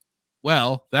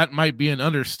 Well, that might be an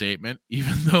understatement,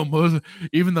 even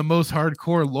the most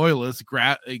hardcore loyalists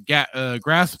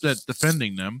grasped at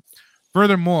defending them.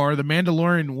 Furthermore, The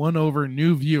Mandalorian won over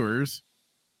new viewers.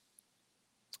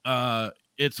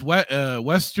 Its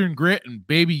Western grit and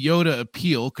Baby Yoda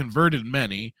appeal converted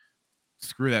many.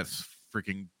 Screw that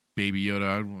freaking Baby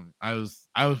Yoda. I was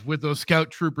with those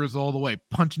scout troopers all the way,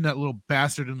 punching that little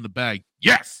bastard in the bag.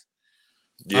 Yes.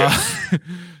 The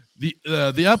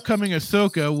upcoming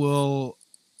Ahsoka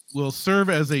will serve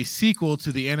as a sequel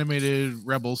to the animated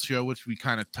Rebels show, which we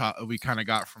kind of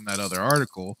got from that other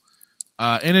article.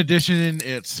 In addition,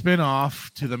 its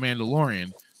spin-off to The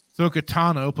Mandalorian. Ahsoka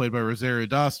Tano, played by Rosario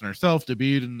Dawson herself,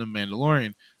 debuted in The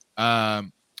Mandalorian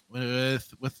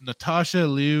with Natasha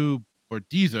Liu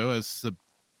Bordizzo as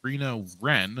Sabrina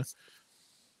Wren.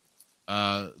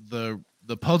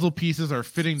 The puzzle pieces are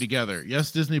fitting together.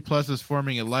 Yes, Disney Plus is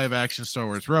forming a live-action Star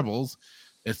Wars Rebels.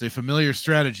 It's a familiar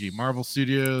strategy. Marvel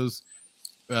Studios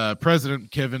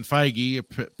president Kevin Feige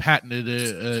patented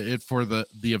it for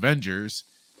the Avengers.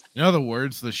 In other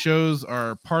words, the shows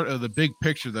are part of the big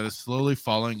picture that is slowly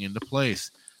falling into place.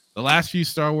 The last few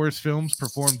Star Wars films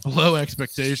performed below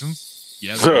expectations.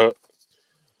 Yes.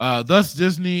 Thus,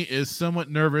 Disney is somewhat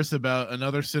nervous about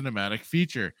another cinematic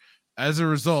feature. As a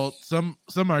result, some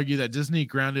argue that Disney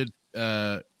grounded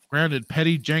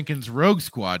Patty Jenkins' Rogue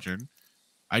Squadron.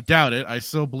 I doubt it. I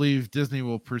still believe Disney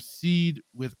will proceed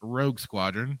with Rogue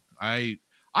Squadron. I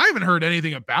haven't heard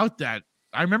anything about that.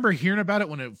 I remember hearing about it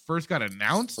when it first got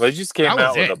announced. Well, they just came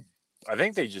out with I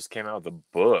think they just came out with a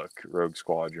book, Rogue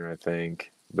Squadron, I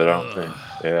think. But I don't think.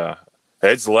 Yeah.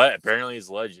 It's apparently it's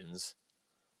Legends.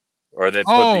 Or they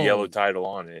put the yellow title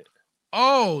on it.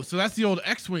 Oh, so that's the old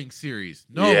X-Wing series.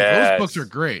 No, yes. Those books are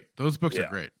great. Those books are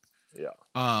great. Yeah.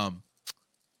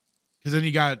 Because then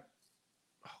you got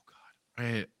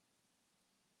I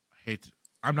hate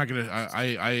I'm not gonna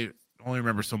I only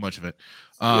remember so much of it.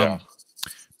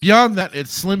 Beyond that,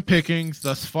 it's slim pickings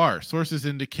thus far. Sources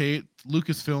indicate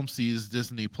Lucasfilm sees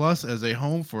Disney Plus as a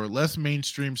home for less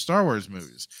mainstream Star Wars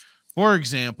movies. For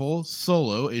example,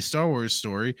 Solo, a Star Wars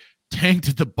story, tanked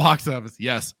at the box office.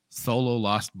 Yes, Solo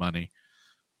lost money.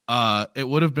 It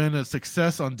would have been a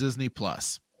success on Disney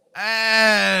Plus.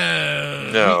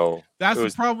 No. That's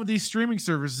the problem with these streaming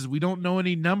services. We don't know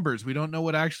any numbers. We don't know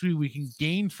what actually we can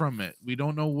gain from it. We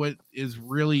don't know what is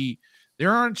really... They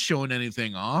aren't showing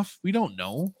anything off. We don't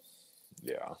know.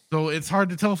 Yeah. So it's hard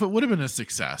to tell if it would have been a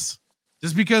success.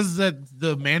 Just because that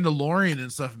the Mandalorian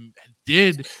and stuff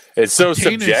did. It's so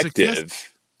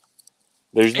subjective.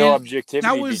 There's no objectivity.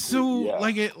 That was so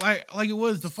like it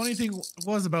was. The funny thing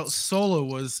was about Solo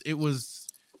was it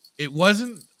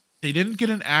wasn't. They didn't get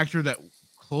an actor that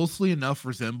closely enough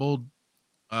resembled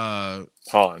Han.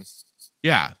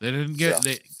 Yeah, they didn't get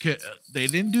they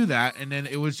didn't do that, and then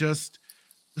it was just.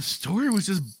 The story was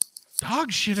just dog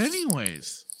shit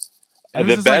anyways.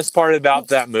 The best part about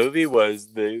that movie was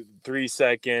the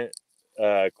 3-second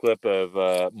clip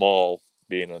of Maul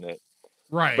being in it.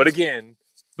 Right. But again,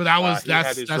 that's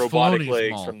robotic Filoni's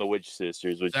legs Maul. from the Witch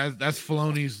Sisters. Which, that's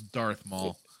Filoni's Darth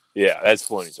Maul. Yeah, that's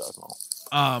Filoni's Darth Maul.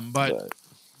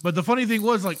 But the funny thing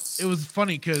was, like, it was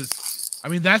funny because I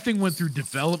mean that thing went through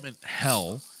development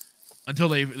hell until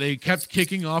they kept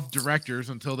kicking off directors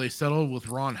until they settled with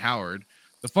Ron Howard.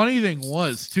 The funny thing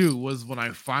was when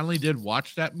I finally did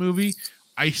watch that movie,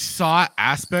 I saw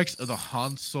aspects of the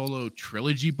Han Solo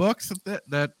trilogy books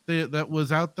that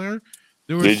was out there.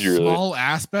 There were small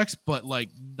aspects, but like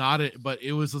but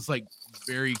it was just like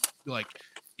very like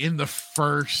in the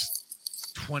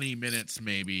first 20 minutes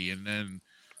maybe, and then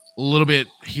a little bit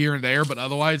here and there, but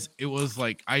otherwise it was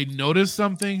like I noticed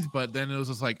some things, but then it was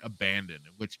just like abandoned,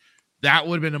 which that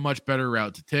would have been a much better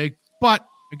route to take. But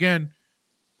again,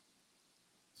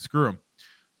 screw them.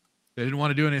 They didn't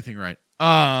want to do anything right.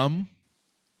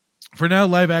 For now,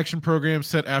 live action programs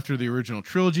set after the original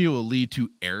trilogy will lead to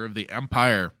Heir of the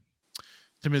Empire.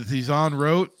 Timothy Zahn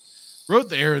wrote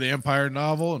the Heir of the Empire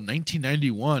novel in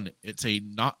 1991. It's a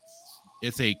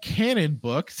canon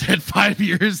book set 5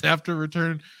 years after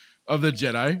Return of the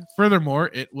Jedi. Furthermore,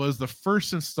 it was the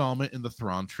first installment in the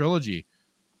Thrawn trilogy.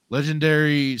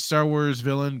 Legendary Star Wars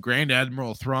villain Grand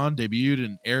Admiral Thrawn debuted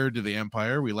in Heir to the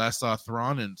Empire. We last saw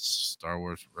Thrawn in Star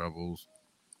Wars Rebels.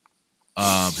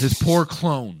 His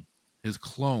clone.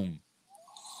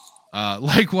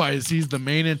 Likewise, he's the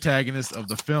main antagonist of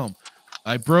the film.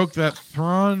 I broke that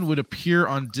Thrawn would appear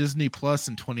on Disney Plus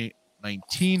in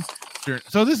 2019.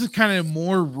 So this is kind of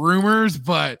more rumors,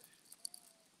 but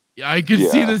I can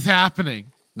see this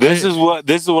happening. This is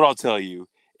what I'll tell you.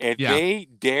 If they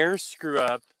dare screw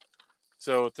up,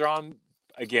 so Thrawn,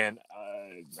 again,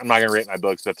 I'm not going to rate my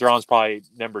books, but Thrawn's probably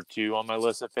number 2 on my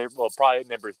list of favorite. Well, probably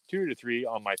number 2 to 3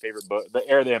 on my favorite book, The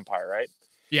Heir of the Empire, right?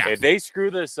 Yeah. If they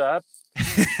screw this up,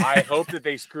 I hope that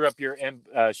they screw up your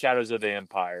Shadows of the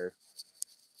Empire.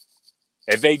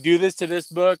 If they do this to this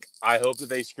book, I hope that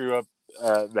they screw up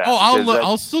that. Oh,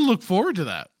 I'll still look forward to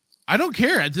that. I don't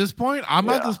care at this point. I'm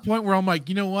at this point where I'm like,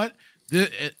 you know what?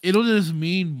 It'll just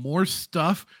mean more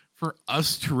stuff for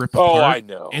us to rip apart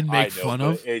and make fun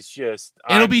of. It's just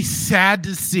it'll be sad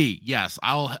to see. Yes,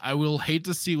 I will hate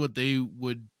to see what they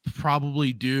would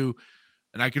probably do,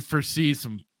 and I could foresee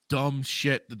some dumb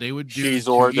shit that they would do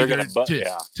Shizor, they're gonna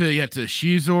to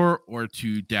Shizor or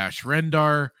to Dash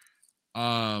Rendar.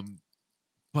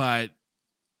 But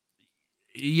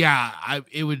yeah,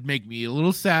 it would make me a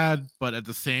little sad, but at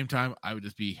the same time, I would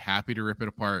just be happy to rip it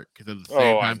apart because at the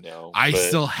same time, I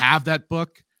still have that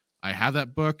book. I have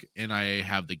that book, and I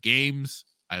have the games.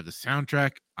 I have the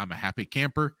soundtrack. I'm a happy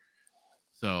camper.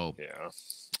 So yeah,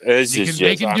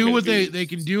 they can do what they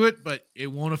can do it, but it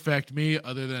won't affect me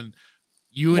other than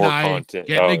you and I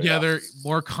getting together,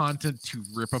 more content to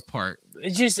rip apart.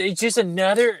 It's just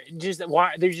another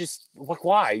why they're just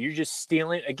why you're just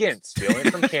stealing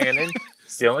from canon,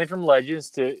 stealing from Legends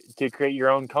to create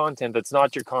your own content that's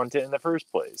not your content in the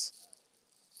first place.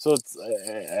 So it's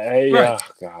oh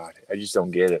God, I just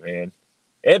don't get it, man.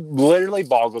 It literally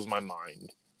boggles my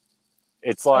mind.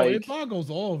 It's like it boggles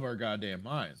all of our goddamn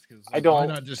minds. I don't. Why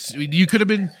not just you could have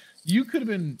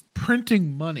been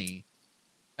printing money,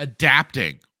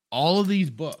 adapting all of these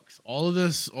books, all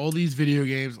these video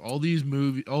games, all these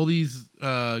movies, all these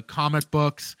comic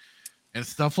books and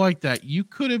stuff like that. You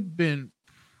could have been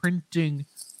printing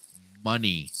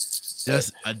money,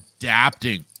 just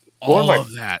adapting all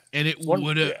of that, and it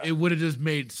would have just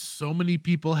made so many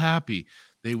people happy.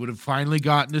 They would have finally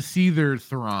gotten to see their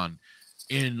Thrawn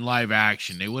in live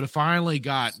action. They would have finally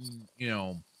gotten,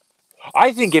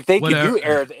 I think if they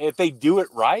if they do it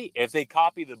right, if they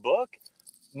copy the book,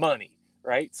 money,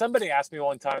 right? Somebody asked me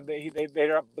one time. They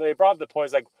brought up the point.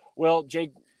 It's like, well,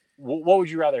 Jake, what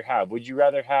would you rather have? Would you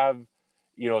rather have,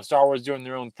 Star Wars doing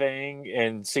their own thing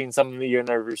and seeing something that you've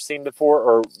never seen before,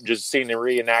 or just seeing a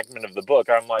reenactment of the book?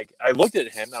 I'm like, I looked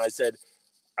at him and I said,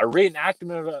 a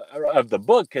reenactment of the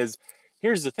book, because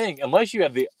here's the thing: unless you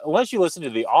listen to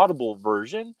the Audible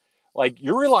version, like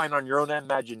you're relying on your own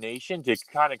imagination to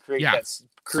kind of create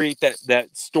that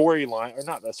storyline, or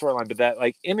not that storyline, but that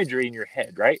like imagery in your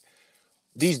head, right?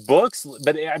 These books,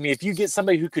 but I mean, if you get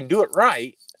somebody who can do it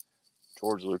right,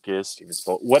 George Lucas, Steven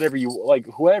Spielberg, whatever you like,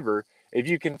 whoever, if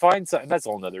you can find something, that's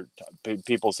all another.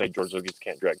 People say George Lucas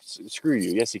can't direct. Screw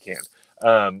you. Yes, he can.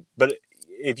 But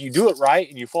if you do it right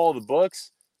and you follow the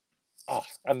books,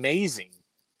 amazing.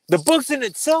 The books in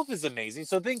itself is amazing.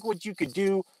 So think what you could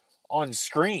do on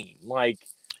screen. Like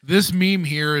this meme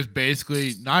here is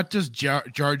basically not just Jar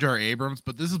Jar Abrams,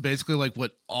 but this is basically like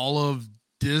what all of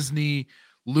Disney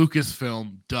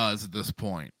Lucasfilm does at this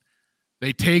point.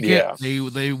 They take it,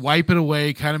 they wipe it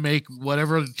away, kind of make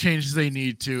whatever changes they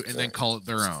need to, and then call it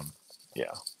their own. Yeah.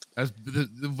 As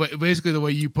basically the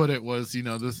way you put it was,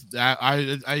 this.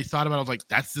 I thought about it, I was like,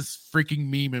 that's this freaking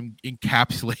meme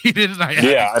encapsulated. And I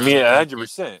mean,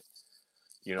 100%.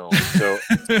 So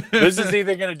this is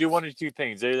either going to do one or two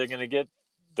things. They're going to get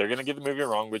the movie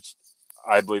wrong, which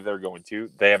I believe they're going to.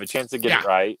 They have a chance to get it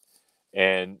right,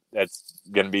 and that's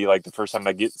going to be like the first time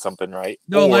I get something right.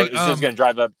 No, or it's just going to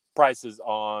drive up prices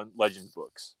on Legends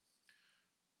books.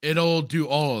 It'll do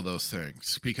all of those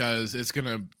things because it's going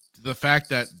to. The fact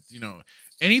that,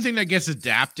 anything that gets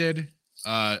adapted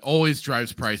always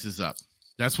drives prices up.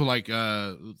 That's what, like,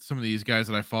 some of these guys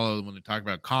that I follow when they talk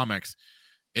about comics,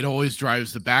 it always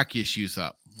drives the back issues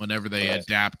up whenever they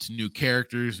adapt new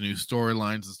characters, new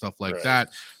storylines, and stuff like that.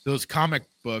 Those comic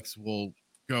books will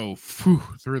go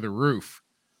through the roof.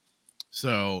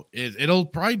 So it'll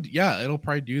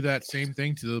probably do that same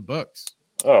thing to the books.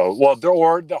 Oh, well,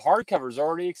 the hardcover's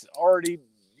already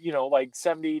like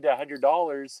 $70 to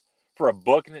 $100 for a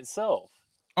book in itself.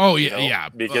 Oh yeah,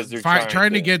 because they're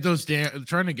trying to get those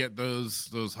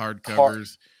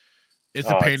hardcovers. It's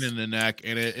a pain in the neck,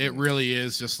 and it really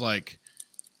is just like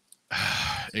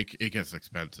it gets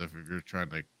expensive if you're trying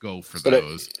to go for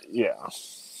those.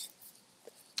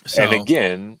 So, and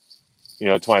again,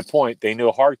 to my point, they know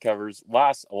hardcovers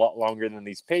last a lot longer than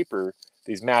these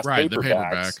mass paperbacks. The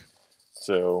paperback.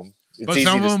 So, but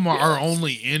some of them are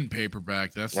only in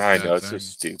paperback. I know it's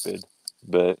just stupid,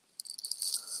 but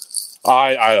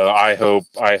I hope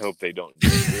they don't do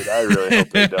it. I really hope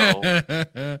they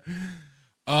don't.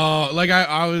 Like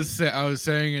I was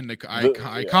saying in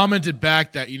I commented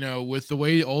back that, you know, with the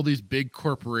way all these big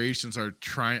corporations are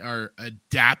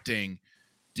adapting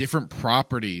different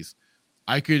properties,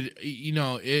 I could, you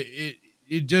know, it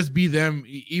just be them,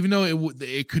 even though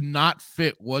it could not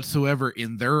fit whatsoever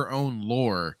in their own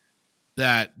lore,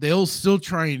 that they'll still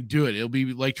try and do it. It'll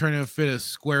be like trying to fit a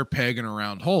square peg in a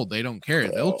round hole. They don't care.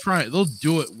 They'll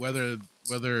do it whether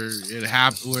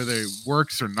it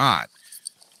works or not.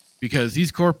 Because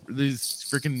these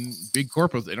freaking big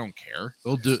corporates, they don't care.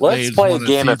 They'll do. Let's play a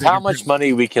game of how much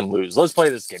money we can lose. Let's play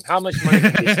this game. How much money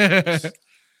can lose?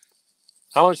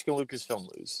 How much can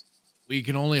Lucasfilm lose? We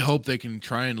can only hope they can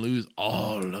try and lose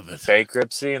all of it.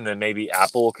 Bankruptcy, and then maybe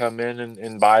Apple will come in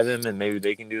and buy them, and maybe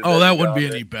they can do. That wouldn't be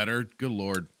any better. Good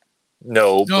Lord.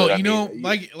 No, you know,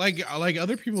 like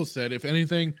other people said, if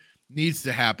anything needs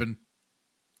to happen,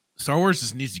 Star Wars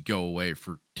just needs to go away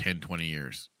for 10, 20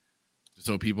 years.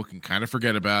 So people can kind of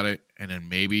forget about it and then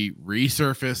maybe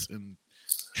resurface and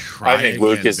try. I think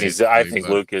Lucas needs to. I think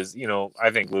Lucas, you know,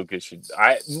 I think Lucas should.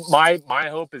 My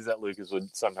hope is that Lucas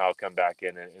would somehow come back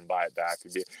in and buy it back.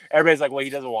 Everybody's like, well,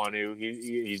 he doesn't want to.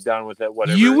 He's done with it.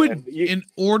 Whatever. You would, in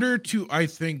order to, I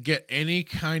think, get any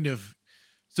kind of.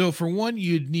 So for one,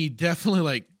 you'd need definitely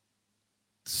like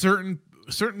certain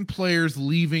players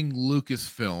leaving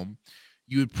Lucasfilm.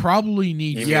 You would probably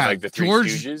need like the Three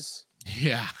Stooges?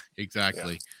 Yeah,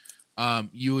 exactly. Yeah.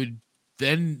 You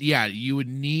would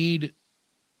need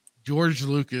George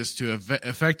Lucas to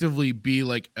effectively be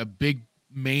like a big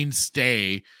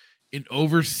mainstay in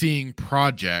overseeing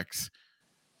projects,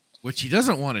 which he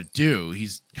doesn't want to do.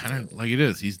 He's kind of like it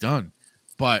is. He's done.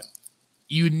 But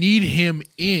you need him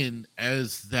in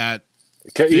as that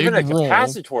even a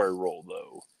capacitory role,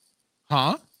 though.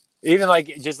 Huh? Even like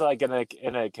just like in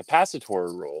a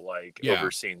capacitory role, like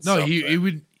overseeing. No,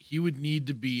 he would need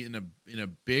to be in a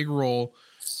big role,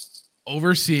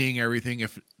 overseeing everything.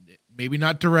 If maybe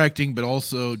not directing, but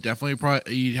also definitely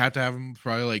probably you'd have to have him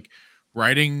probably like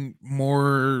writing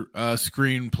more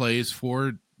screenplays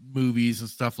for movies and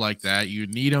stuff like that. You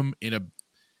need him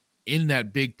in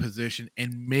that big position,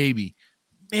 and maybe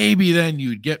then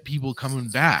you'd get people coming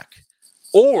back.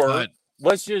 Or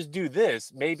let's just do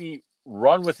this. Maybe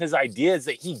run with his ideas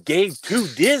that he gave to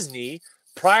Disney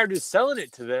prior to selling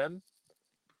it to them.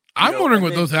 I'm wondering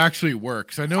what those actually work.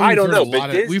 Because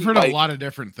we've heard a lot of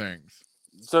different things.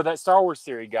 So that Star Wars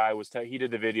theory guy he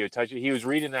did the video. He was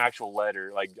reading the actual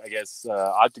letter. Like, I guess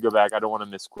I have to go back. I don't want to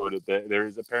misquote it, but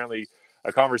there's apparently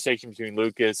a conversation between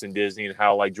Lucas and Disney and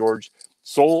how like George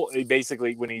sold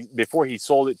basically before he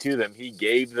sold it to them, he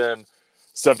gave them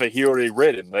stuff that he already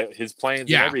written, his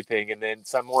plans and everything, and then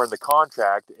some more in the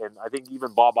contract. And I think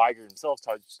even Bob Iger himself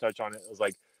touched on it. It was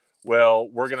like, well,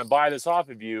 we're going to buy this off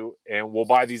of you and we'll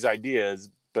buy these ideas.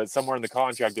 But somewhere in the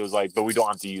contract, it was like, but we don't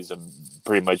have to use them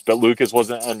pretty much. But Lucas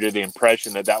wasn't under the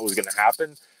impression that was going to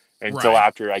happen until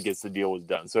after, I guess, the deal was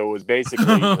done. So it was basically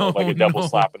like a double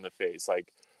slap in the face.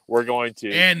 Like, we're going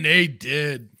to. And they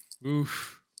did.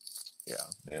 Oof. Yeah.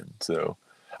 And so,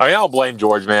 I mean, I don't blame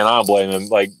George, man. I don't blame him.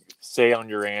 Like, stay on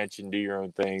your ranch and do your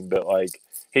own thing. But, like,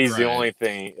 he's the only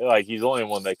thing, like, he's the only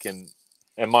one that can,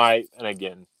 in my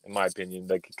opinion,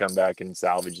 that could come back and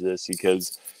salvage this,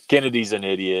 because Kennedy's an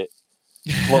idiot.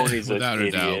 Filoni's an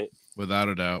idiot. Without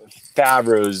a doubt.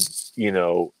 Favreau's,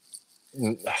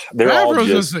 they're all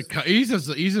just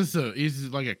he's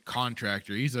like a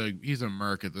contractor. He's a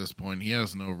merc at this point. He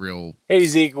has no real.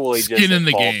 He's equally skin just in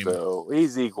the fault, game. Though.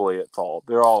 He's equally at fault.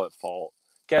 They're all at fault.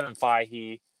 Kevin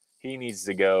Feige, he needs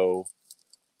to go.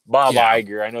 Bob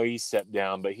Iger, I know he stepped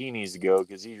down, but he needs to go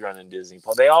because he's running Disney.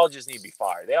 They all just need to be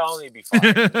fired. They all need to be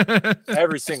fired.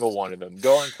 Every single one of them.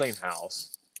 Go and clean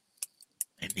house.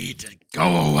 They need to go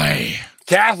away.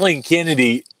 Kathleen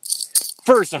Kennedy,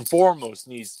 first and foremost,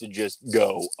 needs to just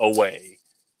go away.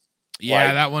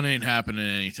 Yeah, that one ain't happening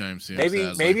anytime soon.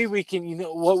 Maybe we can. You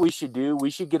know what we should do?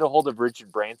 We should get a hold of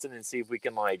Richard Branson and see if we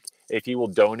can, if he will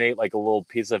donate a little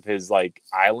piece of his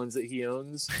islands that he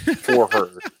owns for her.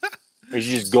 Or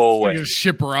you just go away. Just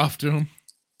ship her off to him.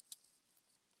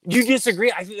 You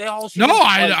disagree? I think they all should. No,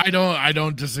 I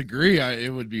don't disagree.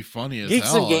 It would be funny as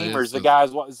Geeks hell. and Gamers,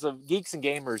 Geeks and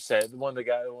Gamers said, one of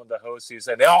the hosts who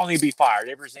said they all need to be fired,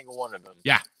 every single one of them.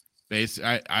 Yeah.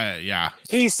 Yeah.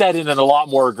 He said it in a lot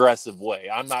more aggressive way.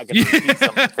 I'm not going to repeat some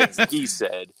of the things that he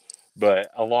said,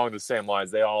 but along the same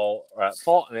lines, they all are at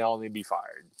fault and they all need to be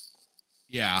fired.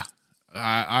 Yeah.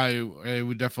 I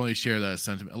would definitely share that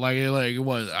sentiment. Like it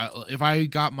was. If I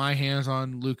got my hands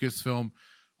on Lucasfilm,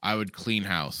 I would clean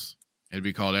house. It'd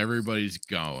be called Everybody's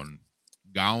Gone.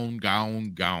 And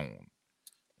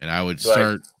I would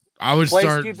start I would Play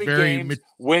start stupid very games,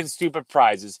 win stupid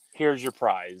prizes. Here's your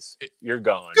prize. You're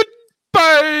gone.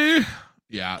 Goodbye.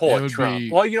 Yeah, Poor it would Trump.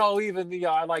 be. Well, even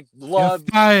I love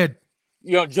fired.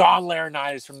 John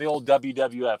Laurinaitis from the old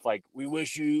WWF. Like, we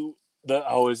wish you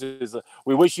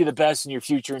we wish you the best in your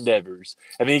future endeavors.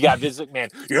 And then you got Vince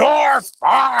McMahon. You're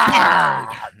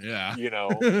fired. Yeah.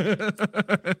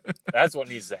 That's what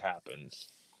needs to happen.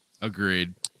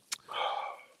 Agreed.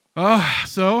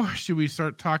 So should we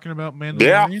start talking about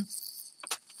Mandalorian? Yeah.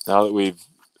 Now that we've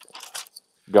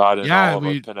gotten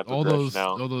all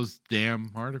those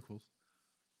damn articles.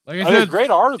 Like I said, said,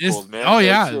 great articles, man. Oh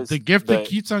yeah, the gift that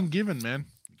keeps on giving, man.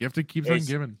 The gift that keeps on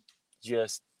giving.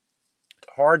 Just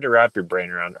hard to wrap your brain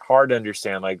around. Hard to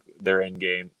understand like their end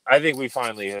game. I think we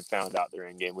finally have found out their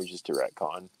end game was just to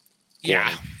retcon.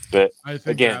 Yeah, but I think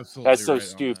again, that's so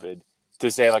stupid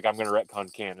to say. Like, I'm going to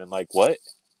retcon canon. Like, what?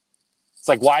 It's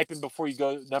like wiping before you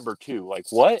go number 2. Like,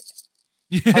 what?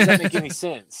 How does that make any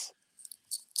sense?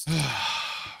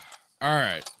 All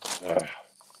right.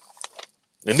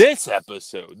 In this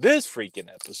freaking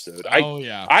episode,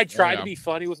 I try to be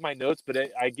funny with my notes, but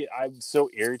I'm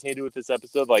so irritated with this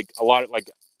episode. Like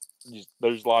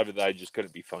there's a lot of it that I just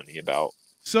couldn't be funny about.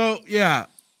 So yeah,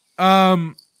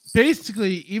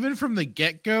 basically, even from the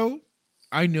get-go,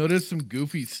 I noticed some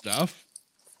goofy stuff.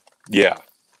 Yeah.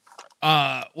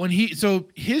 When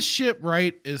his ship,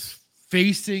 right, is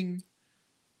facing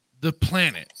the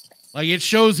planet. Like, it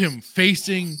shows him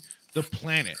facing the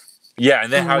planet. Yeah,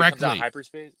 and then how he comes out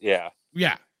hyperspace? Yeah.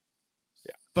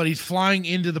 But he's flying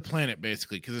into the planet,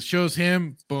 basically, because it shows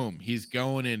him, boom, he's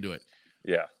going into it.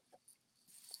 Yeah.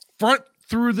 Front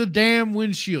through the damn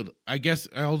windshield. I guess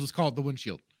I'll just call it the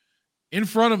windshield. In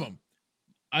front of him.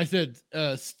 I said,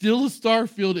 still a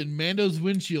starfield in Mando's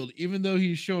windshield, even though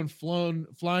he's shown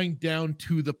flying down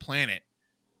to the planet.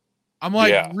 I'm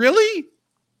like, really?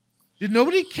 Did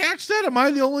nobody catch that? Am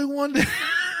I the only one?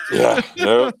 Yeah,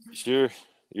 no, sure.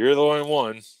 You're the only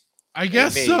one. I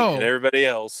guess so. And everybody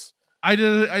else. I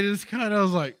just kind of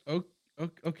was like,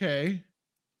 okay.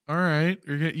 All right.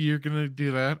 You're going to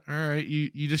do that. All right.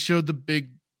 You just showed the big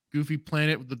goofy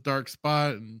planet with the dark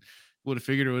spot, and would have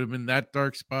figured it would have been that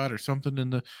dark spot or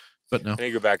something but no. I need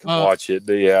to go back and watch it,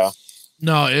 but yeah.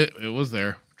 No, it was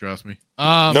there. Trust me.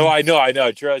 No, I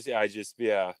know. Trust you. I just,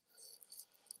 yeah.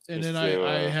 And then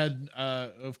I had,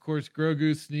 of course,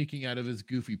 Grogu sneaking out of his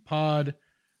goofy pod.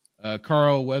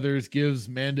 Carl Weathers gives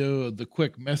Mando the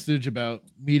quick message about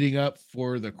meeting up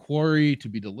for the quarry to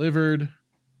be delivered.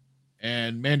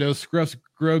 And Mando scruffs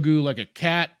Grogu like a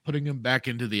cat, putting him back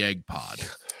into the egg pod.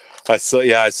 I saw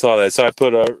that. So I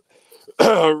put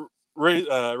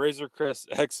Razor Crest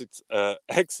exits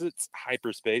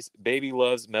hyperspace. Baby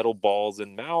loves metal balls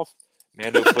in mouth.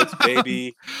 Mando puts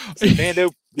baby.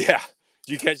 Mando, yeah.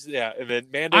 Did you catch that? Yeah, and then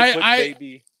Mando puts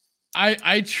baby.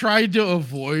 I tried to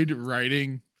avoid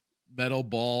writing metal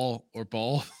ball or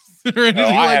ball or anything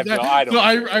like that.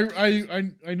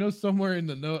 I know somewhere in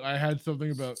the note I had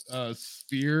something about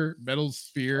metal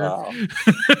sphere.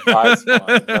 That's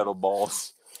fine. Metal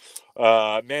balls.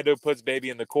 Mando puts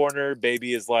baby in the corner.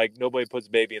 Baby is like, nobody puts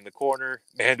baby in the corner.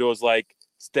 Mando is like,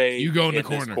 stay. You go in the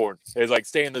corner. corner. It's like,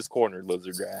 stay in this corner,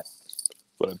 lizard rat. That's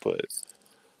what I put.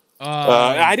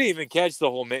 I didn't even catch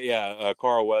the whole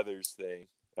Carl Weathers thing.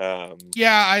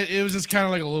 It was just kind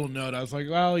of like a little note. I was like,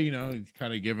 well, he's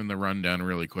kind of giving the rundown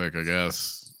really quick, I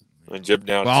guess. And jump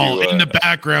down in the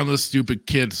background, the stupid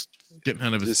kid's getting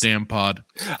out of his damn pod.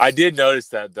 I did notice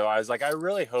that, though. I was like, I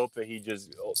really hope that he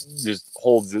just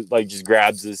holds it, like, just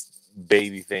grabs this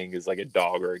baby thing as like a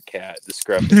dog or a cat to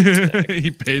scrub it.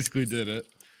 He basically did it.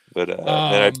 But then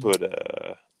I put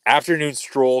afternoon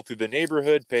stroll through the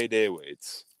neighborhood, payday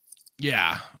waits.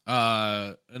 Yeah.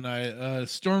 And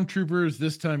stormtroopers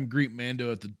this time greet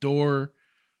Mando at the door.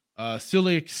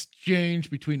 Silly exchange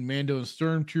between Mando and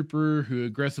Stormtrooper, who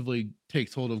aggressively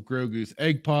takes hold of Grogu's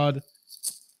egg pod.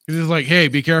 He's like, hey,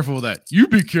 be careful with that. You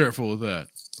be careful with that.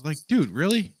 I'm like, dude,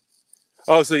 really?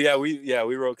 Oh, so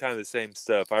we wrote kind of the same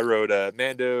stuff. I wrote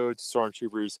Mando to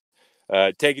Stormtroopers,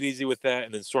 take it easy with that,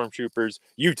 and then Stormtroopers,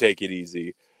 you take it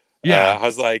easy. Yeah. I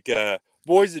was like,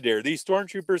 boys a dare, these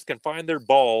Stormtroopers can find their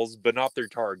balls, but not their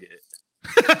target.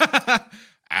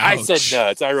 I said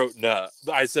nuts. I wrote nut.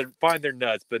 I said find their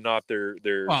nuts, but not their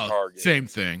target. Same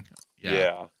thing.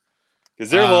 Yeah. Because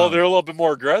they're a little bit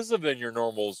more aggressive than your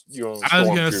normals. I was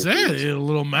gonna say they're a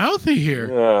little mouthy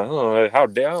here. Yeah, how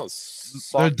down?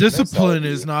 Their discipline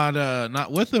is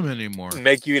not with them anymore.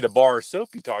 Make you eat a bar of soap.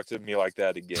 You talk to me like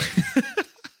that again.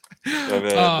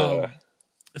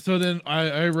 So then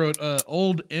I wrote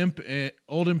old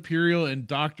Imperial and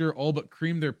Doctor all but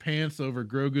cream their pants over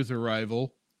Grogu's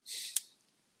arrival.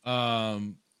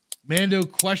 Mando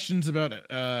questions about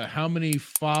how many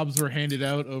fobs were handed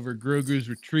out over Grogu's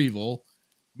retrieval.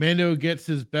 Mando gets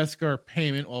his Beskar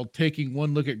payment while taking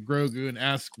one look at Grogu and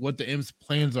asks what the Imp's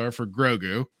plans are for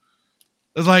Grogu.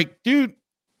 It's like, dude,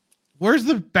 where's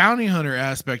the bounty hunter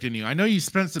aspect in you? I know you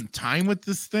spent some time with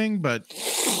this thing, but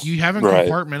you haven't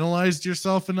compartmentalized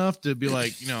yourself enough to be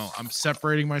like, I'm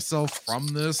separating myself from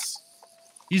this.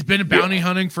 He's been bounty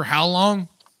hunting for how long?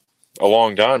 A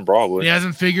long time, probably. He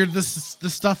hasn't figured this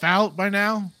stuff out by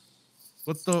now.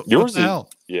 What the hell?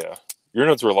 Yeah, your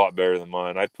notes were a lot better than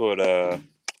mine. I put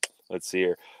let's see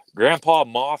here, Grandpa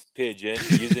Moth Pigeon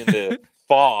using the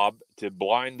fob to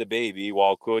blind the baby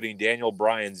while quoting Daniel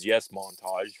Bryan's "Yes"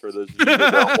 montage. For those of you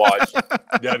that don't watch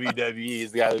WWE,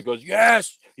 he's the guy that goes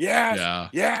yes, yes,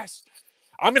 yes.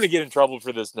 I'm going to get in trouble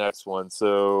for this next one,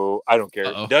 so I don't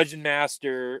care. Dungeon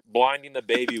Master blinding the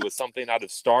baby with something out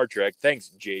of Star Trek. Thanks,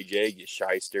 JJ, you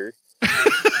shyster.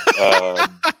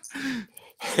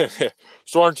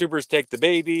 Stormtroopers take the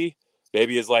baby.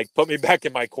 Baby is like, put me back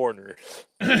in my corner.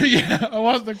 Yeah, I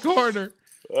want the corner.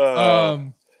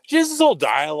 Just this whole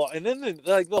dialogue. And then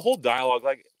the whole dialogue,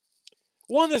 like,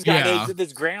 this guy,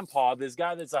 this grandpa, this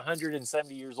guy that's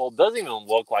 170 years old, doesn't even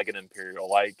look like an Imperial.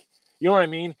 Like, you know what I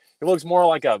mean? He looks more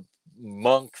like a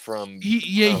monk from.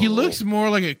 He looks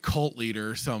more like a cult leader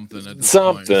or something. At this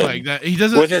point. Like that. He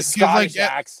doesn't with his Scottish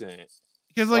accent.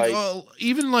 Because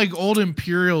even like old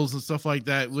Imperials and stuff like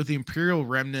that, with the Imperial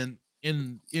remnant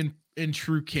in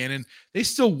true canon, they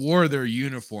still wore their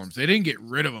uniforms. They didn't get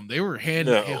rid of them. They were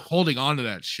holding on to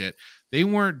that shit. They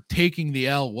weren't taking the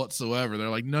L whatsoever. They're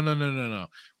like, no.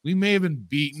 We may have been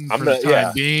beaten for the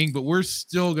time being, but we're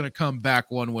still going to come back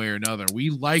one way or another.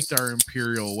 We liked our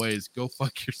Imperial ways. Go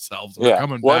fuck yourselves. We're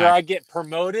coming back. Whether I get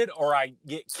promoted or I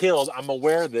get killed, I'm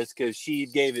aware of this because she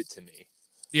gave it to me.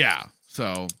 Yeah.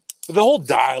 So the whole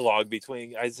dialogue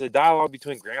between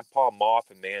Grandpa Moff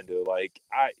and Mando, like,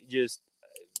 I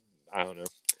don't know.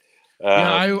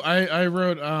 I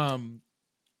wrote,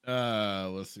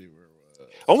 let's see where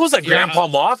almost like Grandpa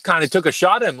Moff kind of took a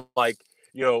shot at him, like,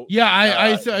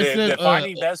 I said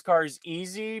finding Beskar is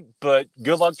easy, but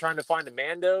good luck trying to find a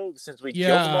Mando since we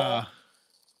killed them all.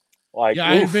 Like,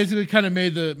 I basically kind of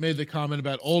made the comment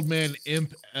about old man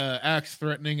Imp acts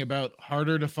threatening about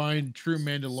harder to find true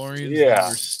Mandalorians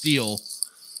than steel.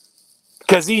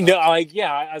 Because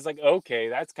I was like, okay,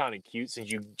 that's kind of cute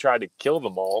since you tried to kill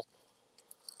them all.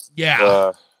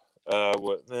 Yeah.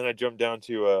 Then I jumped down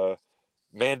to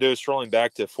Mando strolling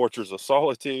back to Fortress of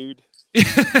Solitude.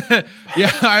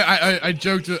 I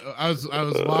joked. I was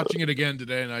watching it again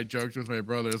today, and I joked with my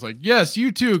brother. It's like, yes,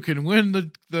 you too can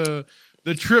win the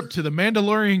trip to the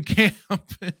Mandalorian camp.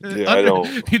 I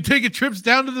don't. You take trips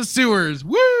down to the sewers.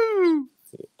 Woo!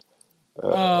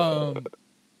 So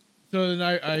then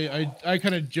I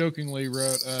kind of jokingly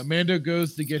wrote, Mando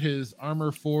goes to get his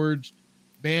armor forged.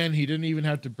 Man, he didn't even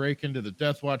have to break into the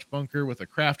Death Watch bunker with a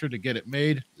crafter to get it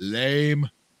made. Lame.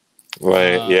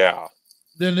 Right,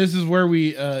 Then this is where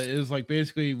we is like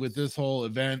basically with this whole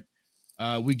event,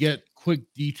 we get quick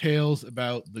details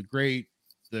about the great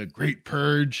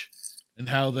purge and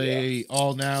how they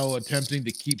all now attempting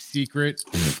to keep secret.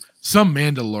 Some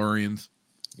Mandalorians.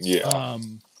 Yeah.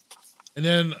 And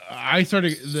then I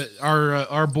started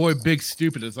our boy Big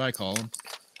Stupid, as I call him.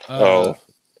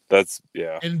 That's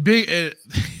and big. It's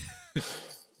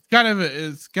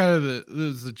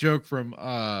a joke from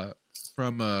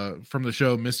the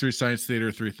show Mystery Science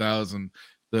Theater 3000.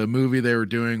 The movie they were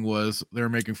doing they were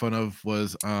making fun of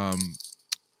was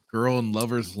Girl in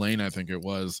Lover's Lane, I think it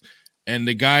was, and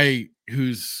the guy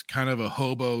who's kind of a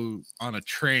hobo on a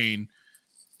train,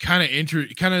 kind of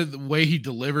the way he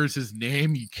delivers his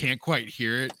name, you can't quite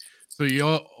hear it. So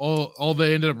all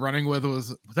they ended up running with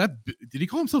was that. Did he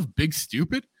call himself Big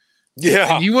Stupid?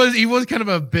 Yeah, and he was kind of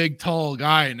a big, tall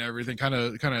guy and everything, kind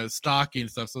of stocky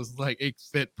and stuff. So it's like it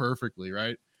fit perfectly,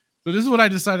 right? So this is what I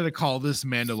decided to call this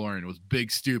Mandalorian, was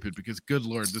Big Stupid, because good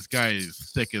lord, this guy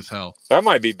is thick as hell. That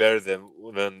might be better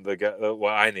than the guy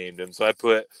what I named him. So I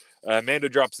put Mando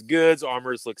drops the goods,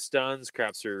 armors look stuns,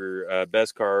 crafts her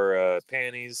Beskar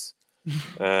panties.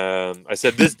 I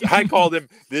said this. I called him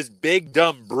this big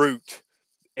dumb brute.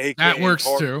 That works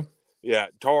too. Yeah,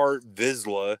 Tar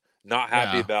Vizsla. Not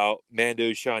happy about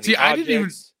Mando's shiny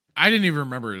objects. I didn't even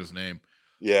remember his name.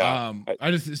 Yeah.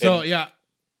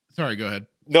 Sorry, go ahead.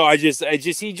 No, he just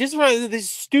runs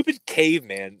this stupid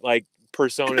caveman like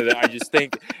persona that I just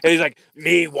think, and he's like,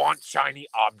 me want shiny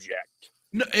object.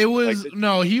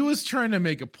 No, he was trying to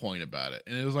make a point about it,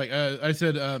 and it was like I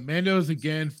said, Mando's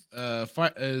again, well,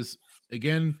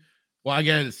 I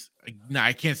guess no,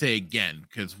 I can't say again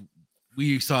because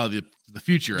we saw the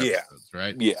future episodes,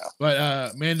 right? Yeah.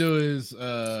 But Mando is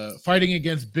fighting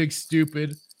against Big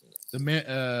Stupid.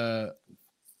 Big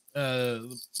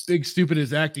Stupid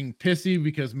is acting pissy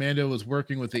because Mando was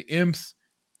working with the imps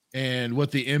and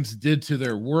what the imps did to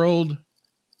their world.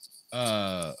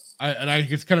 I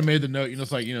just kind of made the note,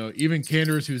 it's like, even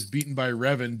Canderous, who's beaten by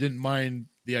Revan, didn't mind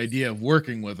the idea of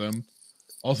working with him.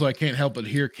 Also, I can't help but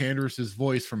hear Canderous's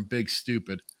voice from Big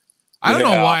Stupid. I don't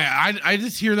know why. I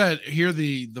just hear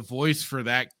the voice for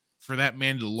that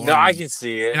Mandalorian. No, I can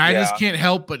see it. And I just can't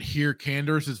help but hear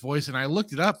Canderous's voice. And I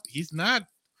looked it up. He's not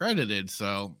credited.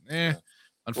 So,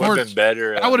 unfortunately,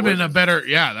 better. That would have been a better.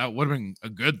 Yeah, that would have been a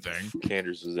good thing.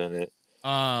 Canderous was in it.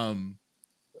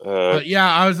 But yeah,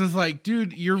 I was just like,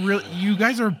 dude, you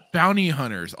guys are bounty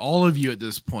hunters, all of you at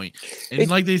this point. And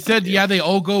like they said, they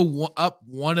all go up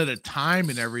one at a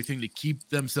time and everything to keep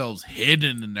themselves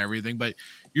hidden and everything. But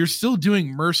you're still doing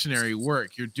mercenary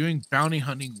work. You're doing bounty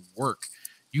hunting work.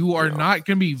 You are not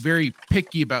going to be very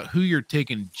picky about who you're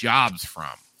taking jobs from.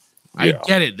 Yeah. I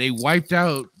get it. They wiped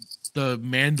out the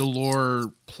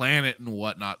Mandalore planet and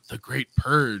whatnot, the Great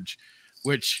Purge,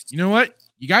 which, you know what?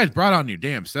 You guys brought on your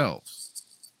damn selves.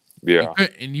 Yeah.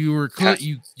 And you were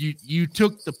you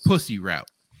took the pussy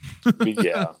route.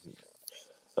 Yeah.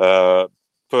 But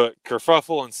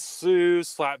kerfuffle ensues,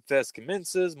 slapfest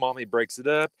commences, mommy breaks it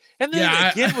up, and then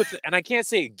and I can't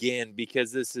say again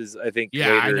because this is, I think,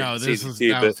 later I know in this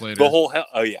season was 2, later. the whole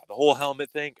helmet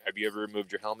thing. Have you ever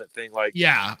removed your helmet thing? Like,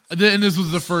 yeah, and this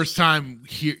was the first time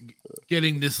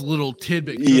getting this little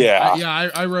tidbit.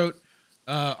 I wrote.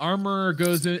 Armor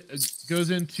goes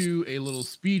into a little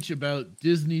speech about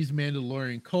Disney's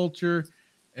Mandalorian culture,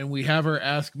 and we have her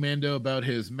ask Mando about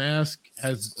his mask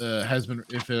if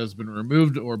it has been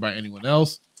removed or by anyone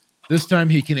else. This time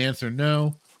he can answer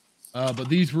no. But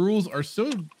these rules are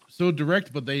so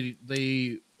direct, but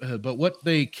but what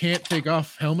they can't take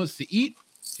off helmets to eat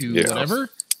to whatever.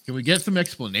 Can we get some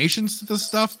explanations to this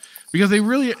stuff? Because they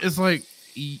really is like.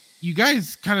 You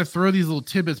guys kind of throw these little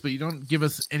tidbits, but you don't give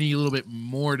us any little bit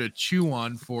more to chew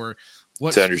on for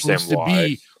what's supposed to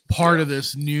be part of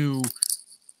this new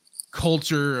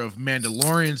culture of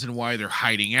Mandalorians and why they're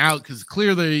hiding out. Because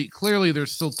clearly they're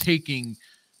still taking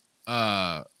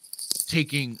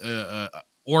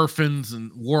orphans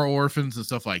and war orphans and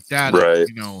stuff like that. Right.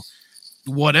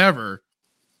 Whatever.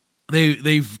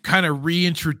 They've kind of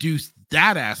reintroduced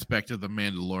that aspect of the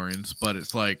Mandalorians, but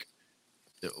it's like.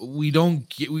 We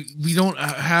don't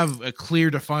have a clear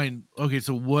defined. Okay,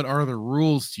 so what are the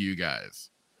rules to you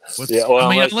guys?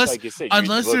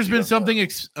 Unless there's been something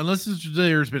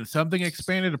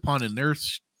expanded upon in their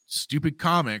stupid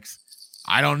comics,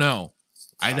 I don't know.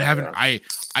 I haven't. I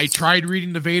tried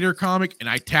reading the Vader comic and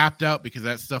I tapped out because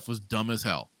that stuff was dumb as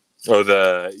hell. Oh,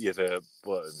 it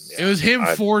was him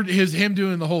him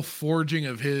doing the whole forging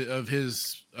of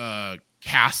his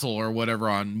castle or whatever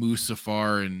on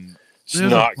Mustafar and. It's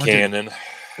not canon.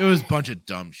 It was a bunch of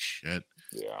dumb shit.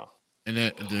 Yeah. And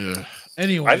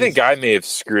anyway, I think I may have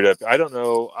screwed up. I don't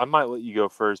know. I might let you go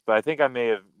first, but I think I may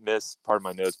have missed part of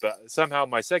my notes. But somehow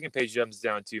my second page jumps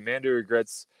down to Mando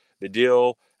regrets the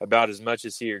deal about as much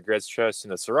as he regrets trusting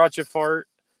a sriracha fart.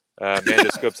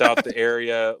 Mando scopes out the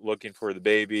area looking for the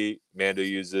baby. Mando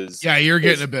uses. Yeah, you're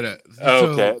getting a bit of.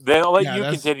 Okay, then I'll let you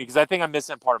continue because I think I'm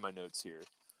missing part of my notes here.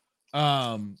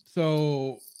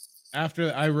 So.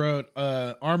 After I wrote,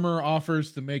 Armor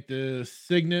offers to make the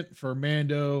signet for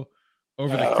Mando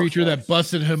over the creature that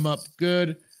busted him up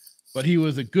good, but he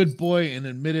was a good boy and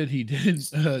admitted he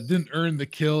didn't earn the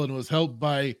kill and was helped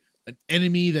by an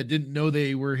enemy that didn't know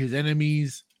they were his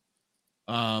enemies.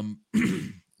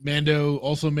 Mando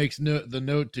also makes the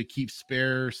note to keep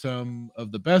spare some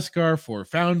of the Beskar for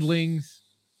foundlings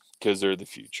because they're the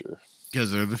future.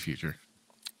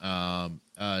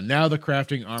 Now the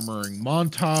crafting armoring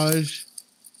montage.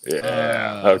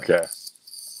 Yeah. Okay.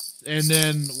 And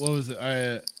then what was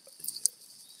it?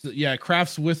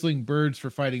 Crafts whistling birds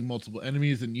for fighting multiple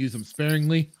enemies and use them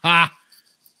sparingly.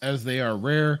 As they are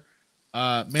rare.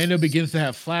 Mando begins to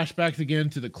have flashbacks again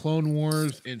to the Clone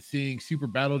Wars and seeing super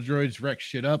battle droids wreck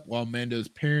shit up while Mando's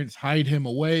parents hide him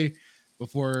away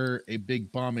before a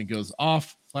big bombing goes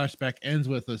off. Flashback ends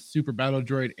with a super battle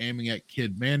droid aiming at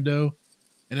Kid Mando.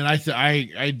 And then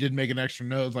I did make an extra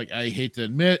note. Like, I hate to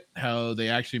admit how they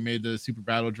actually made the super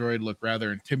battle droid look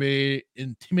rather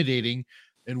intimidating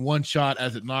in one shot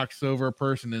as it knocks over a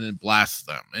person and then blasts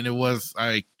them. And it was,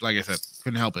 like I said,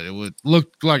 couldn't help it. It would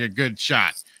look like a good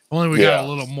shot. Only we got a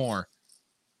little more.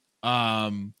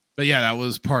 But yeah, that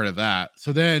was part of that.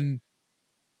 So then,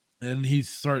 he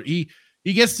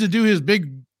gets to do his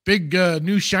big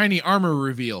new shiny armor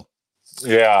reveal.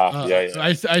 Yeah.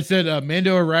 So I said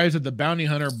Mando arrives at the bounty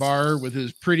hunter bar with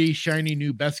his pretty shiny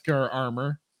new Beskar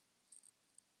armor.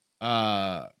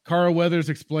 Carl Weathers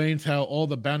explains how all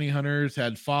the bounty hunters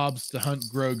had fobs to hunt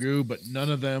Grogu, but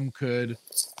none of them could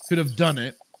have done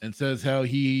it, and says how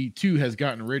he too has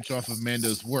gotten rich off of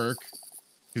Mando's work.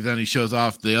 Because then he shows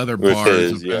off the other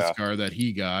bars of Beskar that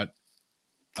he got.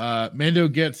 Mando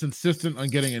gets insistent on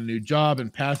getting a new job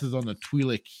and passes on the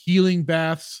Twi'lek healing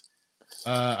baths.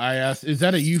 I asked, is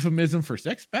that a euphemism for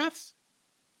sex baths?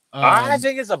 I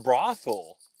think it's a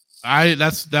brothel.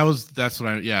 That's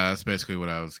basically what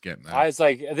I was getting at. I was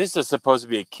like, this is supposed to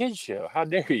be a kid show. How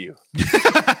dare you?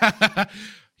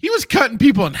 He was cutting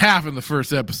people in half in the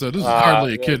first episode. This is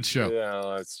hardly a kid show.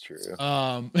 Yeah, that's true.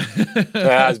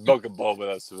 It's Book of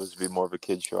Boba. That's supposed to be more of a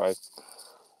kid show.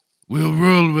 We'll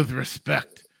rule with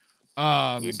respect.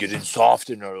 You're getting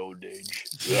soft in our old age.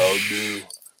 We all do.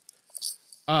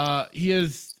 He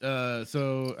is.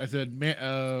 So I said,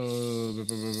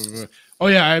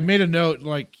 I made a note.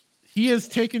 Like, he has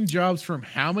taken jobs from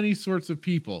how many sorts of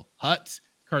people? Huts,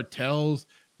 cartels,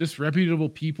 disreputable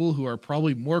people who are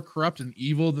probably more corrupt and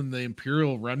evil than the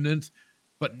Imperial remnants.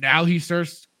 But now he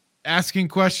starts asking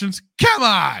questions. Come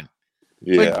on.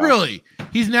 Yeah. Like, really?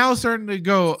 He's now starting to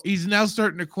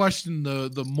question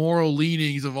the moral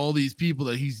leanings of all these people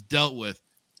that he's dealt with.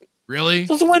 Really?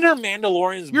 Those winter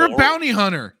Mandalorians. You're a bounty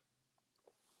hunter.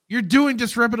 You're doing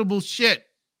disreputable shit.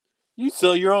 You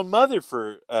sell your own mother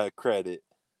for credit.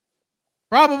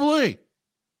 Probably.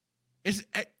 It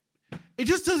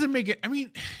just doesn't make it. I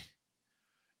mean,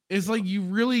 it's like you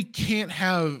really can't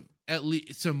have at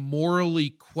least some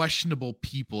morally questionable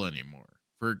people anymore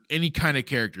for any kind of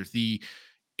characters. The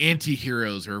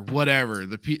anti-heroes or whatever.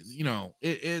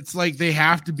 It's like they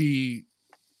have to be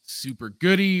super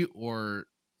goody or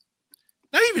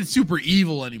not even super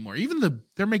evil anymore.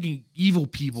 They're making evil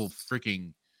people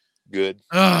freaking good.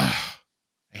 I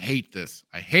hate this.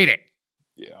 I hate it.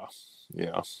 Yeah.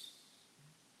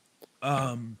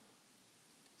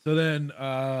 So then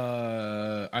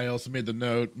I also made the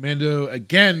note. Mando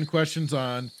again questions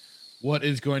on what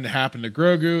is going to happen to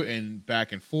Grogu and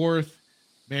back and forth.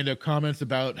 Mando comments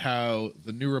about how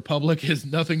the New Republic is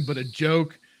nothing but a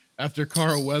joke after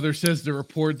Carl Weathers says to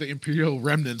report the Imperial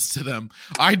remnants to them.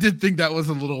 I did think that was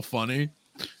a little funny.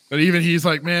 But even he's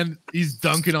like, man, he's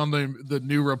dunking on the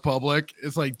New Republic.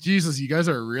 It's like, Jesus, you guys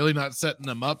are really not setting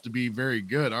them up to be very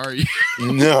good, are you?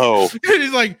 No.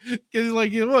 he's like,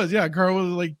 it was. Yeah, Carl was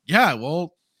like, yeah,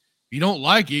 well, if you don't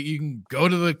like it, you can go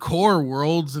to the core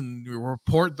worlds and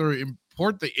report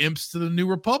the imps to the New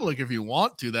Republic if you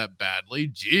want to that badly.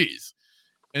 Jeez.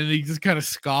 And he just kind of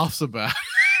scoffs about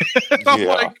it. I'm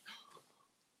like,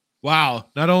 wow.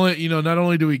 Not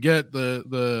only do we get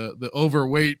the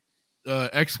overweight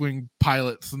X-Wing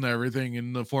pilots and everything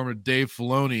in the form of Dave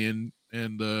Filoni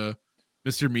and Mr.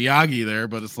 Miyagi there,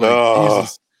 but it's like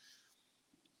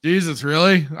Jesus,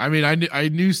 really? I mean, I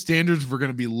knew standards were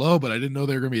going to be low, but I didn't know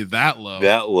they were going to be that low.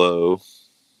 That low.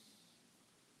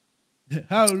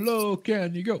 How low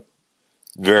can you go?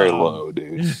 Very low,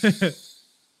 dude.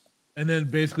 And then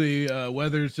basically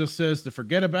Weathers just says to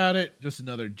forget about it, just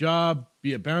another job,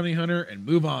 be a bounty hunter, and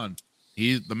move on.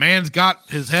 The man's got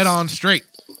his head on straight.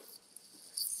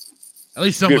 At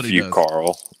least somebody Good for you, does.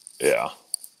 Carl. Yeah.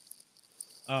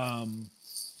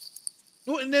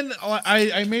 Well, and then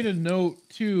I made a note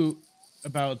too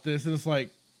about this, and it's like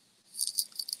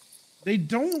they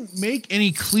don't make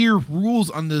any clear rules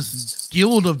on this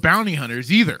guild of bounty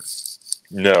hunters either.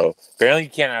 No, apparently you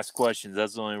can't ask questions.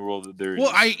 That's the only rule that there is.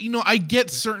 Well, I get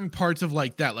certain parts of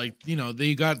like that, like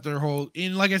they got their whole,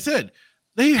 and like I said,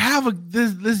 they have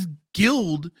this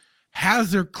guild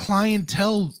has their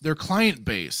clientele, their client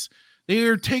base. They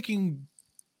are taking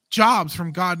jobs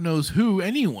from God knows who,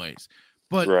 anyways.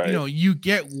 But you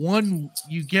get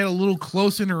a little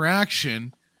close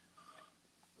interaction,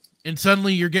 and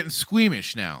suddenly you're getting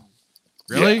squeamish now.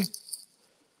 Really?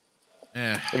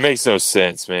 Yeah. It makes no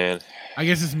sense, man. I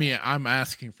guess it's me. I'm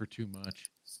asking for too much.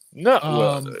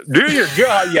 No, do your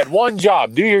job. You had one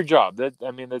job. Do your job. That's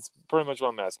pretty much what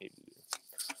I'm asking you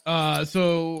to do.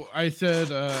 So I said,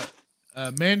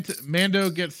 Mando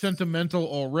gets sentimental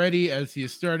already as he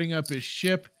is starting up his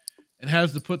ship and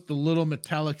has to put the little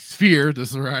metallic sphere,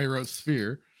 this is where I wrote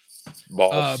sphere,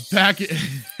 back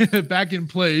in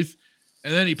place,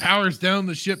 and then he powers down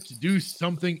the ship to do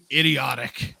something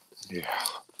idiotic. Yeah.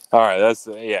 All right, I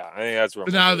think that's where.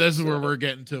 But now this is where we're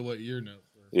getting to what your notes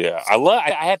were. Yeah,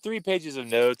 I had 3 pages of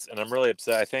notes, and I'm really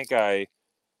upset. I think I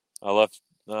left.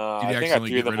 I think I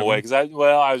threw them away because I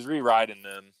was rewriting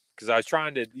them because I was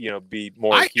trying to be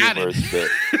more humorous. But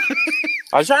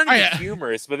I was trying to be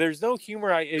humorous, but there's no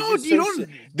humor.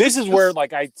 This is where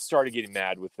like I started getting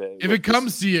mad with it. If it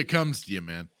comes to you, it comes to you,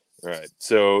 man. Right.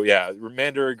 So yeah,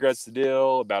 Mando regrets the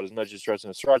deal about as much as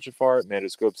trusting a Sriracha fart. Mando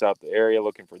scopes out the area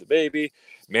looking for the baby.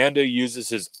 Mando uses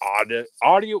his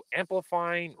audio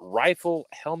amplifying rifle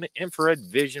helmet infrared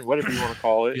vision, whatever you want to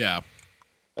call it. Yeah.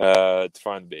 To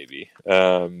find the baby.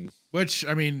 Which,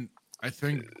 I mean, I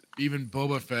think even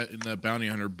Boba Fett in the Bounty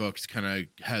Hunter books kind of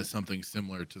has something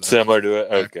similar to that. Similar to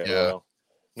it? Okay, yeah. Well,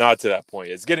 not to that point.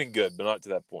 It's getting good, but not to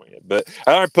that point yet. But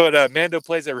I put Mando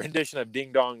plays a rendition of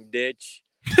Ding Dong Ditch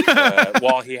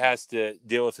while he has to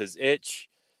deal with his itch.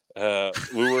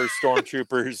 Lure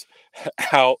stormtroopers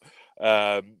out,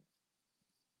 and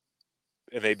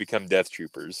they become death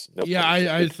troopers.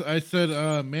 I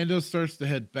said Mando starts to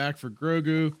head back for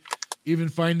Grogu, even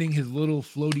finding his little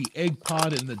floaty egg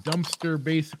pod in the dumpster,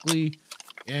 basically,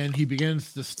 and he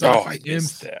begins to stop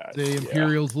the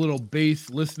Imperial's little base,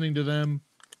 listening to them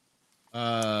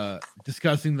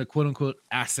discussing the quote-unquote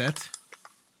asset.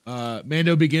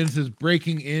 Mando begins his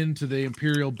breaking into the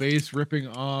Imperial base, ripping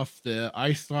off the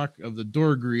eye stalk of the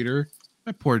door greeter.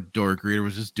 That poor door greeter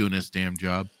was just doing his damn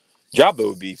job. Jabba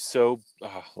would be so.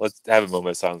 Let's have a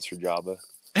moment of silence for Jabba.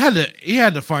 He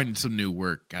had to find some new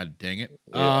work. God dang it.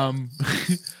 Yeah.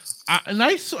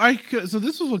 So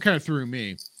this was what kind of threw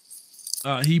me.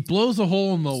 He blows a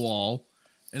hole in the wall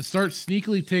and starts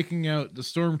sneakily taking out the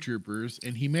stormtroopers,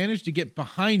 and he managed to get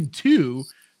behind two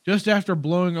just after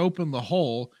blowing open the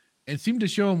hole, and seemed to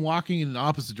show him walking in the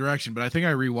opposite direction. But I think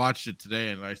I rewatched it today,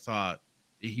 and I saw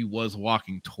he was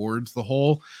walking towards the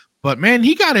hole. But man,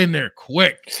 he got in there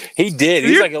quick. He did.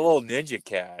 He's like a little ninja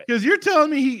cat. Because you're telling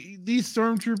me these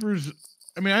stormtroopers.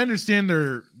 I mean, I understand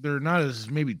they're not as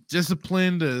maybe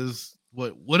disciplined as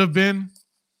what would have been,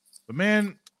 but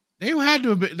man, they had to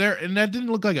have been there, and that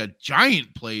didn't look like a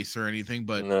giant place or anything.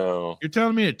 But no, you're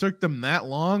telling me it took them that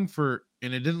long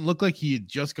and it didn't look like he had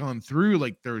just gone through.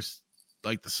 Like there was,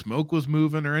 like the smoke was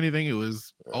moving or anything. It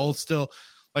was all still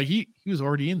like he was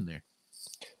already in there.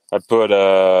 I put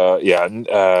Death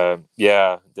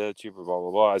Trooper, blah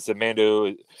blah blah. I said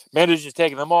Mando's just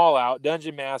taking them all out.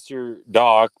 Dungeon Master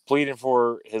Doc pleading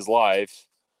for his life.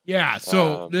 Yeah,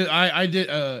 so I did.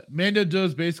 Mando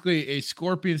does basically a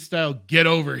Scorpion style get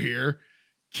over here,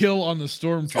 kill on the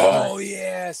stormtrooper. Oh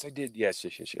yes, I did. Yes.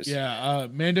 Yeah,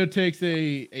 Mando takes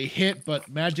a hit, but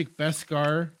magic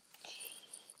Beskar.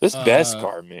 This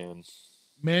Beskar, man.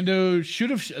 Mando should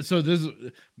have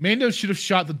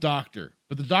shot the doctor,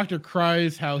 but the doctor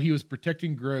cries how he was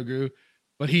protecting Grogu,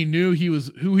 but he knew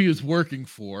who he was working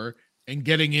for and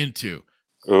getting into.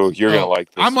 Oh, you're gonna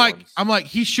like this. I'm like,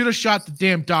 he should have shot the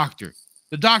damn doctor.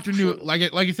 The doctor knew,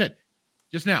 like I said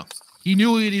just now, he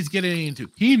knew what he's getting into.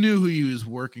 He knew who he was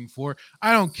working for.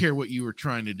 I don't care what you were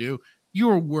trying to do. You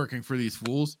were working for these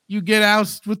fools. You get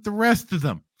ousted with the rest of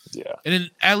them. Yeah. And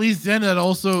then, at least then, that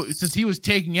also, since he was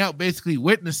taking out basically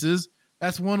witnesses,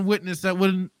 that's one witness that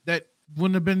wouldn't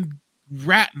have been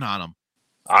ratting on him.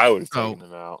 I would have taken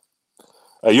them out.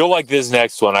 You'll like this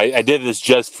next one. I did this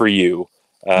just for you.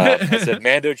 I said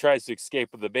Mando tries to escape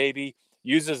with the baby,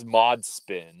 uses mod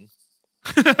spin,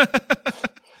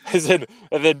 and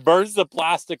then burns the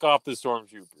plastic off the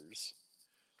stormtroopers.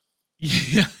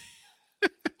 Yeah.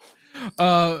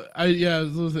 Mando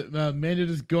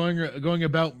just going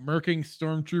about murking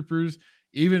stormtroopers,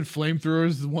 even flamethrowers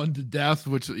is one to death,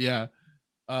 which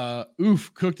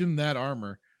cooked in that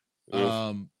armor.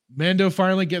 Mando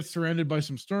finally gets surrounded by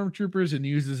some stormtroopers and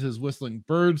uses his whistling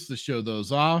birds to show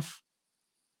those off.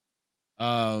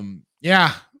 So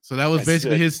that was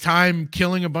basically his time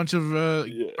killing a bunch of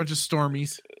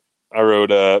stormies. I wrote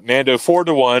Mando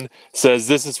 4-1 says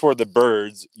this is for the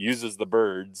birds, uses the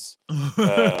birds.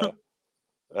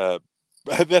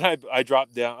 Then I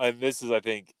dropped down, and this is, I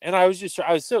think, and I was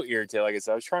so irritated. Like I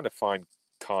said, I was trying to find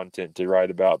content to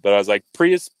write about, but I was like,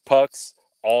 Prius pucks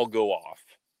all go off.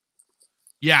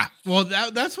 Yeah, well,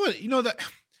 that's what, that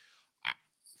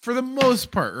for the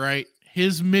most part, right?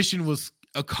 His mission was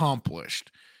accomplished.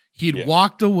 He had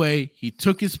walked away. He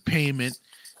took his payment.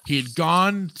 He had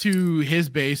gone to his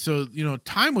base. So,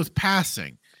 time was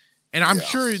passing. And I'm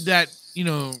sure that,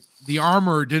 the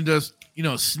armor didn't just,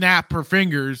 snap her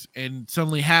fingers and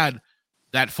suddenly had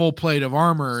that full plate of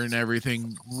armor and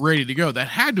everything ready to go. That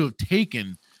had to have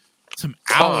taken some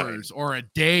hours or a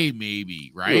day,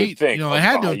 maybe, right? It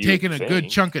had to have taken a good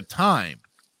chunk of time.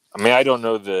 I mean, I don't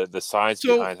know the science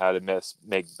behind how to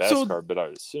make Beskar, but I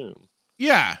would assume.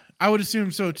 Yeah, I would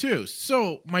assume so too.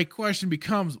 So my question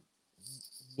becomes,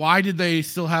 why did they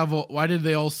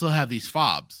all still have these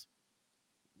fobs?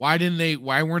 Why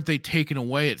weren't they taken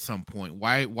away at some point?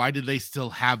 Why did they still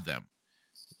have them?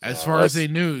 As far as they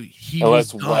knew, he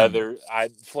unless was done.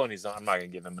 Filoni's not. I'm not gonna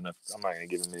give him enough. I'm not gonna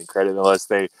give him any credit unless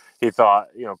he thought,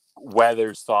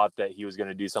 Weathers thought that he was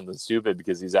gonna do something stupid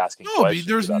because he's asking questions.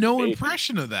 There's about no the baby.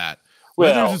 impression of that.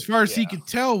 Well, Weathers, as far as he could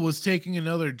tell, was taking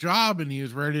another job and he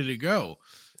was ready to go.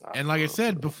 And like I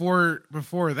said before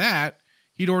that,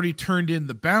 he'd already turned in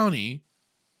the bounty,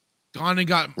 gone and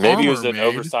got maybe it was an made.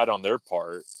 oversight on their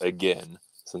part again,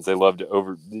 since they love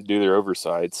to do their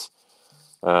oversights.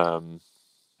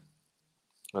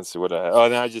 Let's see what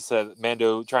then I just said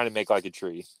Mando trying to make like a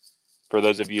tree. For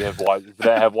those of you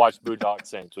that have watched Boondock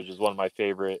Saints, which is one of my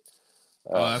favorite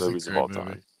movies of all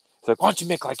time. It's like, why don't you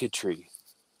make like a tree?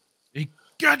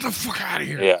 Get the fuck out of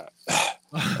here! Yeah.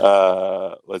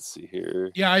 Let's see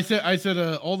here. Yeah, I said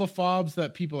all the fobs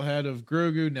that people had of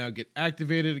Grogu now get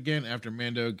activated again after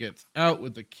Mando gets out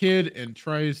with the kid and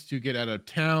tries to get out of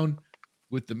town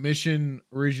with the mission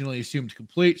originally assumed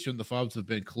complete, soon the fobs have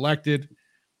been collected.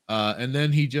 And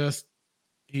then he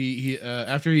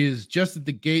after he is just at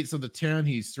the gates of the town,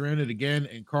 he's surrounded again,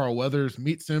 and Carl Weathers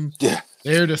meets him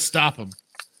there to stop him.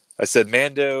 I said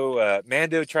Mando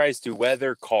tries to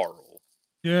weather Carl.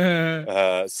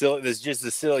 Yeah. Silly. There's just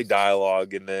the silly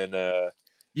dialogue, and then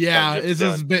it's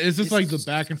just like the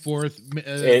back and forth.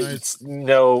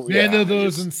 Mando though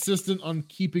is insistent on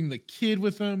keeping the kid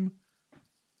with him.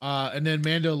 And then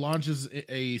Mando launches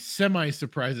a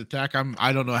semi-surprise attack.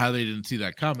 I don't know how they didn't see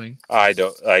that coming. I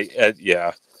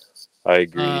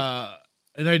agree.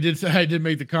 And I did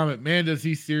make the comment, man, does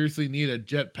he seriously need a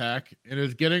jetpack? And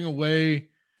is getting away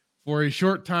for a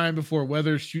short time before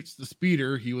Weathers shoots the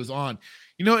speeder he was on.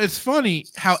 It's funny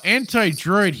how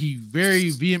anti-droid he very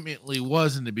vehemently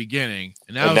was in the beginning.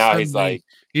 And now he's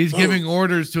giving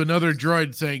orders to another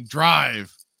droid saying,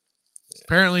 drive.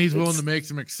 Apparently, he's willing to make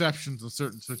some exceptions in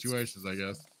certain situations, I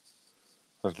guess.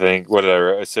 I think, what did I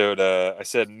write? I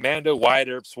said Mando Wyatt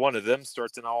Earp's one of them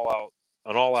starts an all-out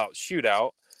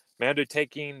shootout. Mando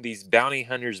taking these bounty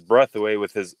hunters' breath away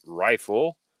with his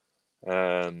rifle.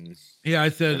 I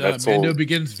said Mando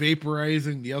begins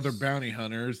vaporizing the other bounty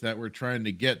hunters that were trying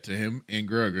to get to him and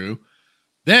Grogu.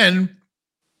 Then,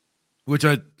 which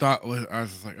I thought I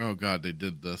was like, oh god, they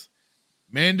did this.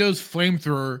 Mando's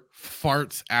flamethrower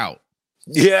farts out.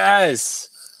 Yes.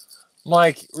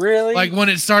 Like, really? Like when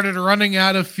it started running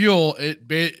out of fuel, it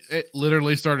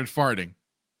literally started farting.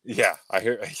 Yeah, I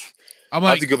hear. I'm I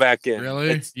like, have to go back in. Really?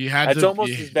 It's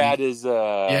almost as bad as. You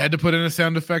had to put in a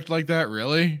sound effect like that,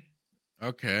 really?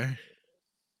 Okay.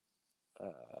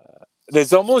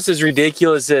 It's almost as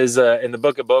ridiculous as in the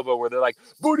Book of Boba, where they're like,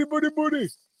 "Booty, booty, booty."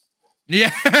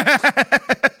 Yeah.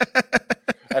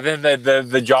 And then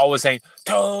the jaw was saying,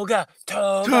 "Toga,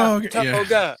 toga, toga."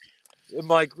 Yeah. I'm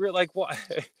like, what? Why?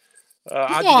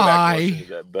 Why?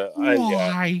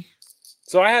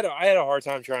 So I had a hard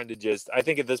time trying to just. I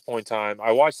think at this point in time,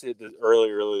 I watched it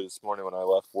early this morning when I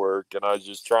left work, and I was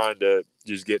just trying to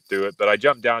just get through it. But I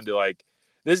jumped down to like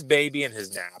this baby and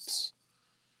his naps.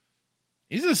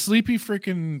 He's a sleepy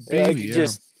freaking baby.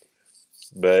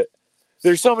 But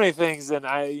there's so many things, and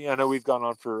I know we've gone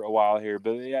on for a while here,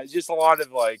 but yeah, just a lot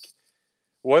of like,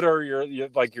 what are your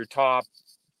top?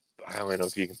 I don't know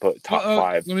if you can put top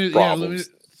 5 problems.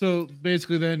 So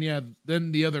basically, then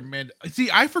the other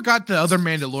See, I forgot the other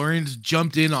Mandalorians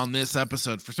jumped in on this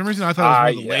episode. For some reason, I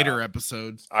thought it was one of the later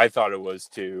episodes. I thought it was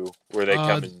too, where they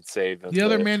come and save them. The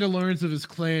other Mandalorians of his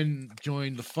clan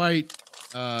joined the fight.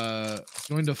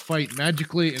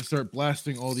 Magically and start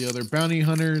blasting all the other bounty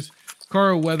hunters.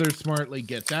 Carl Weathers smartly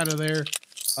gets out of there.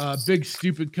 Big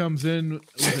Stupid comes in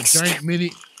with a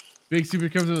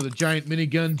giant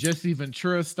minigun, Jesse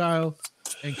Ventura style,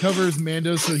 and covers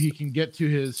Mando so he can get to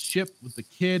his ship with the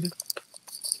kid.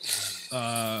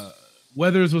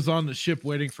 Weathers was on the ship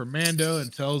waiting for Mando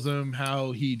and tells him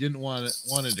how he didn't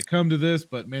wanted to come to this,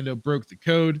 but Mando broke the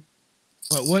code.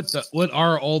 But what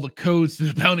are all the codes to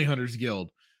the Bounty Hunters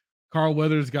Guild? Carl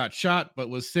Weathers got shot but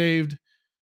was saved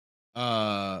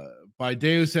by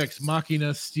Deus Ex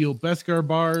Machina steel Beskar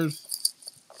bars.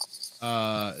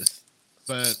 And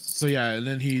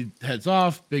then he heads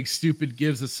off. Big Stupid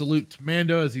gives a salute to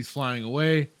Mando as he's flying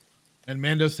away. And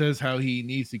Mando says how he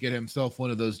needs to get himself one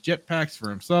of those jetpacks for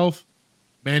himself.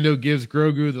 Mando gives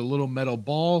Grogu the little metal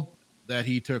ball that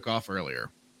he took off earlier.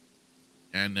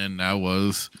 And then that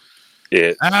was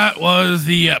it. That was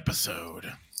the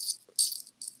episode.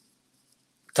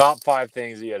 Top 5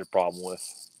 things that you had a problem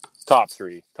with. Top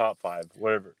 3, top 5,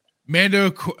 whatever. Mando,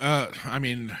 where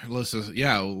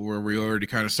we already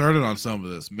kind of started on some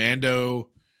of this. Mando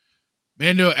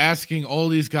Mando asking all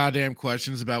these goddamn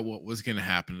questions about what was going to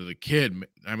happen to the kid.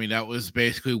 I mean, that was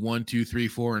basically 1, 2, 3,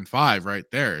 4, and 5 right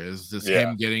there. Is just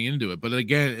him getting into it. But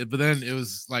then it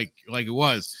was like it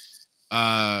was.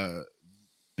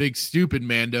 Big stupid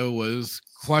Mando was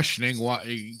questioning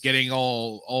getting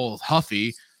all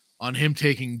huffy on him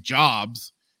taking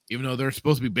jobs, even though they're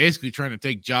supposed to be basically trying to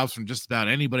take jobs from just about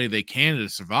anybody they can to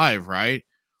survive, right?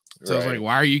 So I was like,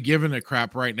 why are you giving a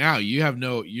crap right now? You have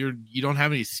you don't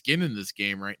have any skin in this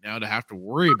game right now to have to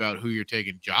worry about who you're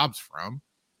taking jobs from.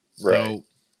 Right.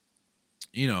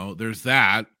 So, there's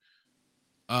that.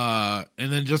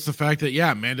 And then just the fact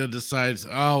that, Mando decides,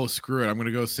 oh, screw it. I'm going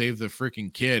to go save the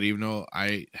freaking kid, even though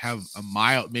I have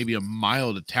maybe a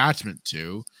mild attachment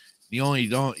to. You only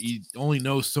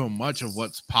know so much of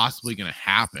what's possibly going to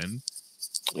happen.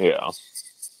 Yeah.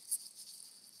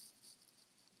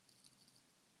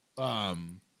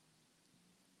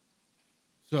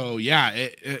 So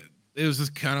it was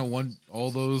just kind of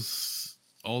all those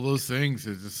things.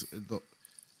 It's just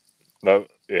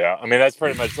yeah. I mean, that's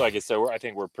pretty much like I said. I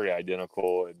think we're pretty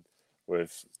identical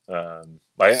with I don't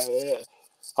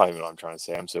even know what I'm trying to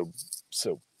say. I'm so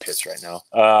pissed right now.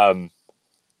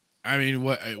 I mean,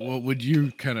 what would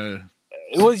you kind of?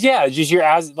 It was just you're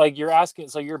asking.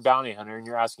 So you're a bounty hunter and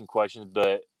you're asking questions,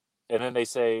 and then they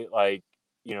say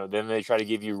then they try to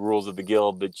give you rules of the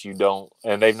guild, but you don't,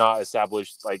 and they've not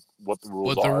established what the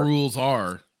rules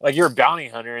are. Like you're a bounty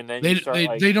hunter, and then they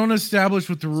don't establish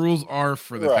what the rules are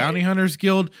for the Bounty Hunters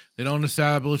Guild. They don't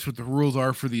establish what the rules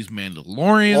are for these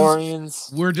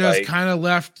Mandalorians. We're just kind of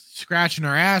left scratching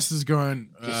our asses, going,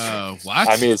 "What?"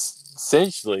 I mean, it's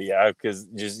essentially, because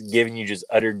just giving you just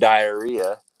utter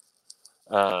diarrhea.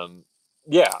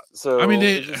 So I mean,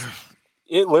 it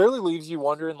literally leaves you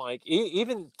wondering,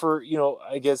 even for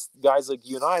I guess guys like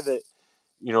you and I that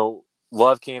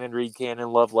love canon, read canon,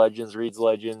 love legends, reads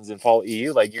legends, and follow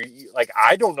EU.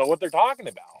 I don't know what they're talking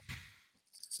about.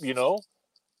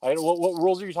 What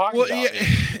rules are you talking about? I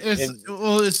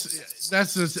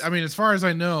mean, as far as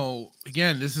I know,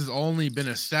 again, this has only been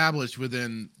established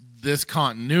within this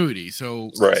continuity.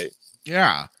 So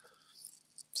yeah.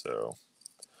 So.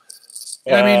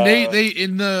 I mean, they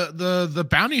in the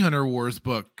Bounty Hunter Wars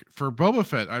book for Boba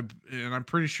Fett, I'm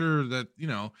pretty sure that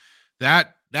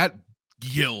that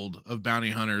guild of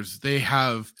bounty hunters, they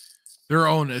have their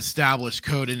own established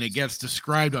code, and it gets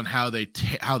described on how they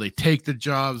take the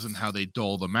jobs and how they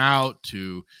dole them out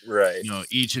to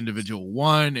each individual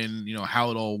one, and how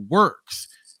it all works,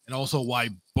 and also why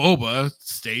Boba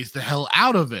stays the hell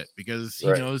out of it, because he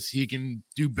knows he can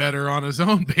do better on his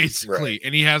own, basically,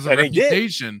 and he has a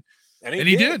reputation. And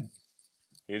he did.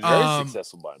 He was very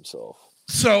successful by himself.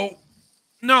 So,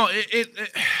 no,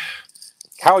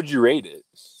 how would you rate it?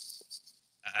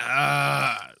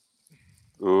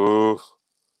 2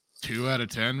 out of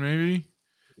 10, maybe.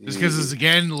 Just because it's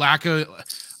again lack of.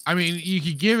 I mean, you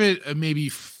could give it a maybe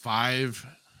 5,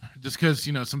 just because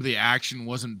some of the action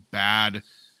wasn't bad.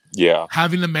 Yeah,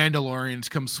 having the Mandalorians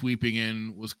come sweeping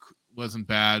in wasn't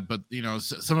bad, but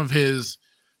some of his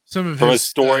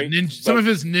story, some of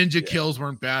his ninja kills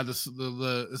weren't bad.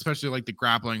 Especially like the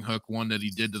grappling hook one that he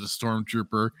did to the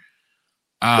stormtrooper.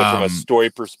 But from a story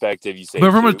perspective, you say.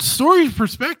 But from a story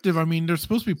perspective, I mean, they're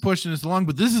supposed to be pushing this along.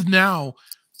 But this is now,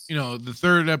 the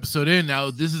 3rd episode in.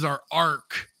 Now this is our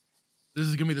arc. This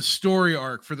is gonna be the story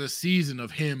arc for this season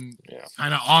of him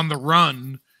kind of on the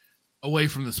run away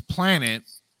from this planet,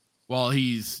 while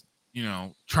he's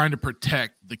trying to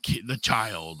protect the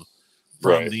child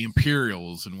from the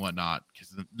Imperials and whatnot,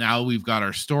 because now we've got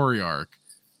our story arc,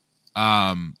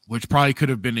 which probably could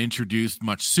have been introduced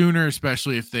much sooner,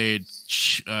 especially if they had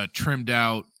trimmed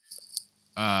out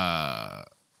the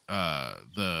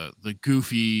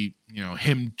goofy,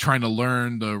 him trying to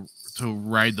learn to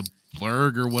ride the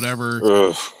blurg or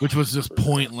whatever, which was just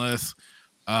pointless.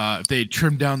 If they had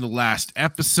trimmed down the last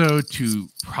episode to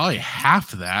probably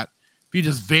half of that, if you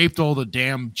just vaped all the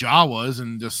damn Jawas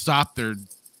and just stopped their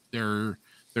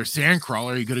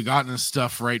sandcrawler, he could have gotten his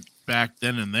stuff right back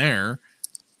then and there,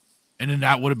 and then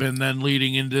that would have been then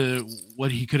leading into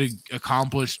what he could have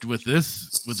accomplished with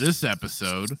this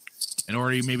episode, and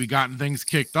already maybe gotten things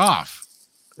kicked off.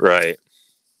 Right.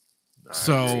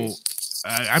 So,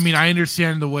 I mean, I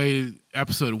understand the way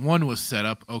episode 1 was set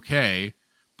up, okay,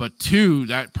 but 2,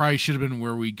 that probably should have been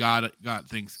where we got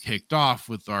things kicked off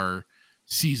with our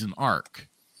season arc.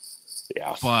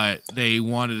 Yeah. But they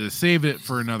wanted to save it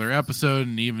for another episode,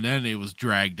 and even then it was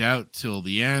dragged out till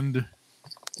the end.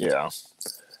 Yeah.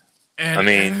 And I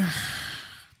mean,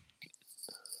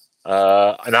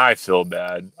 and I feel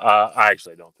bad. I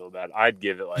actually don't feel bad. I'd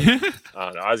give it I don't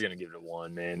know, I was going to give it a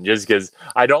 1, man, just because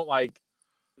I don't like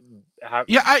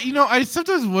Yeah, I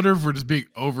sometimes wonder if we're just being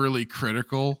overly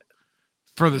critical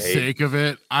for the sake of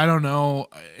it. I don't know.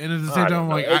 And at the same time,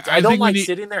 like, I don't like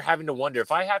sitting there having to wonder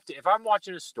if I'm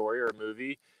watching a story or a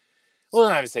movie. Well,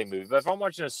 not to say movie, but if I'm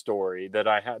watching a story that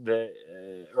I have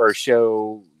or a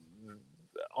show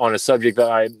on a subject that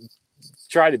I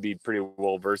try to be pretty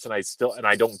well versed, and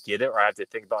I don't get it, or I have to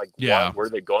think about where are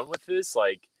they going with this?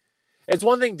 Like, it's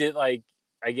one thing to like,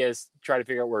 I guess, try to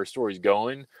figure out where a story's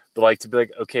going, but like to be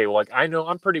like, okay, well, like I know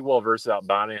I'm pretty well versed about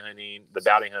bounty hunting, the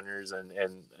bounty hunters and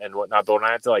whatnot, but when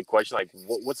I have to like question like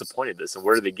what's the point of this and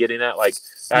where are they getting at? Like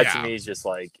that to me is just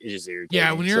like it's just irritating.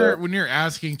 Yeah, when you're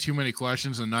asking too many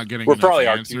questions and not getting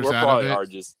answers out of it, are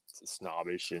just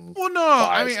snobbish and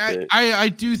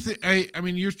I do think I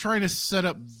mean you're trying to set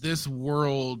up this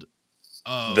world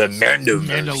of the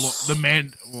Mandoverse. The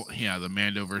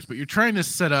Mandoverse, but you're trying to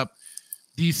set up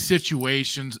these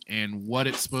situations and what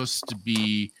it's supposed to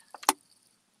be.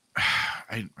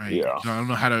 I don't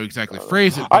know how to exactly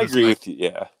phrase it. I agree with you.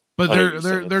 Yeah, but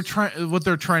they're trying what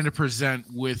they're trying to present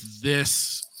with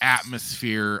this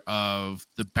atmosphere of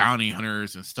the bounty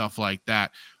hunters and stuff like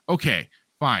that. Okay,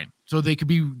 fine. So they could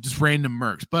be just random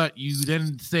mercs, but you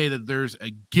then say that there's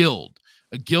a guild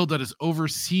that is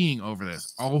overseeing over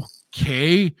this.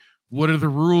 Okay. What are the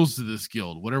rules to this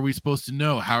guild? What are we supposed to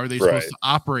know? How are they supposed to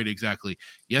operate exactly?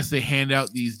 Yes, they hand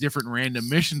out these different random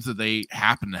missions that they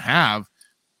happen to have,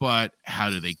 but how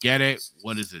do they get it?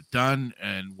 What is it done?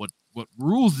 And what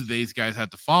rules do these guys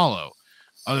have to follow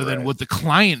other than what the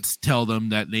clients tell them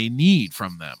that they need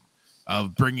from them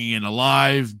of bringing in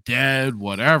alive, dead,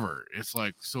 whatever. It's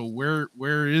like, so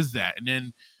where is that? And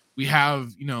then we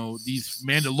have, these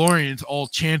Mandalorians all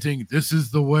chanting, this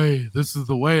is the way,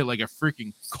 like a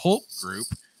freaking cult group.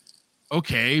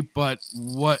 Okay, but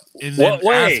what? And then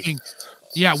asking,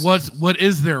 what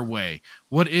is their way?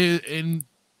 What is, and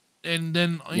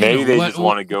then maybe they just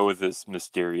want to go with this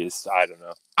mysterious. I don't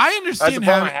know. I understand. That's the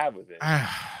problem I have with it.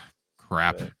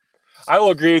 Crap. But I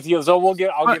will agree with you. So I'll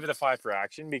give it a 5 for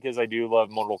action because I do love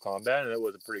Mortal Kombat, and it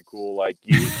was a pretty cool, like,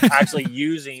 actually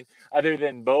using, other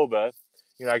than Boba,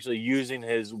 actually using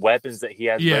his weapons that he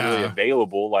has readily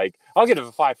available. Like, I'll give it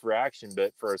a 5 for action,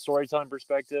 but for a storytelling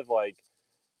perspective, like,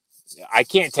 I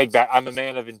can't take back. I'm a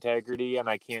man of integrity, and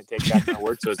I can't take back my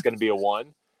word, so it's going to be a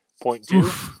 1.2.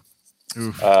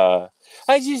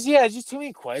 Just too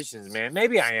many questions, man.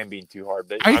 Maybe I am being too hard,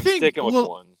 but I'm sticking with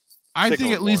 1. I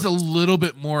think at least a little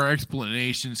bit more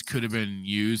explanations could have been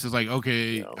used. It's like,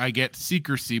 okay, I get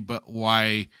secrecy, but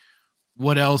why?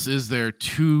 What else is there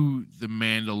to the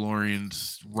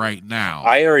Mandalorians right now?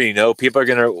 I already know people are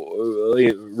gonna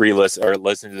re-listen or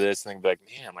listen to this and be like,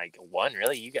 "Man, like 1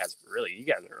 really? You guys are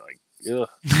like, ugh."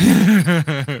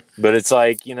 But it's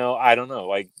like, I don't know.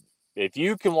 Like, if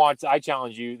you can watch, I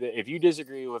challenge you that if you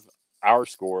disagree with our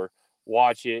score,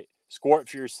 watch it, score it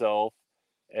for yourself.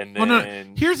 And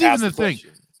then here's even the thing.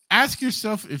 Ask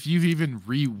yourself if you've even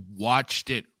rewatched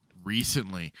it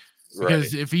recently.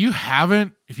 Because if you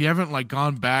haven't like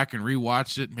gone back and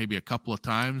rewatched it maybe a couple of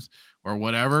times or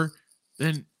whatever,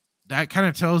 then that kind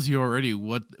of tells you already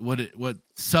what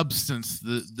substance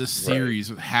this series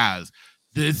has.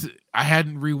 I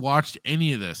hadn't rewatched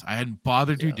any of this. I hadn't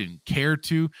bothered to, didn't care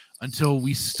to until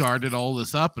we started all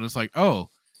this up, and it's like, oh,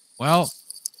 well,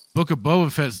 Book of Boba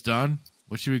Fett's done.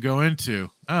 What should we go into?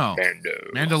 Oh,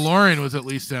 Mandalorian was at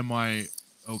least semi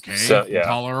okay,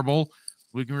 tolerable.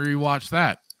 We can rewatch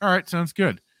that. All right, sounds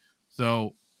good.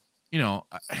 So, we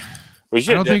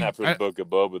should have done that for the Book of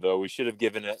Boba, though. We should have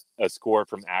given it a score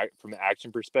from an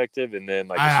action perspective, and then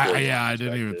like I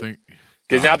didn't even think,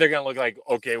 because now they're gonna look like,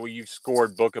 okay, well, you've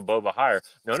scored Book of Boba higher.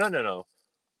 No.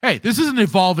 Hey, this is an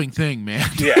evolving thing, man.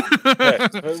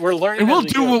 We're learning, and we'll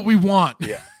do what we want.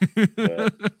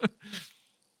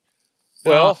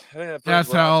 Well,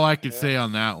 that's all I could say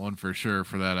on that one for sure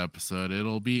for that episode.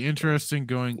 It'll be interesting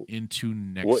going into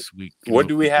next week. What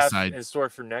do we have in store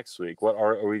for next week? What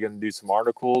are we going to do? Some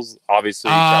articles,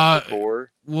 obviously. Chapter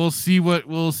 4. We'll see what.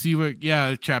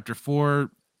 Yeah, chapter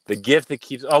 4. The gift that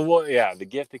keeps. Oh well, yeah, the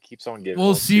gift that keeps on giving.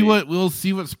 We'll see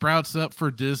what sprouts up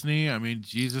for Disney. I mean,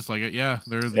 Jesus, like they're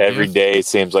every day it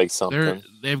seems like something.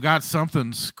 They've got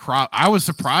something's crop. I was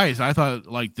surprised. I thought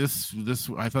like this.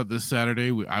 I thought this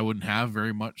Saturday I wouldn't have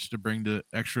very much to bring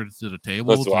extra to the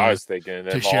table. That's what I was thinking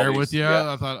to share with you.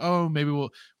 Yeah. I thought, oh, maybe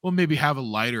we'll maybe have a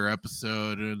lighter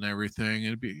episode and everything.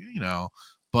 It'd be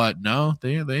But no,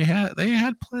 they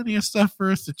had plenty of stuff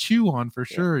for us to chew on for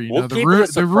sure.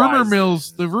 The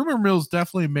rumor mills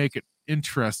definitely make it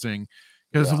interesting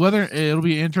because whether it'll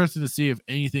be interesting to see if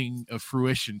anything of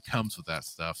fruition comes with that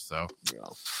stuff. So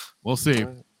we'll see.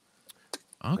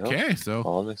 Okay, so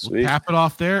we'll tap it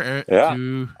off there.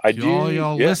 To all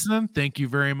y'all listening, thank you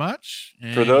very much.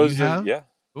 And for those go ahead.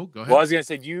 Well, I was gonna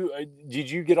say, did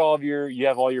you get all of you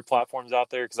have all your platforms out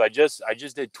there? Because I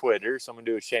just did Twitter, so I'm gonna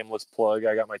do a shameless plug.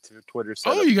 I got my Twitter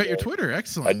set up you got today. your Twitter,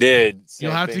 excellent. I did.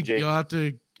 You'll have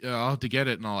to I'll have to get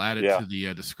it, and I'll add it to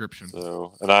the description.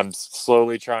 So, and I'm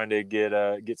slowly trying to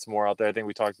get some more out there. I think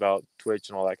we talked about Twitch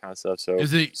and all that kind of stuff. So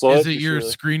is it your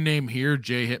screen name here,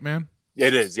 J Hitman?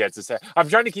 It is. Yeah, it's the same. I'm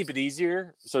trying to keep it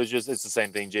easier, so it's the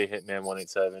same thing. J Hitman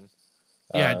 187.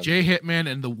 Yeah, J Hitman,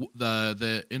 and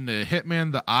the in the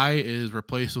Hitman, the I is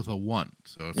replaced with a 1.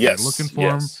 So if you're looking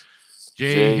for him,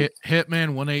 J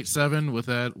Hitman 187 with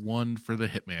that 1 for the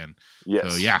Hitman.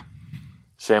 Yes. So yeah.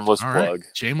 Shameless plug. Right.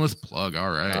 Shameless plug.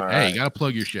 All right. All hey, right. you gotta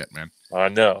plug your shit, man. I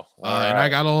know. And I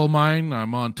got all mine.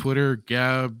 I'm on Twitter,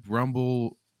 Gab,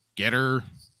 Rumble, Getter.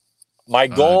 My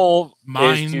goal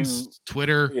mine's is to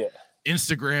Twitter,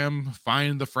 Instagram.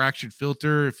 Find the Fractured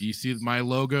Filter. If you see my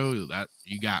logo, that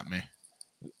you got me.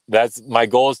 That's my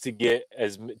goal, is to get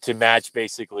to match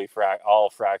basically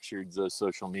all Fractured's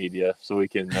social media, so we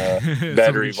can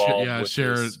better evolve.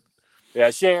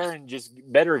 Share and just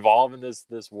better evolve in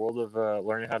this world of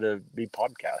learning how to be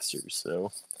podcasters.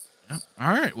 So, all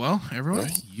right, well, everyone,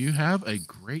 you have a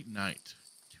great night.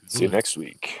 See you next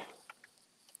week.